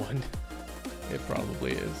C1? It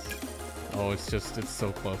probably is. Oh, it's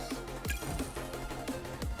so close.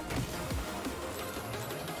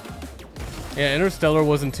 Yeah, Interstellar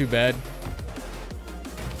wasn't too bad.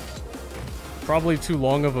 Probably too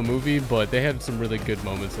long of a movie, but they had some really good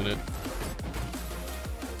moments in it.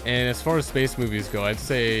 And as far as space movies go, I'd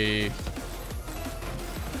say,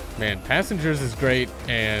 man, Passengers is great,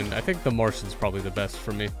 and I think The Martian's probably the best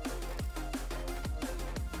for me.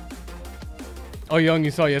 Oh, Young,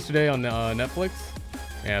 you saw yesterday on Netflix?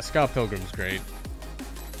 Yeah, Scott Pilgrim's great.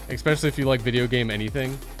 Especially if you like video game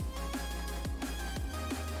anything.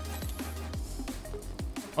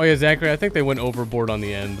 Oh yeah, Zachary, I think they went overboard on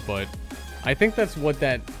the end, but I think that's what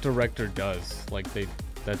that director does. Like,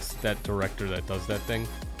 that's that director that does that thing.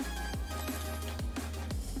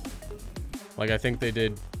 Like, I think they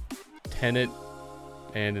did Tenet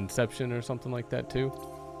and Inception or something like that too.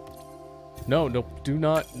 No, do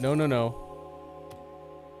not. No.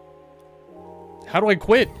 How do I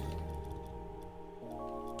quit?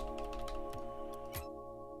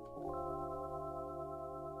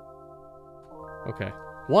 Okay.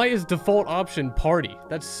 Why is default option party?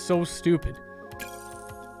 That's so stupid.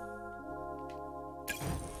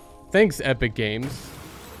 Thanks, Epic Games.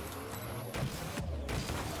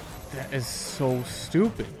 That is so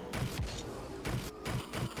stupid.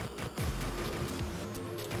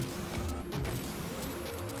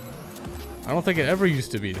 I don't think it ever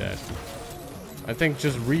used to be that. I think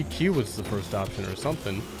just re-queue was the first option or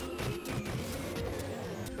something.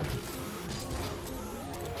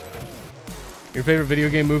 Your favorite video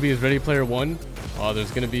game movie is Ready Player One? Oh, there's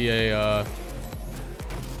gonna be a,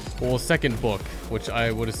 well, a second book, which I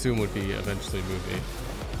would assume would be eventually a movie.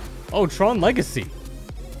 Oh, Tron Legacy.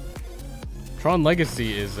 Tron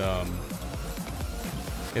Legacy is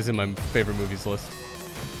in my favorite movies list.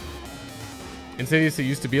 Insidious, it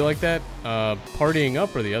used to be like that. Partying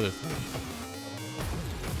Up or the other thing?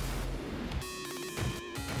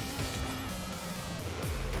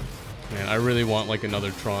 Man, I really want like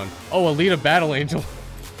another Tron. Oh, Alita Battle Angel.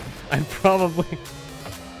 I'd probably...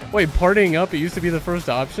 Wait, Partying Up, it used to be the first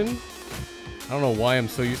option? I don't know why I'm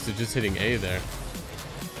so used to just hitting A there.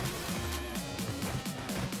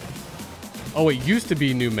 Oh, it used to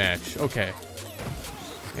be New Match. Okay.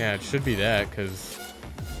 Yeah, it should be that, because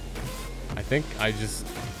I think I just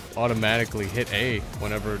automatically hit A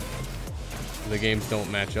whenever the games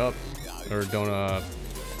don't match up or don't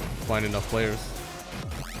find enough players.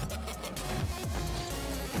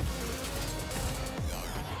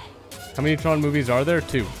 How many Tron movies are there?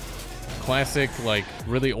 2. Classic, like,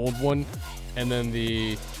 really old one, and then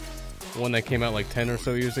the one that came out like 10 or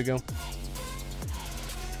so years ago.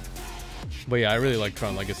 But yeah, I really like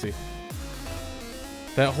Tron Legacy.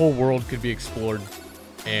 That whole world could be explored,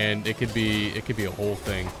 and it could be a whole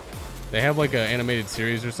thing. They have like an animated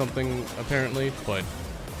series or something apparently, but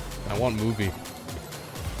I want movie.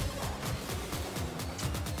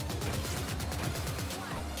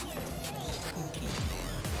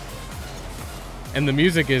 And the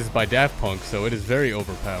music is by Daft Punk, so it is very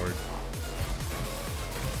overpowered.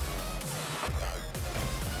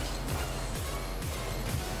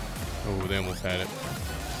 Oh, they almost had it.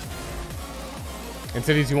 And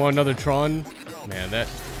cities, you want another Tron? Man, that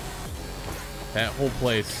whole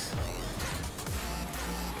place.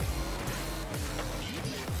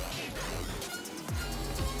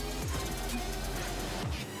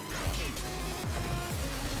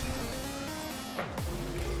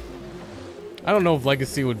 I don't know if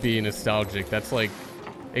Legacy would be nostalgic. That's like,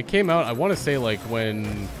 it came out, I want to say like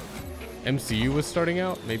when MCU was starting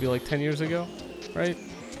out, maybe like 10 years ago, right?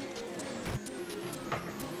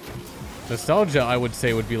 Nostalgia, I would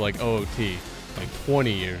say, would be like OOT, like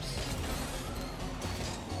 20 years.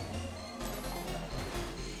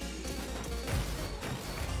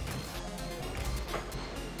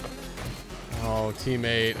 Oh,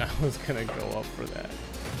 teammate, I was gonna go up for that.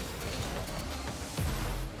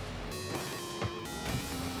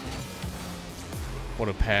 What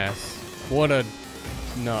a pass. What a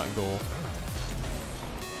not goal.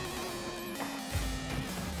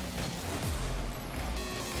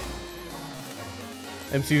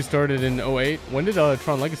 MCU started in 08. When did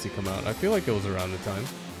Tron Legacy come out? I feel like it was around the time.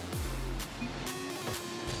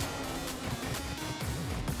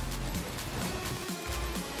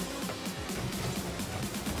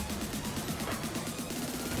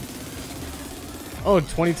 Oh,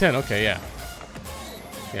 2010. Okay, yeah.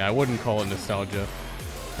 Yeah, I wouldn't call it nostalgia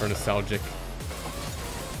or nostalgic.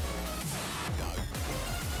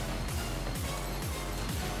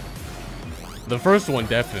 The first one,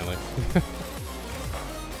 definitely.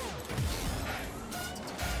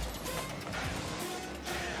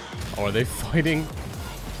 Oh, are they fighting?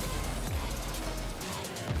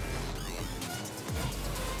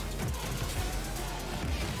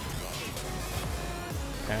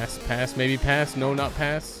 Pass, pass, maybe pass. No, not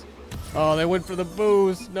pass. Oh, they went for the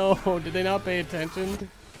boost. No, did they not pay attention?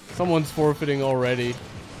 Someone's forfeiting already.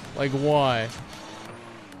 Like, why?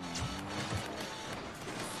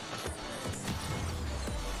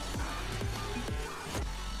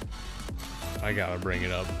 I gotta bring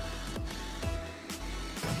it up.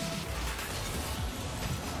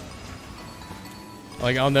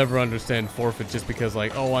 Like, I'll never understand forfeit just because,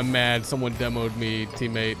 like, oh, I'm mad. Someone demoed me,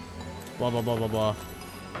 teammate. Blah, blah, blah, blah, blah.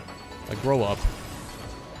 Like, grow up.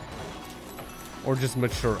 Or just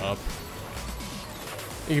mature up.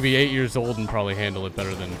 You could be 8 years old and probably handle it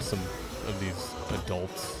better than some of these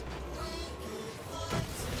adults.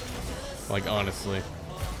 Like, honestly.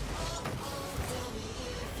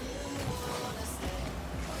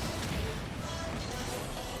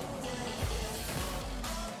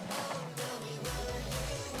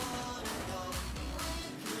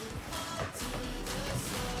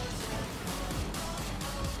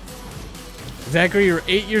 Zachary, you're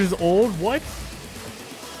 8 years old? What?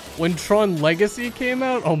 When Tron Legacy came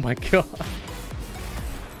out? Oh my god.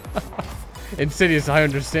 Insidious, I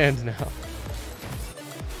understand now.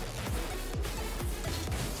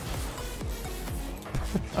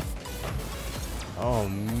 Oh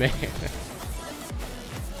man.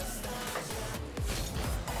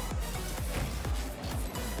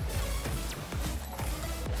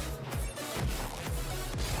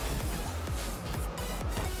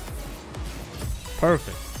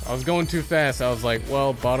 Perfect. I was going too fast. I was like,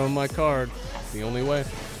 well, bottom of my card. It's the only way.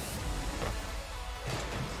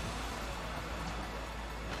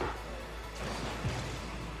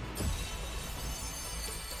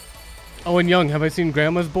 Oh, and Young, have I seen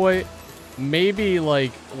Grandma's Boy? Maybe,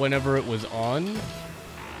 like, whenever it was on.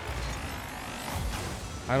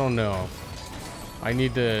 I don't know. I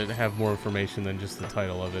need to have more information than just the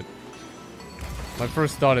title of it. My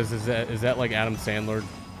first thought is that like Adam Sandler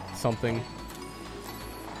something?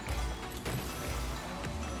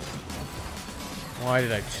 Why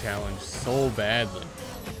did I challenge so badly?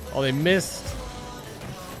 Oh, they missed.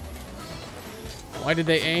 Why did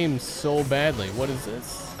they aim so badly? What is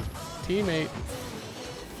this? Teammate.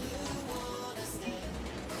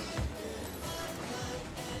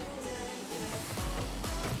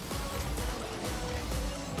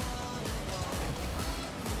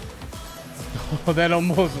 Oh, that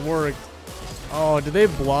almost worked. Oh, did they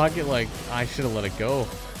block it? Like, I should have let it go.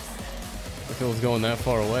 If it was going that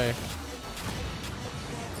far away.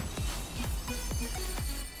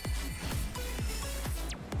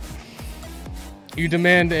 You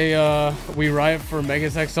demand a, we riot for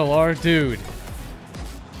Megas XLR? Dude.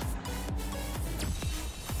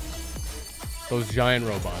 Those giant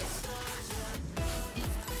robots.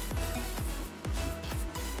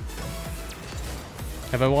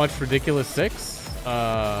 Have I watched Ridiculous 6?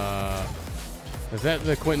 Is that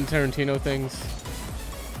the Quentin Tarantino things?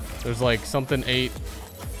 There's like something 8.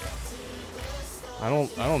 I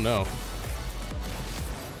don't know.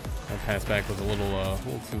 That pass back was a little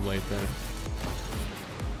too late there.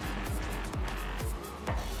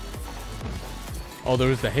 Oh, there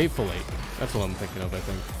was the Hateful Eight. That's what I'm thinking of, I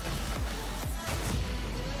think.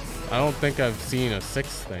 I don't think I've seen a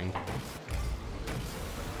 6th thing.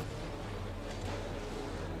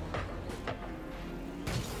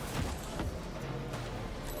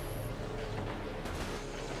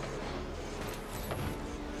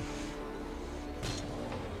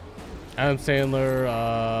 Adam Sandler,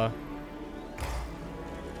 oh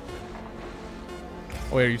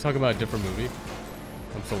wait, are you talking about a different movie?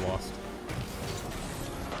 I'm so lost.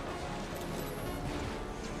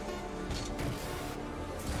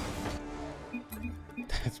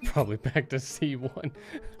 That's probably back to C1.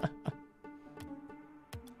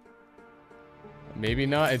 Maybe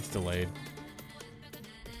not, it's delayed.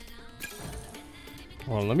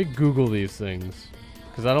 Hold on, let me Google these things.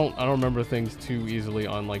 Because I don't remember things too easily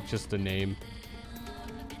on like just a name.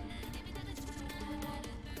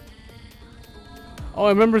 Oh, I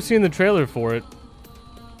remember seeing the trailer for it.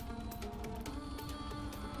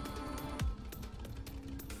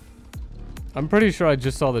 I'm pretty sure I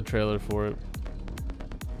just saw the trailer for it.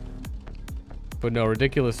 But no,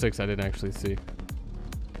 Ridiculous 6 I didn't actually see.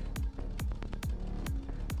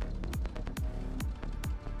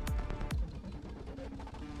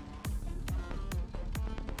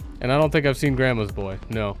 And I don't think I've seen Grandma's Boy.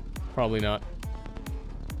 No, probably not.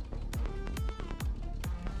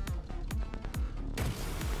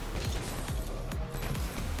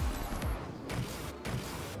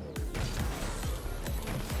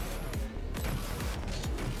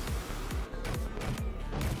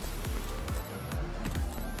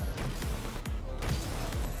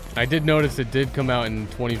 I did notice it did come out in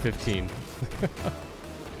 2015.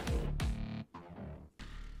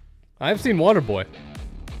 I've seen Waterboy.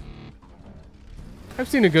 I've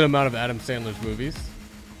seen a good amount of Adam Sandler's movies.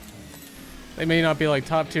 They may not be like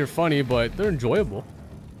top tier funny, but they're enjoyable.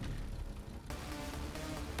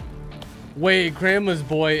 Wait, Grandma's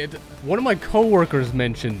Boy. One of my coworkers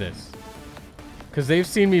mentioned this because they've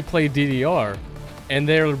seen me play DDR, and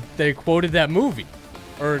they quoted that movie,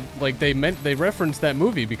 or like they referenced that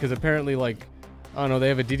movie because apparently like I don't know, they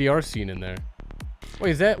have a DDR scene in there.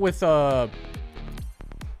 Wait, is that with how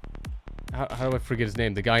do I forget his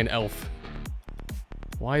name? The guy in Elf.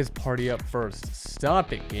 Why is Party Up first?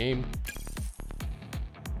 Stop it, game.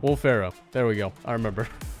 Will Ferrell. There we go. I remember.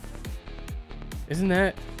 Isn't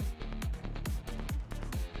that...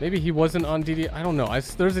 Maybe he wasn't on DDR? I don't know.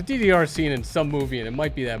 There's a DDR scene in some movie, and it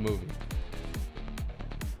might be that movie.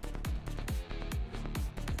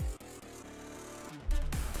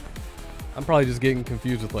 I'm probably just getting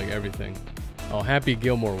confused with, like, everything. Oh, Happy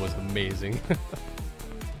Gilmore was amazing.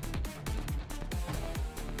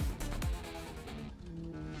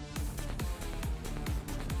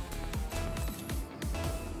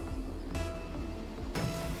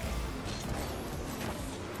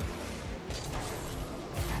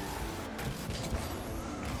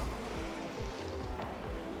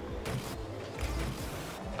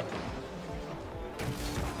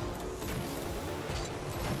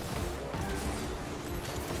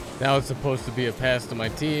 Now it's supposed to be a pass to my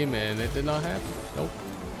team, and it did not happen. Nope.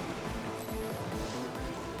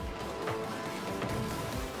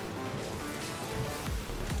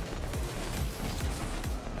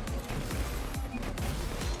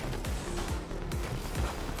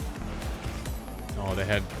 Oh, they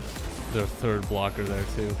had their third blocker there,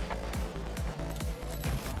 too.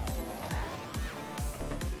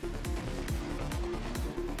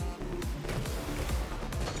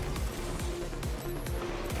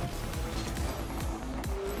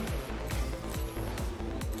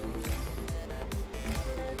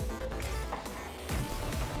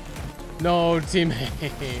 No,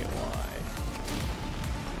 teammate. Why?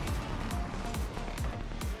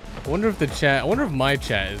 I wonder if the chat... I wonder if my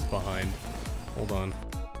chat is behind. Hold on.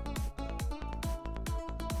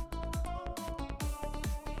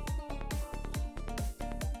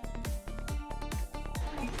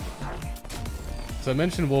 So I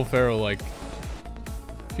mentioned Will Ferrell like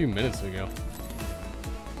a few minutes ago.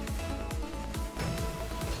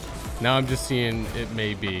 Now I'm just seeing it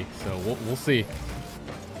may be. So we'll see.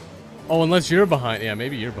 Oh, unless you're behind. Yeah,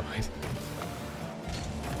 maybe you're behind.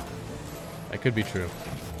 That could be true.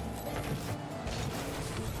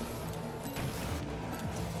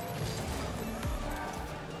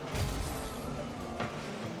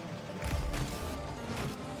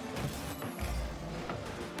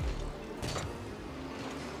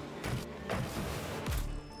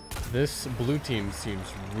 This blue team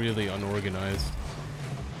seems really unorganized.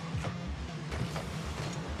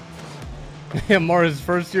 Yeah, Mars,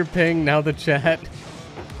 first your ping, now the chat.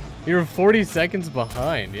 You're 40 seconds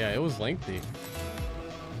behind. Yeah, it was lengthy.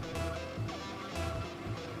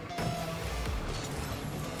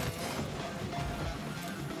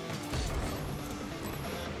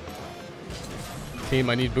 Team,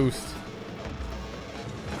 I need boost.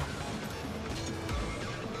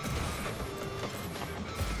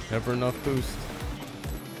 Never enough boost.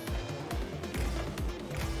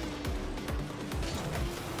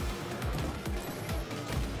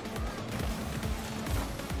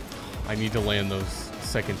 I need to land those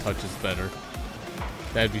second touches better.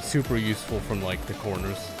 That'd be super useful from like the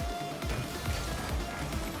corners.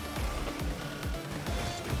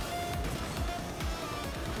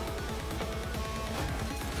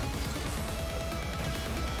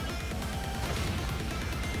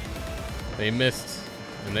 They missed,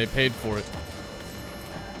 and they paid for it.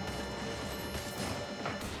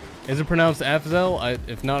 Is it pronounced Afzel?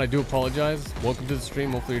 If not, I do apologize. Welcome to the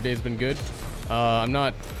stream. Hopefully your day's been good. I'm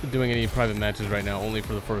not doing any private matches right now, only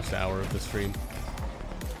for the first hour of the stream.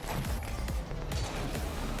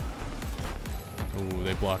 Ooh,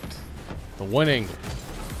 they blocked the one angle.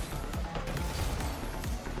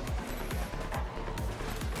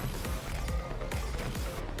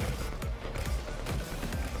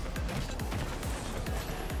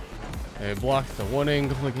 They blocked the one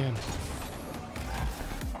angle again.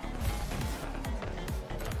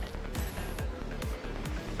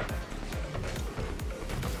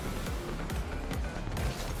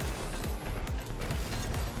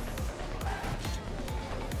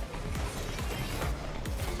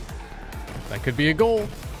 That could be a goal.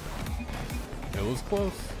 It was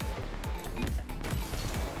close.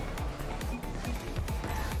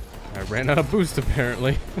 I ran out of boost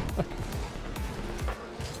apparently.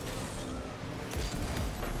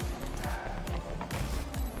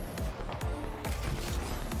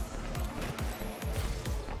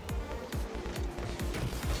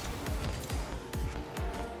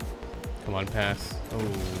 Come on, pass. Oh,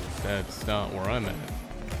 that's not where I'm at.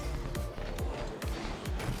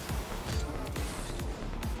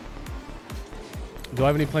 Do I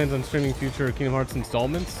have any plans on streaming future Kingdom Hearts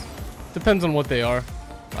installments? Depends on what they are.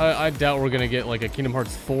 I doubt we're gonna get like a Kingdom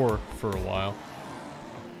Hearts 4 for a while.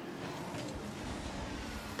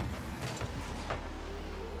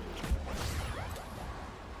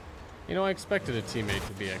 You know, I expected a teammate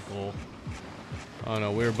to be at goal. Oh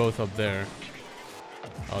no, we were both up there.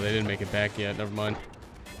 Oh, they didn't make it back yet. Never mind.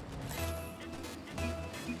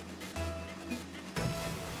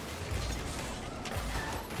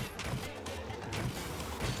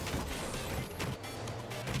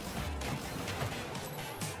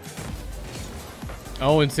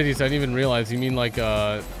 Oh, in cities, I didn't even realize. You mean like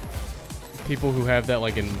people who have that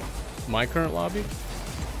like in my current lobby?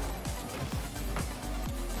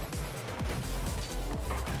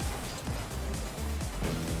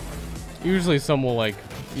 Usually some will like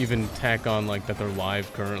even tack on like that they're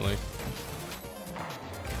live currently.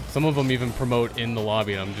 Some of them even promote in the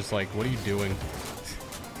lobby and I'm just like, what are you doing?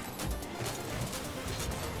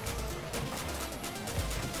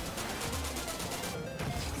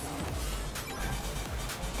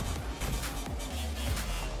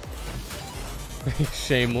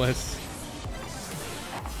 Shameless.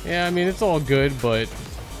 Yeah, I mean, it's all good, but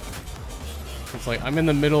it's like I'm in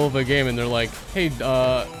the middle of a game and they're like, hey,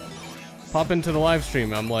 pop into the live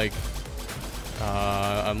stream. I'm like,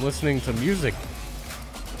 I'm listening to music.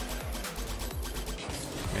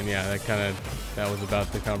 And yeah, that was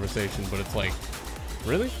about the conversation, but it's like,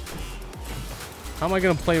 really? How am I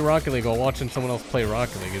gonna play Rocket League while watching someone else play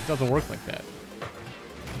Rocket League? It doesn't work like that.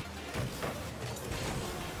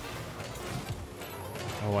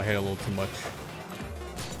 Oh, I hit a little too much.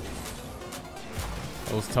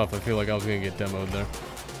 That was tough. I feel like I was gonna get demoed there.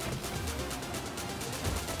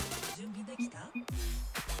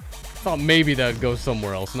 Thought maybe that'd go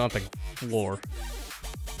somewhere else, not the floor.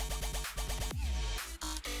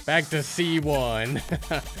 Back to C1.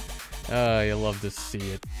 You love to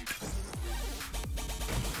see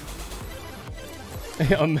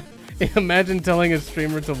it. Imagine telling a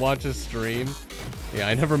streamer to watch a stream. Yeah,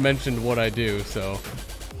 I never mentioned what I do, so.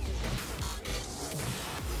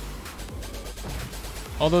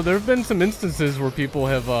 Although there have been some instances where people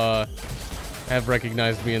have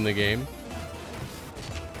recognized me in the game.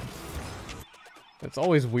 It's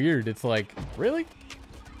always weird. It's like, really?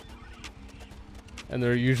 And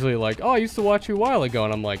they're usually like, oh, I used to watch you a while ago.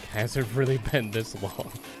 And I'm like, has it really been this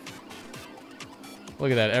long?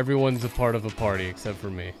 Look at that. Everyone's a part of a party except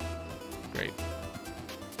for me. Great.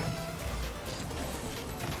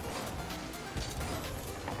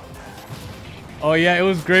 Oh yeah, it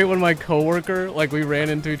was great when my coworker, like we ran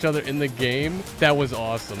into each other in the game. That was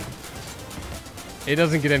awesome. It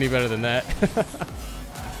doesn't get any better than that.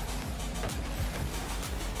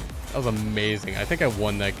 That was amazing. I think I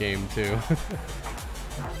won that game too.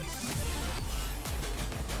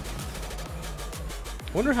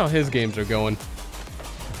 Wonder how his games are going.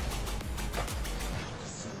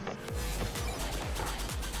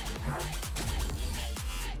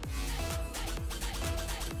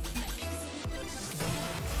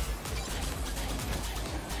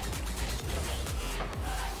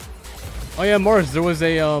 Oh yeah, Mars, there was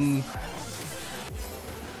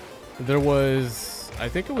I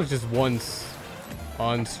think it was just once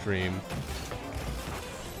on stream.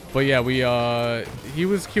 But yeah, he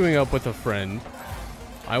was queuing up with a friend.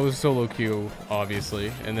 I was solo queue,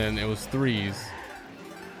 obviously, and then it was threes.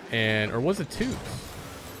 Or was it twos?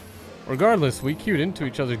 Regardless, we queued into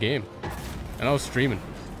each other's game. And I was streaming.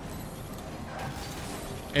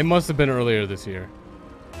 It must have been earlier this year.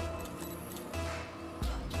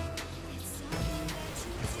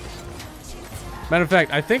 Matter of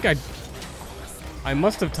fact, I think I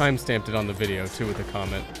must have timestamped it on the video too with a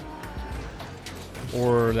comment.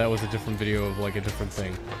 Or that was a different video of like a different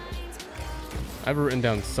thing. I have it written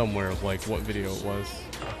down somewhere of like what video it was.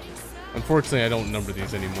 Unfortunately, I don't number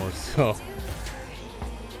these anymore, so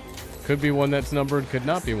could be one that's numbered, could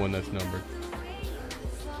not be one that's numbered.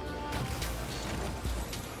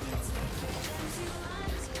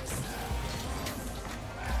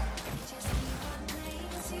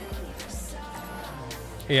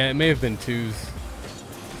 Yeah, it may have been 2s.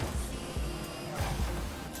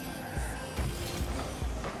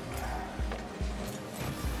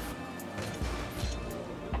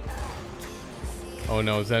 Oh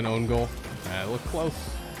no, is that an own goal? Ah, look close.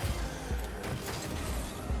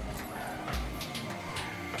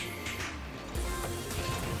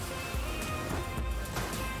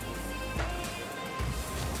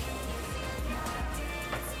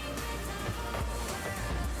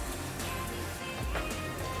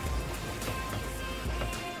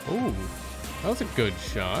 Ooh, that was a good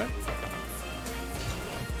shot.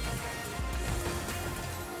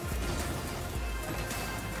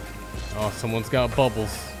 Oh, someone's got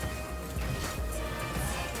bubbles.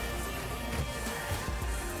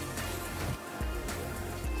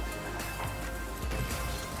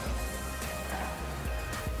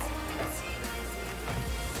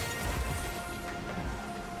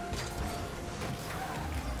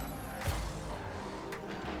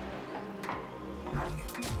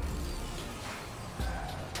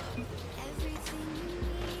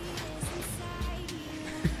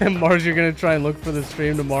 And Mars, you're gonna try and look for the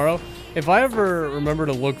stream tomorrow? If I ever remember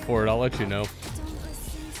to look for it, I'll let you know.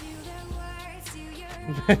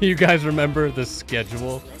 You guys remember the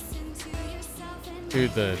schedule?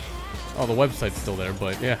 Dude, the website's still there,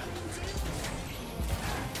 but yeah.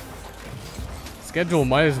 Schedule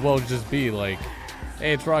might as well just be like,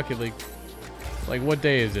 hey, it's Rocket League. Like, what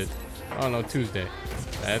day is it? I don't know, Tuesday.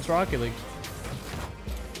 That's Rocket League.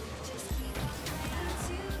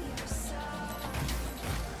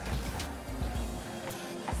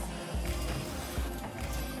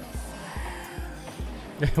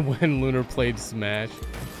 When Lunar played Smash.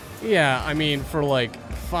 Yeah, I mean, for like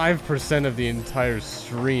 5% of the entire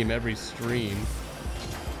stream, every stream.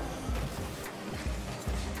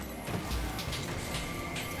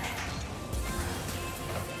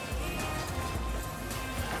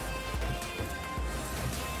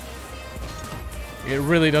 It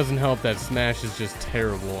really doesn't help that Smash is just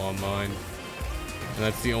terrible on mine. And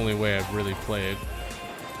that's the only way I've really played.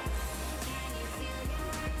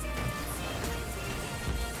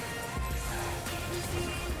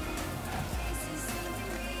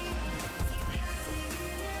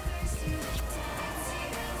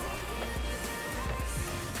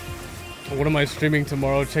 What am I streaming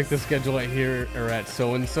tomorrow? Check the schedule at here or at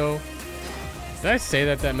so and so. Did I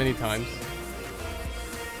say that many times?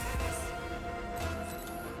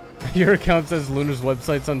 Your account says Lunar's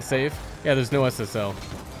website's unsafe. Yeah, there's no SSL.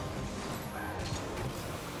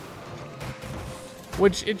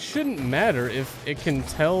 Which it shouldn't matter if it can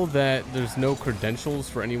tell that there's no credentials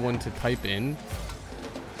for anyone to type in.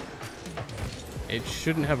 It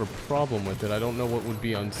shouldn't have a problem with it. I don't know what would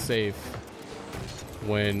be unsafe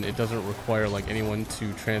when it doesn't require like anyone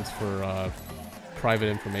to transfer private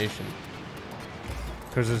information,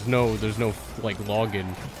 because there's no like login.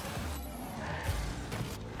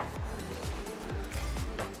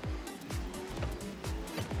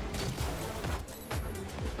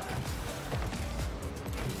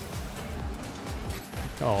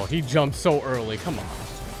 Oh, he jumped so early. Come on.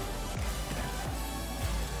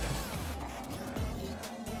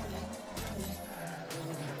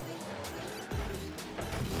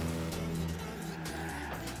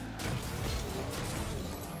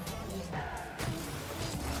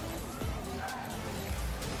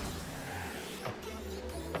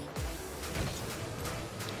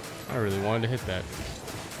 I really wanted to hit that.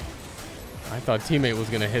 I thought teammate was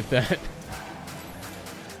gonna hit that.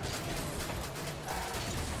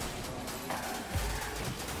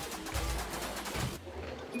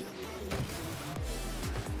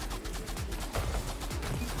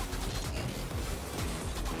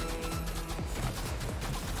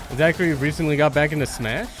 Zachary recently got back into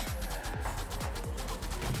Smash?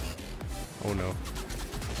 Oh no.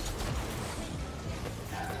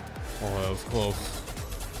 Oh, that was close.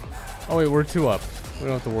 Oh wait, we're 2 up. We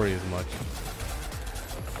don't have to worry as much.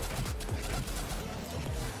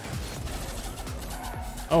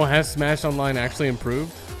 Oh, has Smash Online actually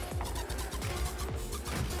improved?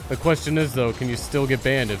 The question is though, can you still get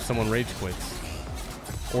banned if someone rage quits?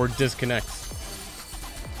 or disconnects.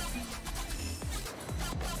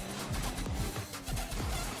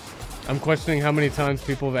 I'm questioning how many times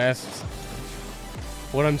people have asked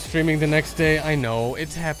what I'm streaming the next day. I know,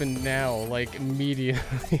 it's happened now, like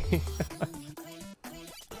immediately.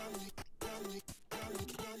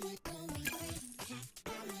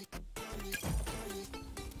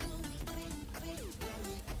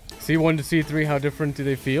 C1 to C3, how different do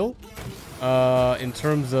they feel? In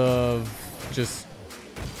terms of just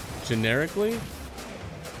generically?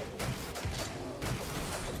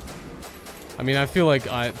 I mean, I feel like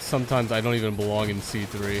sometimes I don't even belong in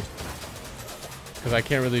C3. Because I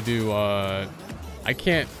can't really do, I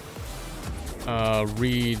can't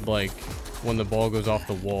read, like, when the ball goes off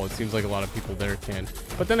the wall. It seems like a lot of people there can.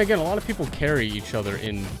 But then again, a lot of people carry each other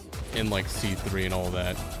in like, C3 and all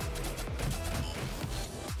that.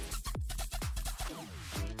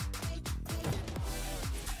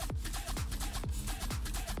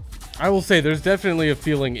 I will say, there's definitely a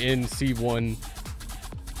feeling in C1,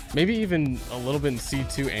 maybe even a little bit in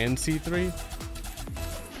C2 and C3.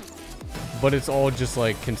 But it's all just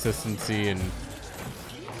like consistency and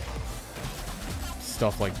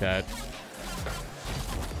stuff like that.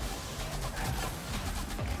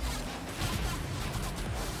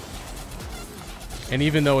 And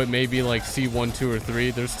even though it may be like C1, 2, or 3,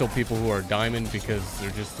 there's still people who are diamond because they're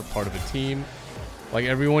just a part of a team. Like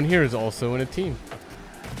everyone here is also in a team.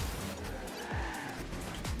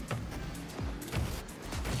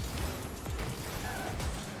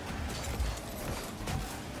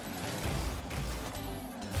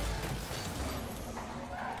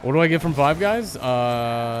 What do I get from Five Guys?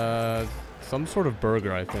 Some sort of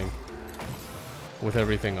burger, I think. With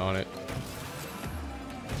everything on it.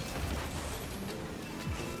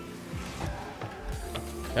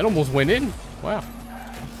 That almost went in. Wow.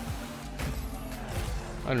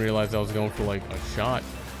 I didn't realize I was going for like a shot.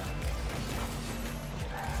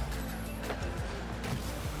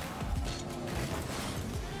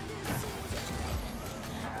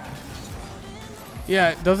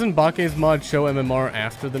 Yeah, doesn't Bake's mod show MMR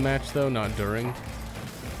after the match though, not during?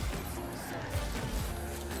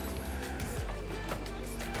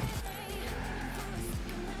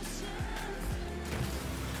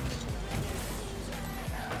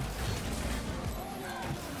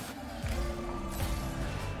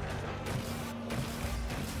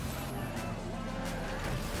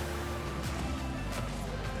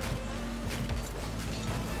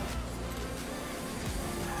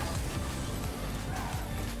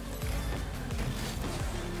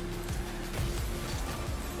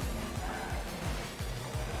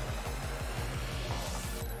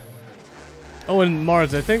 Oh, and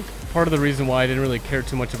Mars, I think part of the reason why I didn't really care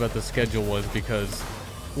too much about the schedule was because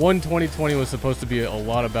 2020 was supposed to be a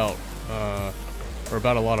lot about, or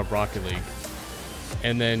about a lot of Rocket League.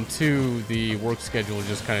 And then 2, the work schedule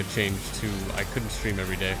just kind of changed to, I couldn't stream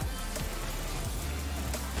every day.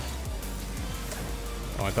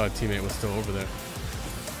 Oh, I thought a teammate was still over there.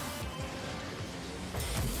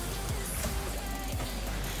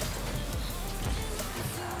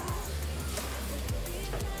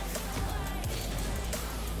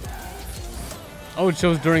 Oh, it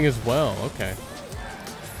shows during as well. Okay.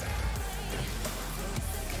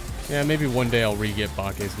 Yeah, maybe one day I'll re-get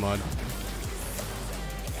Bake's mod.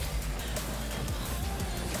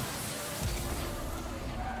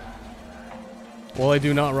 Will I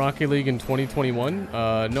do not Rocket League in 2021?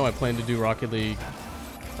 No, I plan to do Rocket League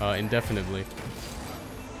indefinitely.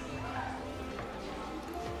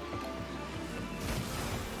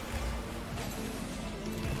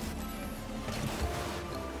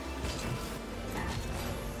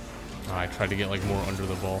 I tried to get like more under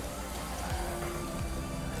the ball.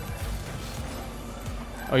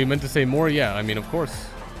 Oh, you meant to say more? Yeah, I mean, of course.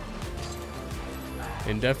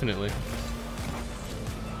 Indefinitely.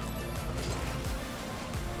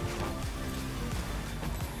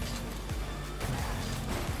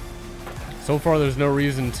 So far, there's no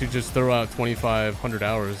reason to just throw out 2,500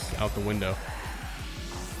 hours out the window.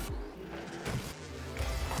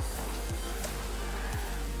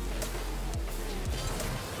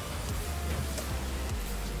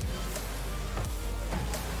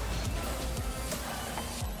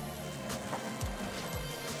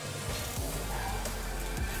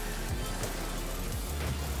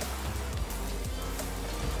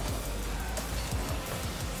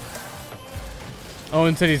 Oh,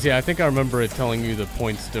 and cities, yeah, I think I remember it telling you the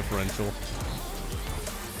points differential.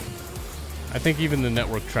 I think even the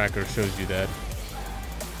network tracker shows you that.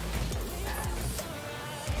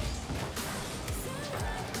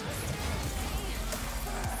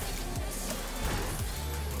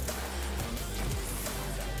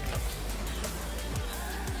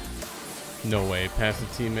 No way. Pass a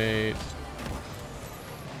teammate.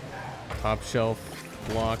 Top shelf.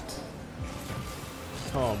 Blocked.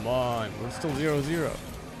 Come on. We're still 0-0.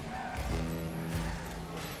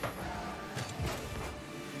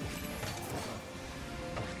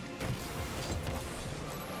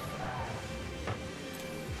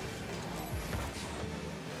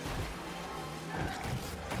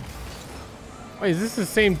 Wait, is this the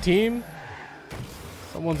same team?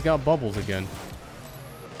 Someone's got bubbles again.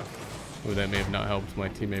 Ooh, that may have not helped my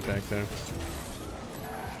teammate back there.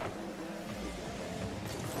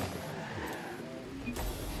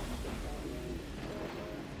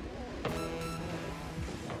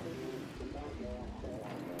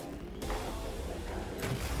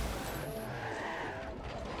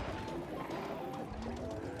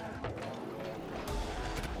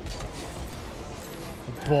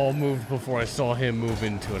 Ball moved before I saw him move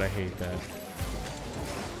into it. I hate that.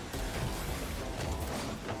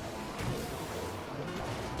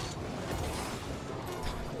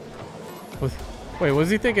 Wait, was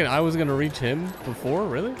he thinking I was gonna reach him before?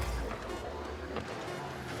 Really?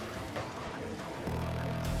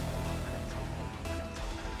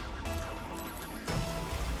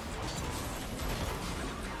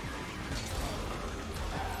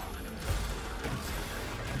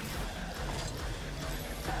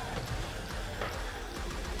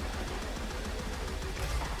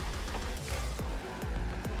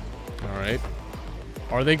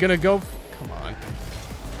 Are they gonna go? Come on.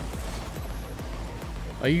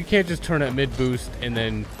 Like, you can't just turn at mid boost and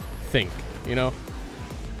then think, you know?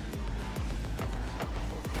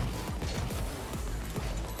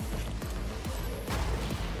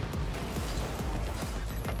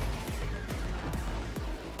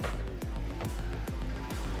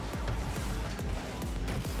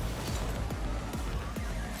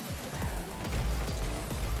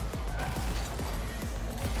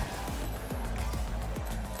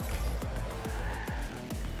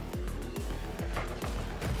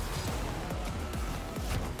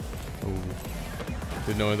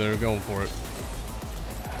 Didn't know they were going for it.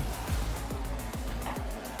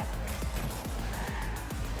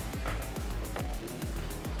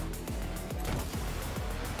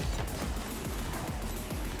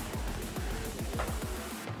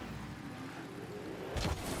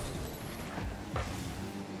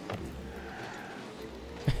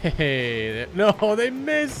 Hey, no, they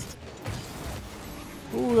missed.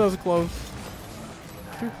 Ooh, that was close.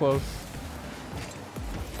 Too close.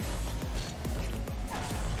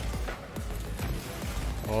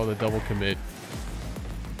 Oh, the double commit.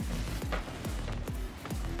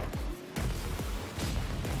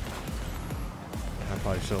 I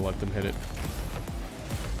probably should have let them hit it.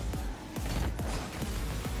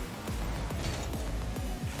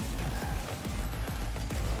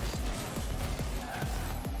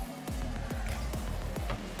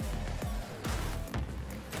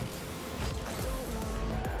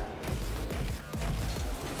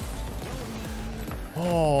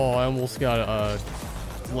 Oh, I almost got a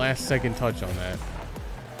last second touch on that.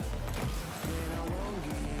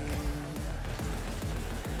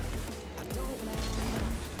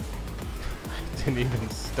 Didn't even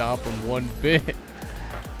stop him one bit.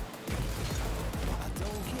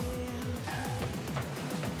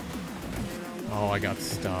 Oh, I got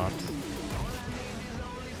stopped.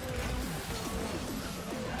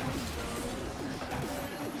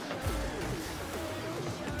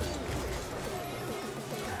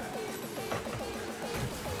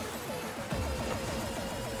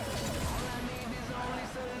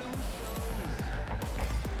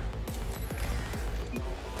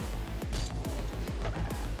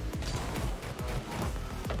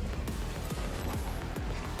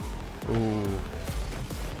 Ooh.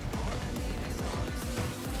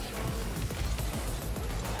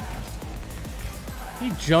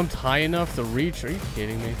 He jumped high enough to reach? Are you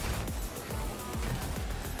kidding me? I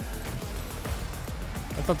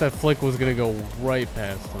thought that flick was gonna go right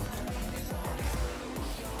past him.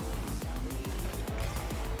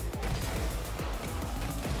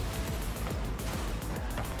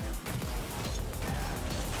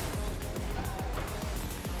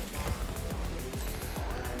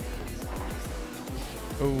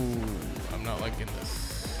 Oh, I'm not liking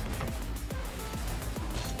this.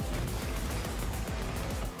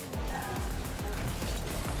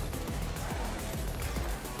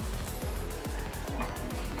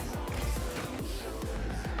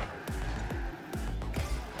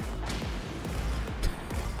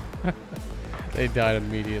 They died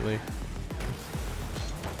immediately.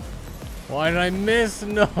 Why did I miss?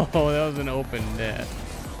 No, that was an open net.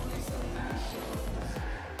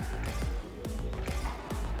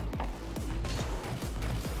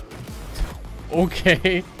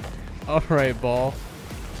 Okay. Alright, ball.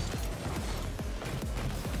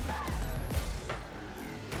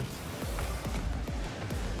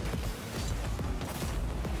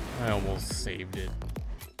 I almost saved it.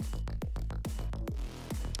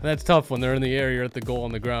 That's tough when they're in the air, you're at the goal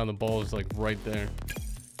on the ground, the ball is like right there.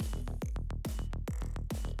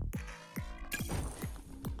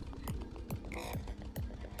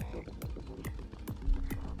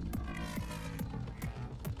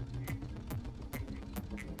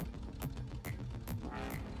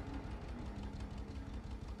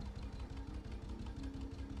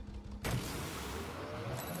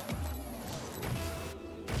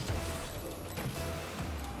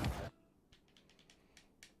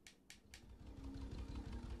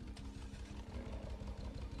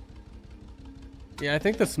 Yeah, I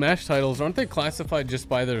think the Smash titles, aren't they classified just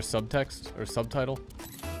by their subtext or subtitle?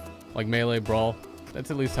 Like Melee, Brawl.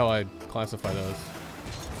 That's at least how I classify those.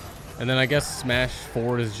 And then I guess Smash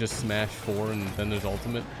 4 is just Smash 4 and then there's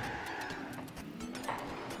Ultimate.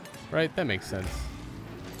 Right? That makes sense.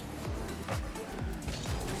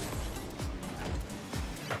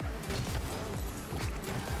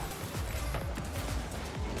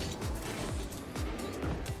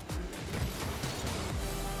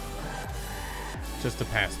 Just a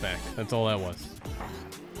pass back. That's all that was.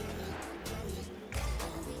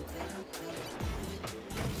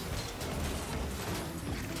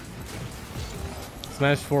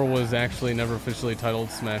 Smash 4 was actually never officially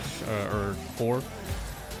titled Smash or 4.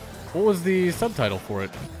 What was the subtitle for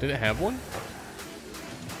it? Did it have one?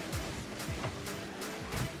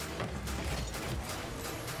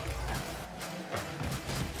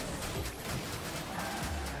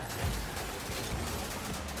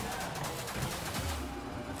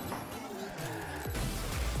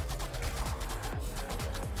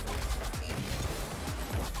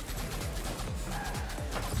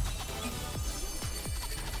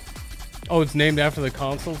 Oh, it's named after the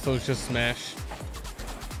console, so it's just Smash.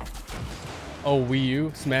 Oh, Wii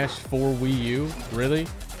U? Smash 4 Wii U? Really?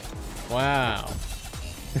 Wow.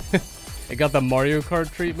 It got the Mario Kart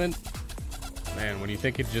treatment? Man, when you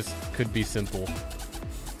think it just could be simple.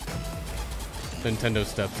 Nintendo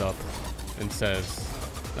steps up and says,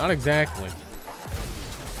 not exactly.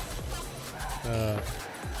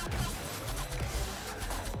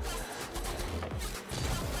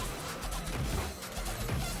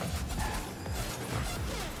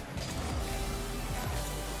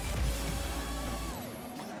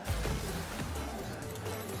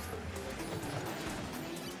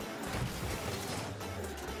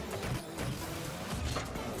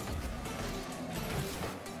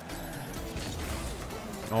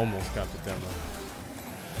 Almost got the demo.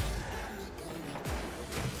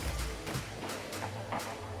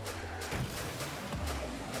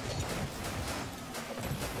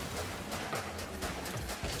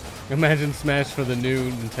 Imagine Smash for the new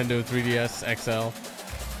Nintendo 3DS XL.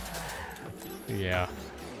 Yeah.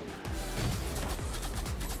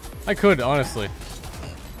 I could, honestly.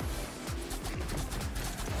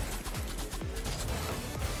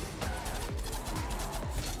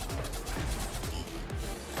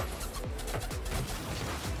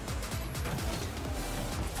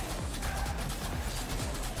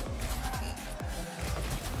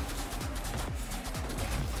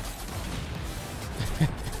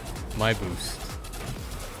 My boost.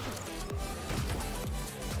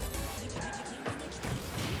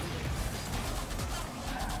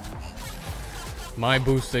 My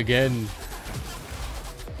boost again.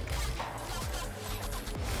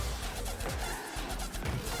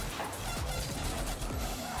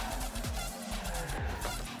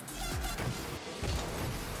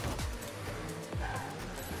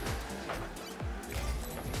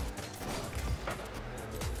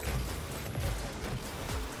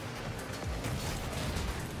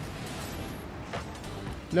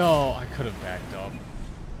 No, I could have backed up.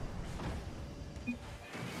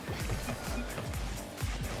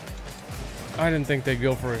 I didn't think they'd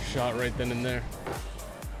go for a shot right then and there.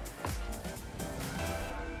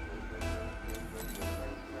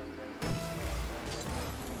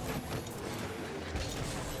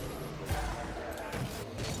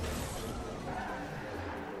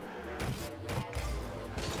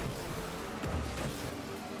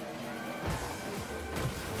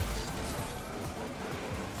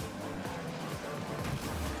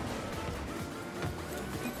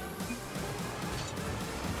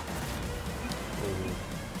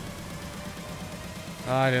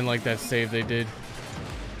 I didn't like that save they did.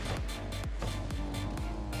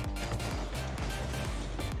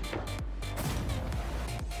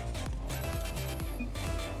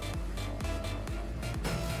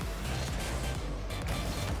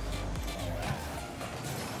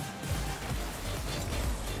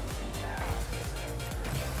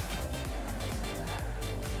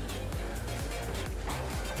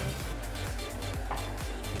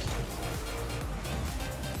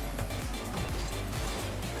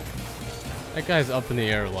 That guy's up in the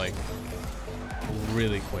air like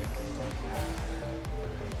really quick.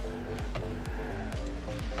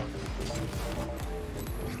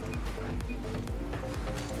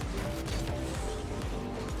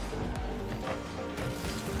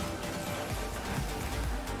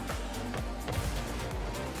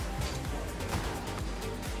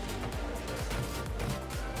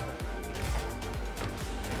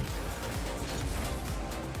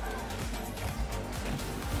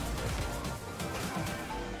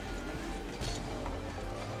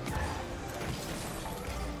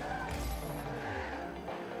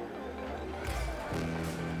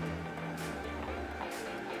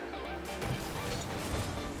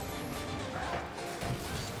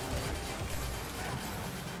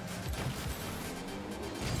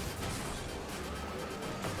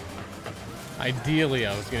 Ideally,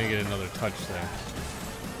 I was gonna get another touch there.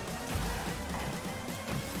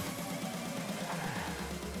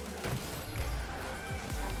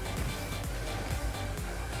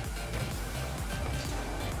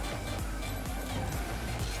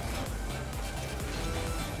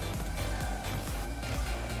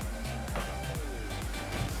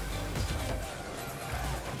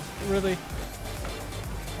 Really?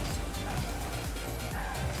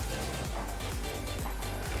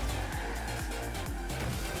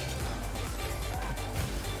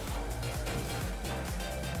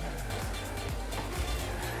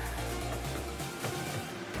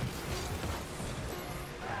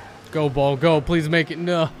 Go, ball, go. Please make it.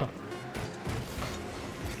 No.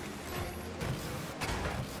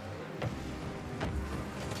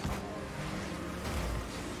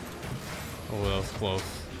 Oh, that was close.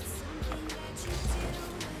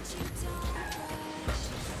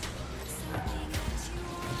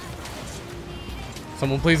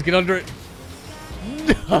 Someone please get under it.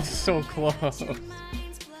 No, so close.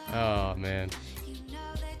 Oh, man.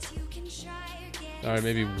 All right,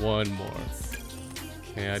 maybe one more.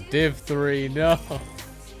 Yeah, div 3, no.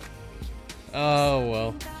 Oh,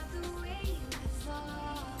 well.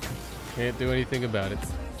 Can't do anything about it.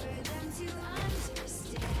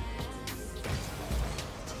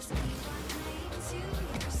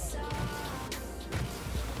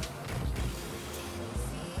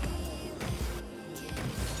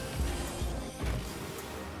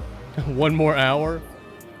 One more hour?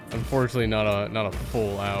 Unfortunately, not a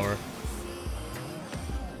full hour.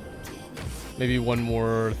 Maybe one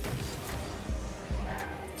more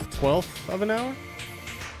 1/12 of an hour?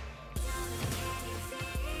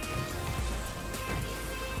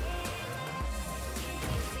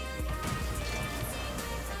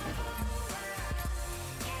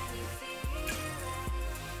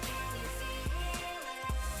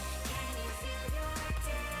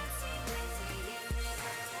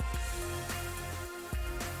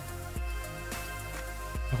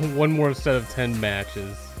 One more set of 10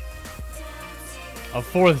 matches. A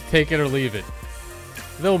fourth, take it or leave it.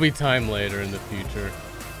 There'll be time later in the future.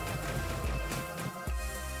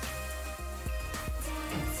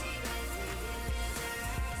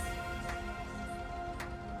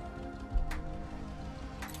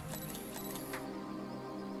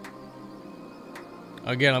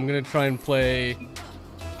 Again, I'm gonna try and play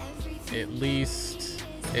at least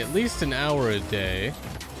an hour a day.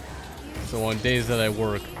 So on days that I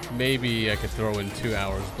work, maybe I could throw in 2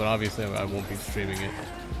 hours, but obviously I won't be streaming it.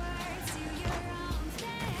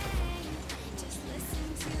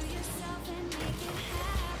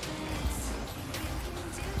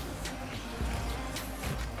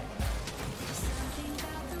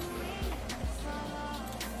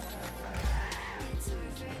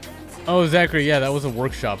 Oh, Zachary, yeah, that was a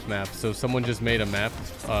workshop map. So someone just made a map.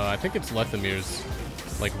 I think it's Lethamir's,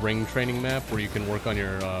 like, ring training map where you can work on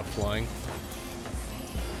your flying.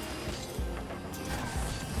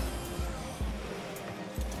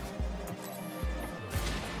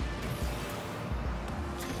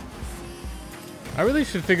 I really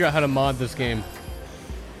should figure out how to mod this game.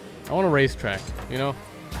 I want a racetrack, you know?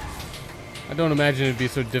 I don't imagine it'd be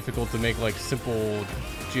so difficult to make, like, simple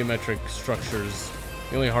geometric structures.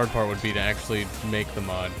 The only hard part would be to actually make the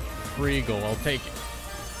mod. Free goal, I'll take it.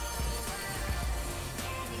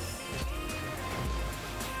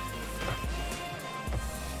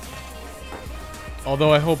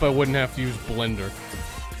 Although I hope I wouldn't have to use Blender.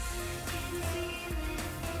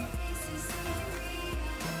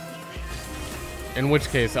 In which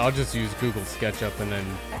case, I'll just use Google SketchUp and then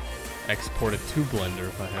export it to Blender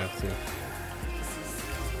if I have to.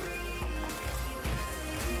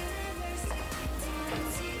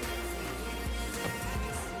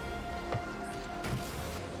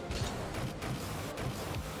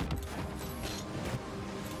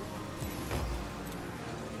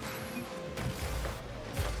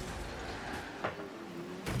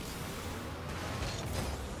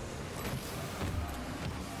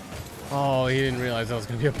 Oh, he didn't realize that was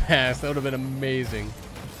going to be a pass. That would have been amazing.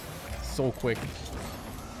 So quick.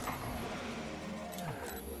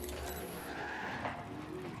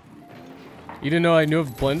 You didn't know I knew of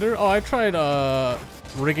Blender? Oh, I tried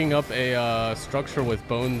rigging up a structure with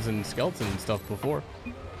bones and skeleton and stuff before.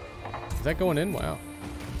 Is that going in? Wow.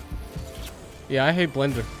 Yeah, I hate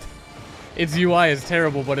Blender. Its UI is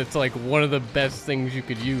terrible, but it's like one of the best things you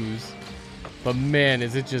could use. But man,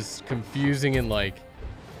 is it just confusing and like...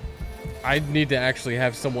 I'd need to actually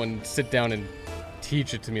have someone sit down and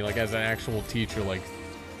teach it to me, like as an actual teacher, like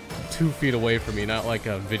 2 feet away from me, not like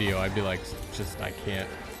a video. I'd be like, just, I can't.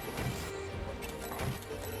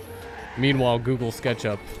 Meanwhile, Google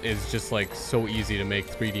SketchUp is just like so easy to make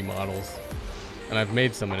 3D models. And I've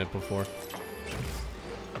made some in it before.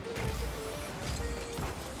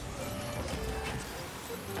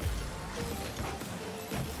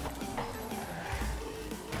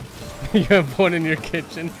 You have one in your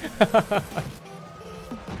kitchen?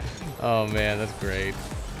 Oh man, that's great.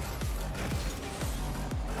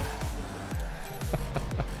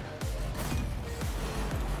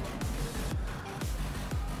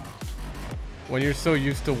 When you're so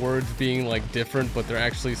used to words being like different, but they're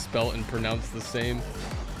actually spelt and pronounced the same.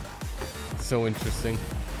 It's so interesting.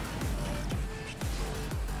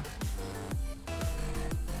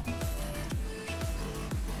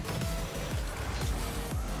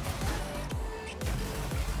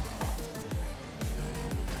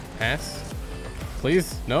 Pass?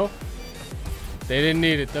 Please? No? They didn't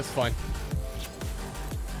need it. That's fine.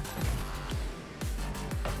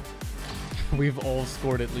 We've all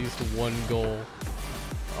scored at least 1 goal.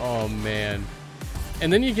 Oh, man.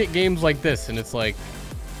 And then you get games like this, and it's like...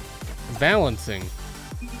 balancing.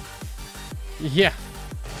 Yeah.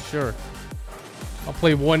 Sure. I'll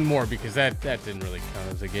play 1 more, because that didn't really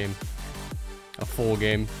count as a game. A full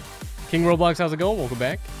game. King Roblox, how's it going? Welcome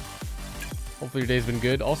back. Hopefully your day's been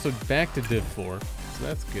good. Also back to Div 4, so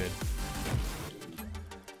that's good.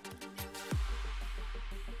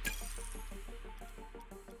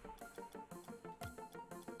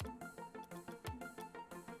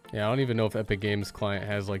 Yeah, I don't even know if Epic Games Client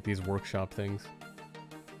has like these workshop things.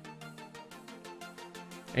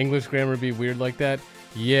 English grammar be weird like that?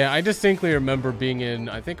 Yeah, I distinctly remember being in,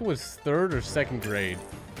 I think it was 3rd or 2nd grade,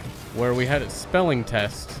 where we had a spelling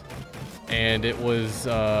test, and it was,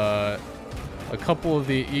 a couple of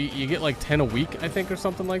the, you get like 10 a week, I think, or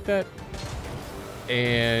something like that.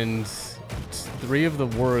 And 3 of the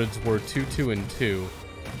words were 2, 2, and 2.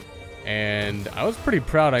 And I was pretty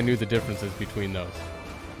proud I knew the differences between those.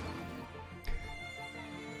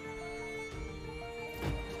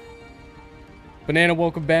 Banana,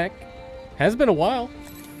 welcome back. Has been a while.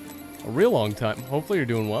 A real long time. Hopefully you're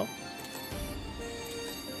doing well.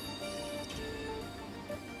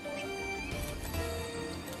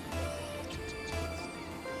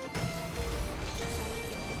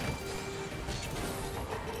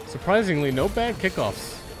 Surprisingly, no bad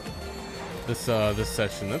kickoffs this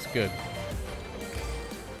session. That's good.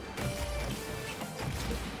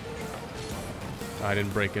 I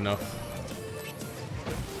didn't break enough.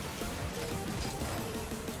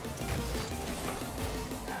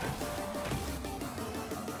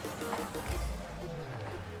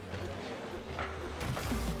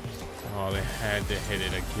 Oh, they had to hit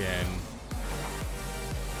it again.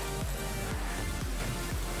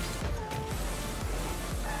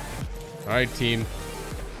 All right, team.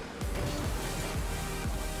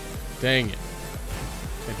 Dang it.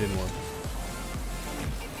 It didn't work.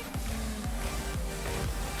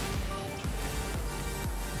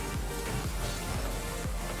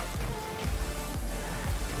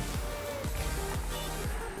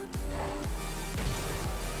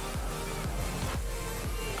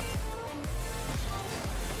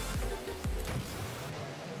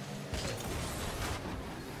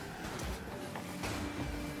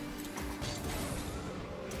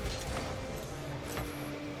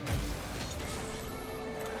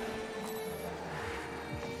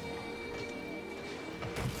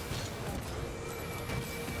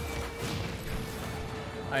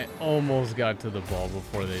 I almost got to the ball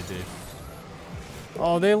before they did.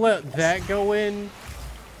 Oh, they let that go in?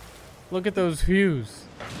 Look at those hues.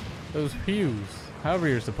 Those hues. However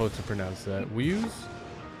you're supposed to pronounce that. Hues?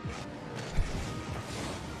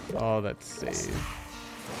 Oh, that's saved.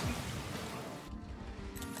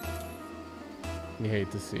 You hate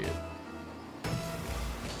to see it.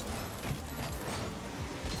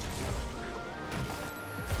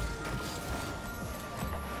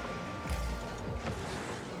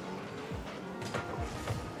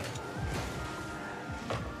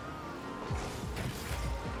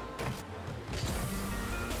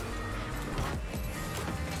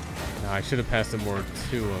 I should have passed it more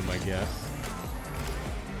to him, I guess.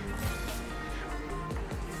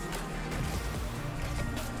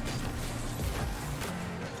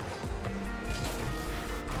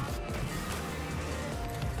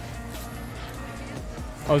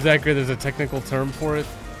 Oh, Zachary, there's a technical term for it?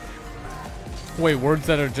 Wait, words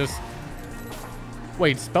that are just...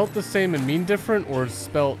 Wait, spelt the same and mean different, or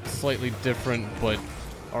spelt slightly different but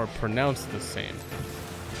are pronounced the same?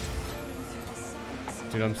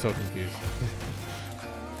 Dude, I'm so confused.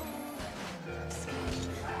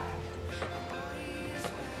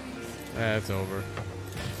 That's over.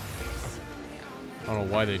 I don't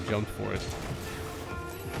know why they jumped for it.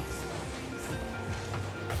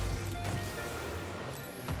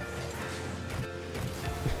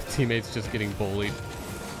 Teammates just getting bullied.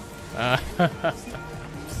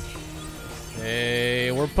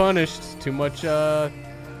 Hey, we're punished. Too much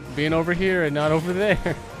being over here and not over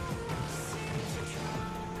there.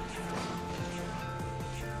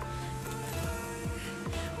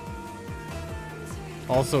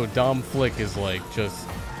 Also, Dom Flick is like just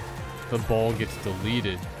the ball gets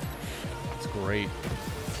deleted. It's great.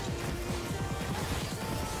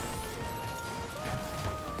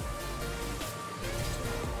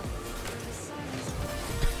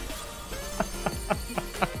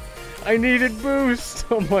 I needed boost.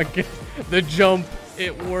 Oh my god. The jump,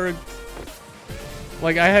 it worked.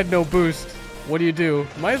 Like, I had no boost. What do?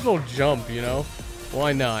 Might as well jump, you know?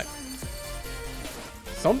 Why not?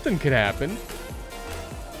 Something could happen.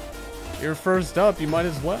 You're first up, you might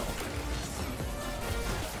as well.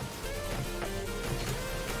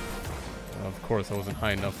 Of course, I wasn't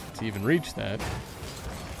high enough to even reach that.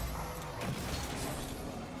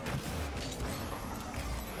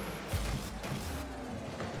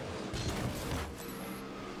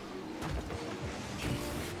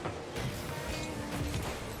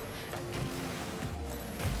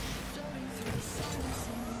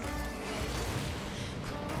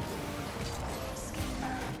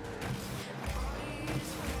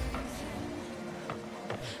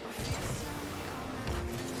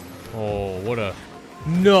 Oh, what a...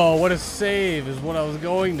 No, what a save is what I was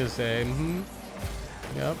going to say.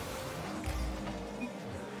 Yep.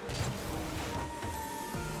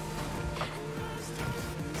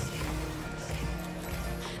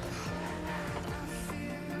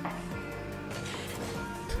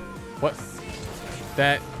 What?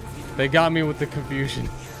 That... They got me with the confusion.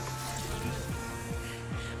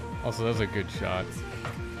 Also, that was a good shot.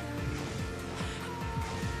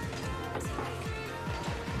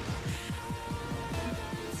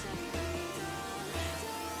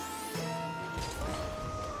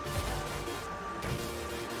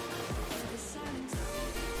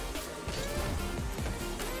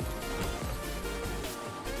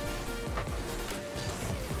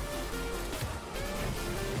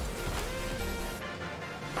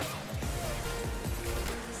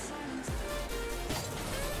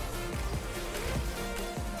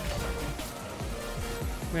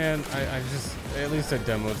 Man, I just, at least I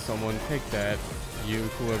demoed someone. Take that, you,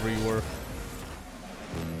 whoever you were.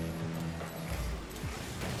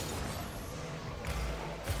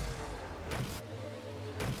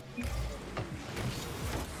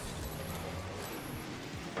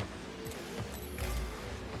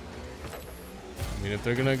 I mean, if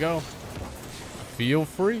they're gonna go, feel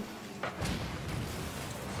free.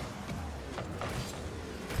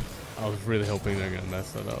 I was really hoping they're gonna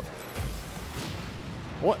mess that up.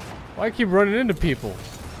 What? Why I keep running into people?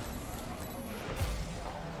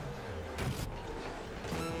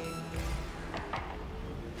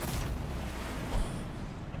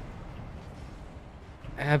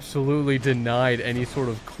 Absolutely denied any sort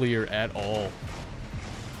of clear at all.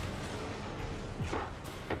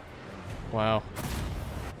 Wow.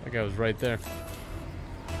 That guy was right there.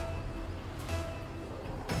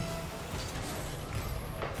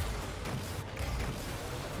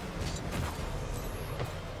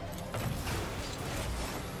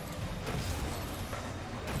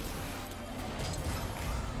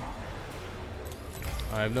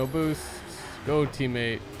 I have no boost. Go,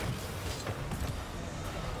 teammate.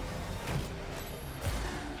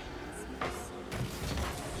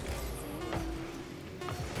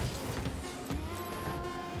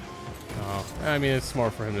 Oh, I mean, it's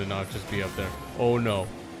smart for him to not just be up there. Oh, no.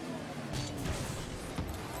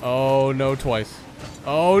 Oh, no, twice.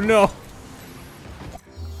 Oh, no.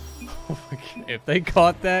 If they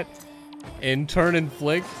caught that in turn and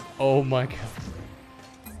flick, oh my god.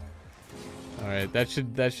 Alright, that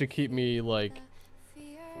should keep me like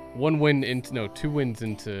 2 wins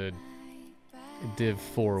into Div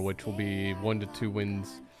 4, which will be 1 to 2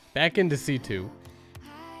 wins back into C2.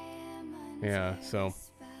 Yeah, so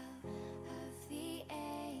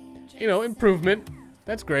you know, improvement.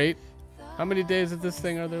 That's great. How many days of this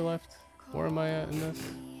thing are there left? Where am I at in this?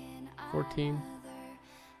 14.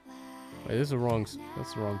 Wait, this is the wrong.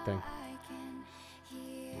 That's the wrong thing.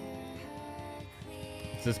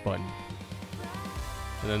 It's this button.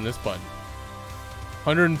 And then this button.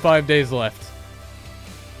 105 days left.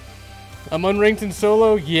 I'm unranked in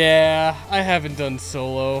solo? Yeah, I haven't done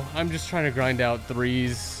solo. I'm just trying to grind out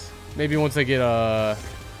 3s. Maybe once I get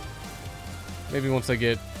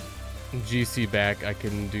GC back, I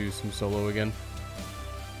can do some solo again.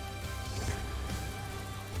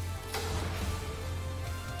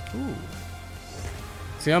 Ooh.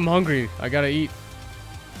 See, I'm hungry. I gotta eat.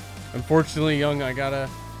 Unfortunately, young, I gotta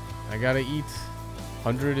eat.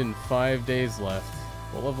 105 days left.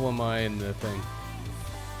 What level am I in the thing?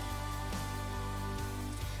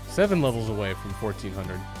 7 levels away from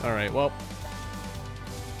 1400. Alright, well,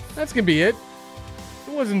 that's gonna be it.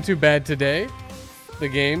 It wasn't too bad today. The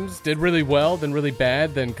games did really well, then really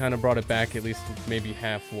bad, then kind of brought it back at least maybe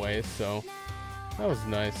halfway, so that was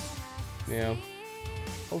nice. Yeah.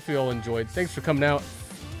 Hopefully you all enjoyed. Thanks for coming out.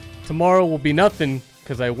 Tomorrow will be nothing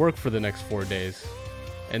because I work for the next 4 days.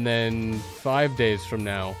 And then 5 days from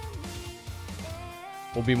now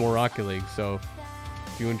will be more Rocket League, so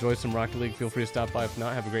if you enjoy some Rocket League, feel free to stop by. If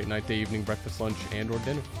not, have a great night, day, evening, breakfast, lunch, and or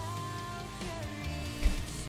dinner.